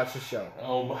understand if you watch the show.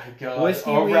 Oh my god. Whiskey,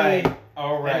 all weed, right.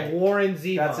 And Warren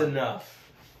Zevon. That's enough.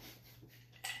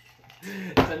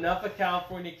 It's enough of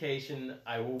Californication.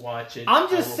 I will watch it. I'm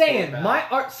just saying,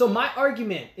 my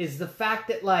argument is the fact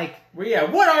that, like... Well, yeah,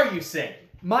 what are you saying?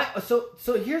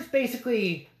 So here's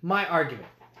basically my argument.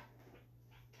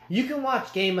 You can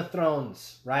watch Game of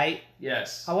Thrones, right?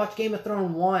 Yes. I watched Game of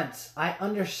Thrones once. I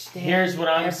understand Here's what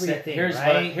I'm saying.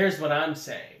 Here's what I'm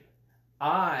saying.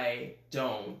 I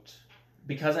don't,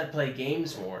 because I play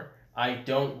games more, I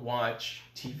don't watch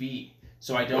TV.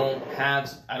 So I don't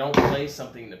play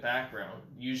something in the background.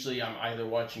 Usually I'm either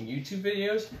watching YouTube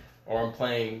videos or I'm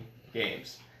playing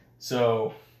games.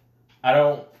 So I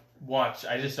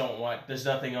just don't watch, there's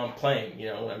nothing I'm playing, you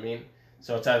know what I mean?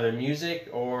 So it's either music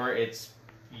or it's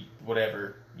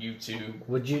whatever, YouTube,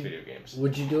 video games.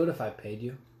 Would you do it if I paid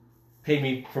you? Paid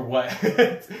me for what?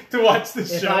 To watch the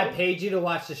show? If I paid you to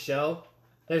watch the show,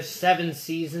 there's 7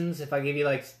 seasons. If I give you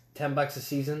like $10 a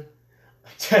season.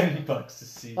 $10 a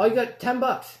season. Oh, you got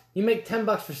 $10. You make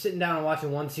 $10 for sitting down and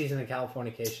watching 1 season of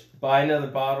Californication. Buy another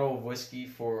bottle of whiskey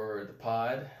for the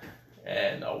pod,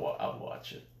 and I'll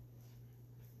watch it.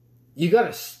 You got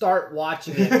to start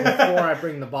watching it before I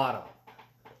bring the bottle.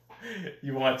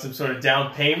 You want some sort of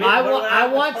down payment? I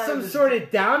want some sort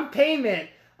of down payment.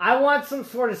 I want some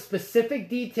sort of specific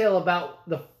detail about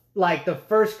the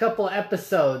first couple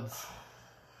episodes.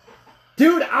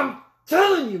 Dude, I'm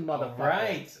telling you, motherfucker.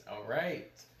 All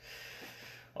right.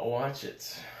 I'll watch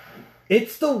it.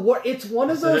 It's one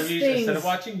of those things. Instead of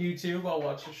watching YouTube, I'll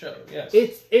watch the show. Yes.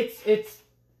 It's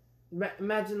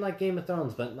imagine like Game of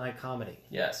Thrones, but like comedy.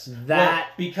 Yes. That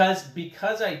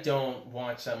because I don't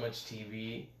watch that much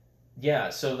TV. Yeah.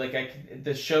 So like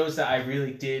the shows that I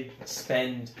really did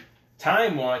spend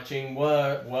time watching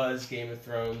was Game of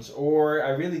Thrones, or I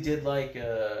really did like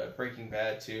Breaking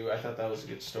Bad too. I thought that was a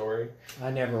good story. I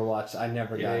never got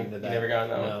into that. You never got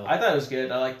into that one? I thought it was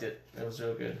good. I liked it. It was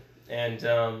real good.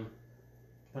 And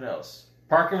what else?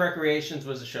 Park and Recreations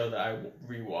was a show that I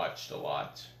rewatched a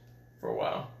lot for a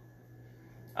while.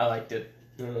 I liked it.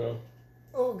 I don't know.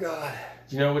 Oh God.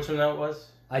 Do you know which one that was?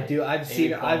 I do. I've Amy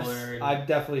seen. Poehler and- I've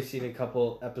definitely seen a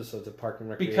couple episodes of Park and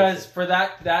Recreation. Because for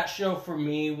that show for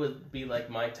me would be like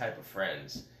my type of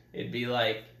Friends. It'd be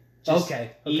like just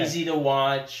easy to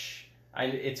watch.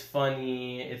 It's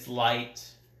funny. It's light,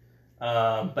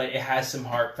 but it has some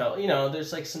heartfelt. You know,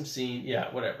 there's like some scene.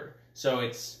 Yeah, whatever. So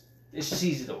it's just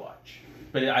easy to watch.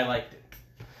 But I liked it.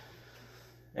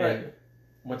 And Right.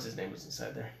 What's his name was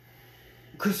inside there?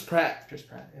 Chris Pratt. Chris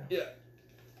Pratt. Yeah. Yeah.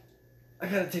 I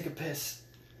gotta take a piss.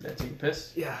 That take a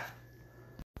piss. Yeah.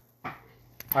 All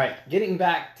right, getting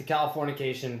back to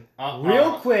Californication,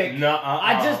 real quick. No,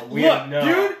 I just dude.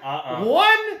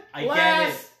 One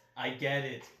I get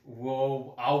it.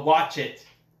 Whoa, I'll watch it.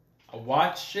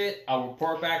 I'll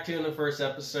report back to you in the first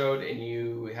episode, and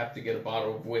you have to get a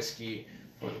bottle of whiskey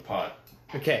for the pod.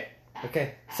 Okay.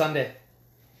 Sunday.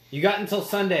 You got until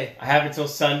Sunday. I have until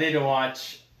Sunday to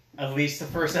watch at least the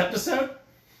first episode.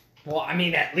 Well, I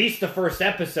mean, at least the first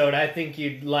episode. I think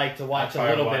you'd like to watch a I'll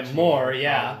little watch bit more.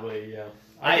 Yeah. Probably, yeah.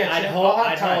 I'd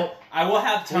hope. I will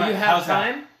have time. Will you have How's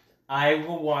that? time? I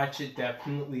will watch it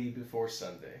definitely before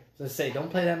Sunday. Let's say, don't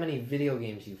play that many video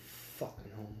games, you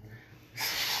fucking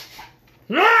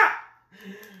homo.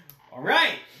 All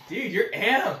right, dude, you're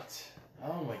amped.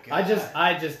 Oh my god.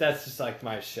 I just, that's just like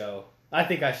my show. I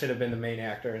think I should have been the main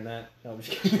actor in that. No, I'm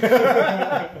just kidding.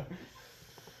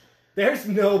 There's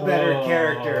no better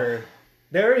character.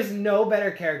 There is no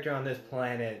better character on this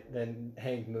planet than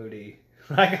Hank Moody.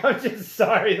 Like, I'm just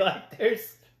sorry. Like,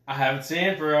 there's. I haven't seen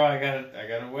it, bro. I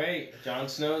gotta wait. Jon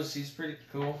Snow's, he's pretty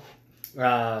cool.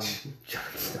 Jon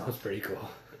Snow's pretty cool.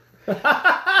 What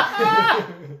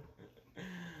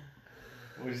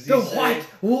does he The say? White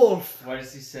Wolf. What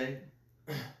does he say?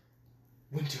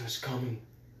 Winter is coming.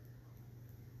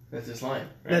 That's his line.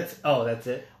 Right? That's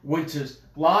it. Winter's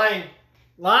line.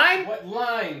 Line? What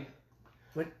line?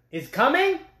 What is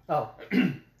coming? Oh.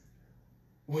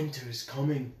 Winter is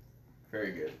coming.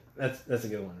 Very good. That's a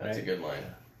good one, right? That's a good line.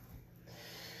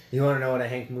 You want to know what a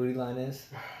Hank Moody line is?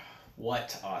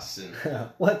 What, Austin?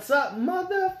 What's up,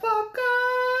 motherfucker?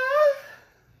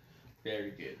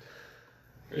 Very good.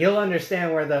 You'll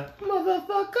understand where the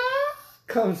motherfucker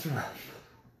comes from.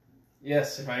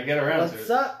 Yes, if I get around to it. What's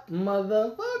up,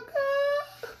 motherfucker?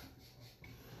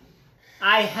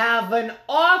 I have an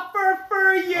offer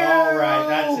for you. All right,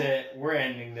 that's it. We're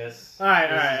ending this. All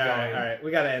right. We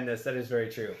gotta end this. That is very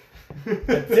true.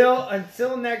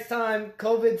 Until next time,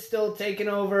 COVID's still taking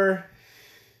over.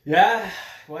 Yeah.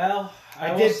 Well,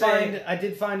 I did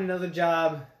find another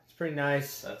job. It's pretty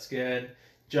nice. That's good.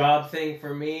 Job thing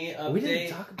for me. Update. We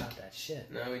didn't talk about that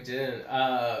shit. No, we didn't.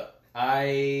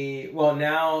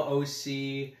 Now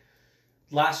OC.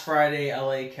 Last Friday,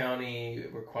 LA County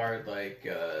required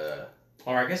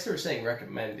or I guess they were saying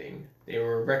recommending. They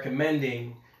were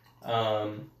recommending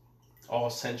all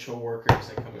essential workers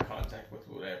that come in contact with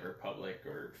whatever, public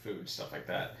or food, stuff like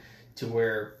that, to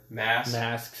wear masks.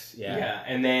 Masks, yeah. Yeah,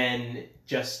 and then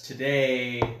just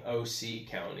today, OC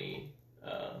County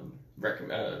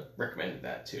recommended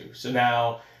that too. So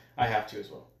now I have to as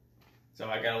well. So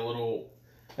I got a little...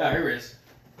 here it is.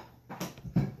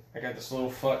 I got this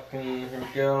little fucking... Here we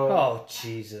go. Oh,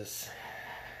 Jesus.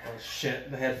 Oh,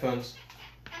 shit. The headphones.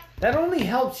 That only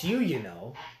helps you, you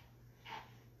know.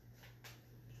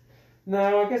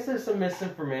 No, I guess there's some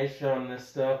misinformation on this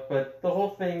stuff, but the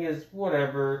whole thing is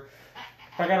whatever.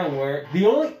 If I gotta wear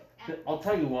it... I'll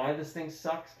tell you why this thing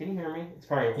sucks. Can you hear me? It's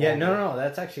probably... Yeah, no.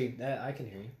 That's actually... I can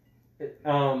hear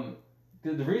you.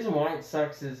 The reason why it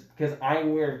sucks is because I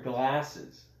wear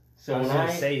glasses. So I was when going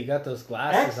to say, you got those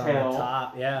glasses on the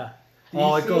top. Yeah.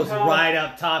 Oh, it goes right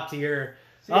up top to your...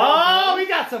 we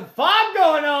got some fog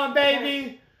going on,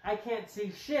 baby! I can't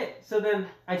see shit. So then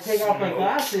I take off my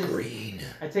glasses. Green.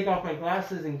 I take off my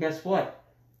glasses and guess what?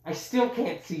 I still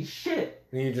can't see shit.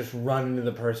 And you just run into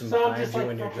the person So I'm behind just you like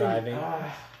when you're fucking, driving.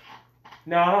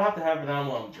 No, I don't have to have it on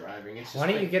while I'm driving. It's just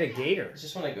Why don't you get a gator? It's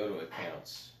just when I go to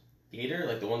accounts. Gator?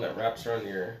 Like the one that wraps around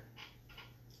your...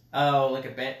 Oh, like a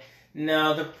band...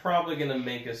 No, they're probably going to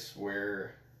make us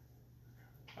wear...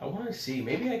 I want to see.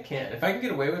 Maybe I can. If I can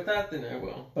get away with that, then I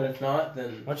will. But if not,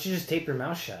 then... Why don't you just tape your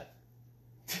mouth shut?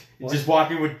 Just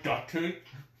walking with duct tape?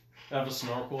 I have a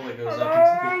snorkel that goes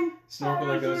up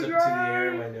into the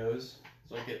air in my nose.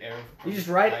 So I get air. You just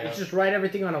write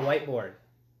everything on a whiteboard.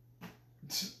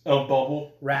 A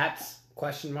bubble. Rats?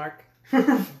 Question mark.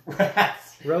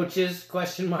 Rats. Roaches?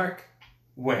 Question mark.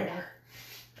 Where?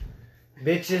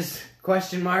 Bitches?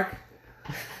 Question mark.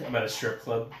 I'm at a strip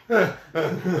club.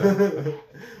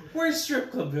 Where's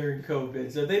strip club during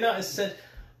COVID? Are they not essential?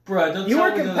 Bruh, don't You tell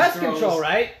work me in those pest girls- control,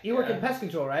 right? You work in Yeah. pest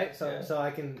control, right? So Yeah. so I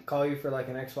can call you for like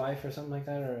an ex-wife or something like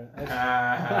that, or. You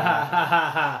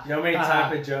know how many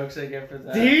type of jokes I get for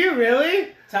that? Do you really?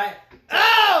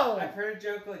 Oh! I've heard a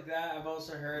joke like that. I've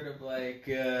also heard of like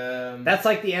That's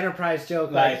like the Enterprise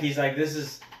joke. like he's like this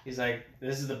is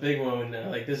the big one,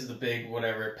 like this is the big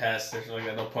whatever pest or something like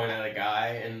that. They'll point at a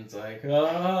guy and it's like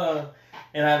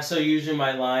and I've so usually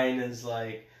my line is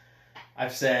like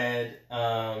I've said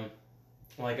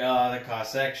like that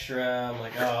costs extra. I'm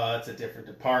like that's a different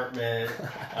department.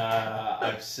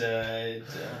 I've said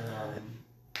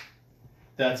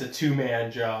that's a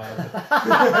 2-man job,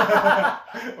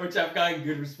 which I've gotten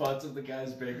good response if the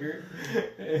guy's bigger.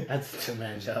 That's a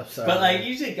 2-man job. Sorry. But like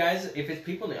usually guys, if it's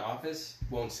people in the office,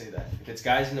 won't say that. If it's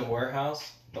guys in the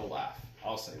warehouse, they'll laugh.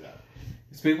 I'll say that.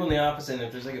 It's people in the office, and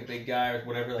if there's like a big guy or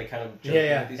whatever, like kind of joking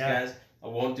with these guys, I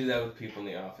won't do that with people in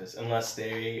the office unless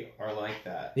they are like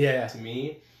that. Yeah. To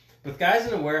me, with guys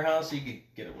in the warehouse, you could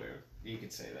get away with. You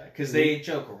could say that because they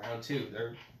joke around too.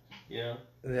 They're,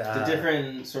 it's a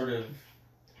different sort of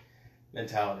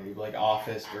mentality, like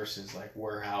office versus like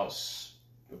warehouse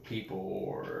people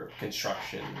or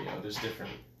construction. There's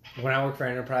different. When I worked for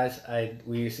Enterprise,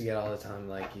 we used to get all the time,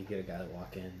 like, you get a guy that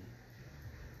walk in.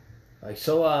 Like,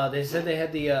 so, they said they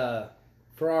had the,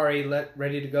 Ferrari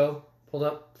ready to go, pulled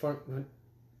up front.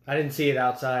 I didn't see it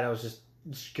outside, I was just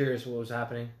curious what was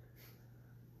happening.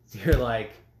 You're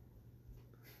like,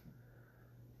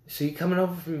 so you coming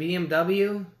over from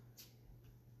BMW?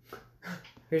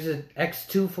 Here's an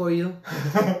X2 for you.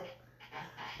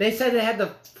 They said they had the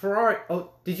Ferrari. Oh,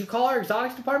 did you call our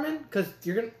exotics department? Because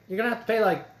you're gonna have to pay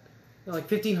like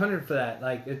 $1,500 for that.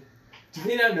 Like, do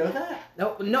they not know that?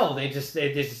 No. They just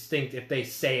think if they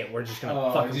say it, we're just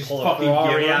gonna fucking pull a fucking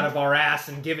Ferrari give 'em? out of our ass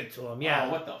and give it to them. Yeah. Oh,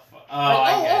 what the fuck?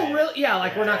 Oh, really? Yeah.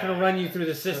 Like, we're not gonna run you through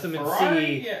the system and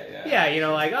see. Yeah.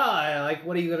 Like, like,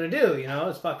 what are you gonna do?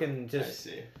 It's fucking just.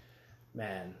 I see.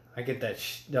 Man, I get that.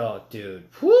 Oh, dude.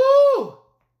 Woo!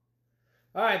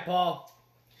 All right, Paul.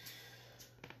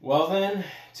 Well then,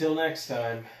 till next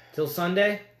time. Till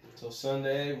Sunday. Till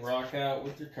Sunday, rock out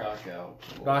with your cock out.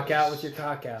 boys. Rock out with your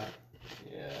cock out.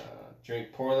 Yeah.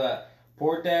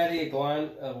 Pour daddy a glass.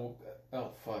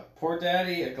 Pour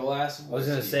daddy a glass of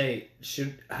whiskey. I was gonna say,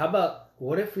 how about,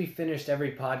 what if we finished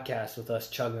every podcast with us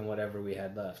chugging whatever we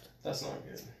had left? That's not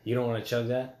good. You don't want to chug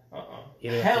that?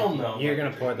 Hell no. You're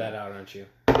gonna pour that out, aren't you?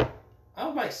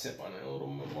 I might sip on it a little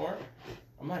bit more.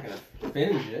 I'm not gonna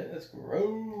finish it. That's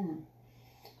gross.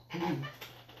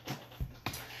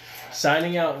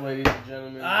 Signing out, ladies and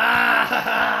gentlemen.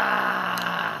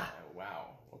 Wow.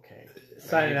 Okay.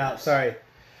 Signing out. Sorry.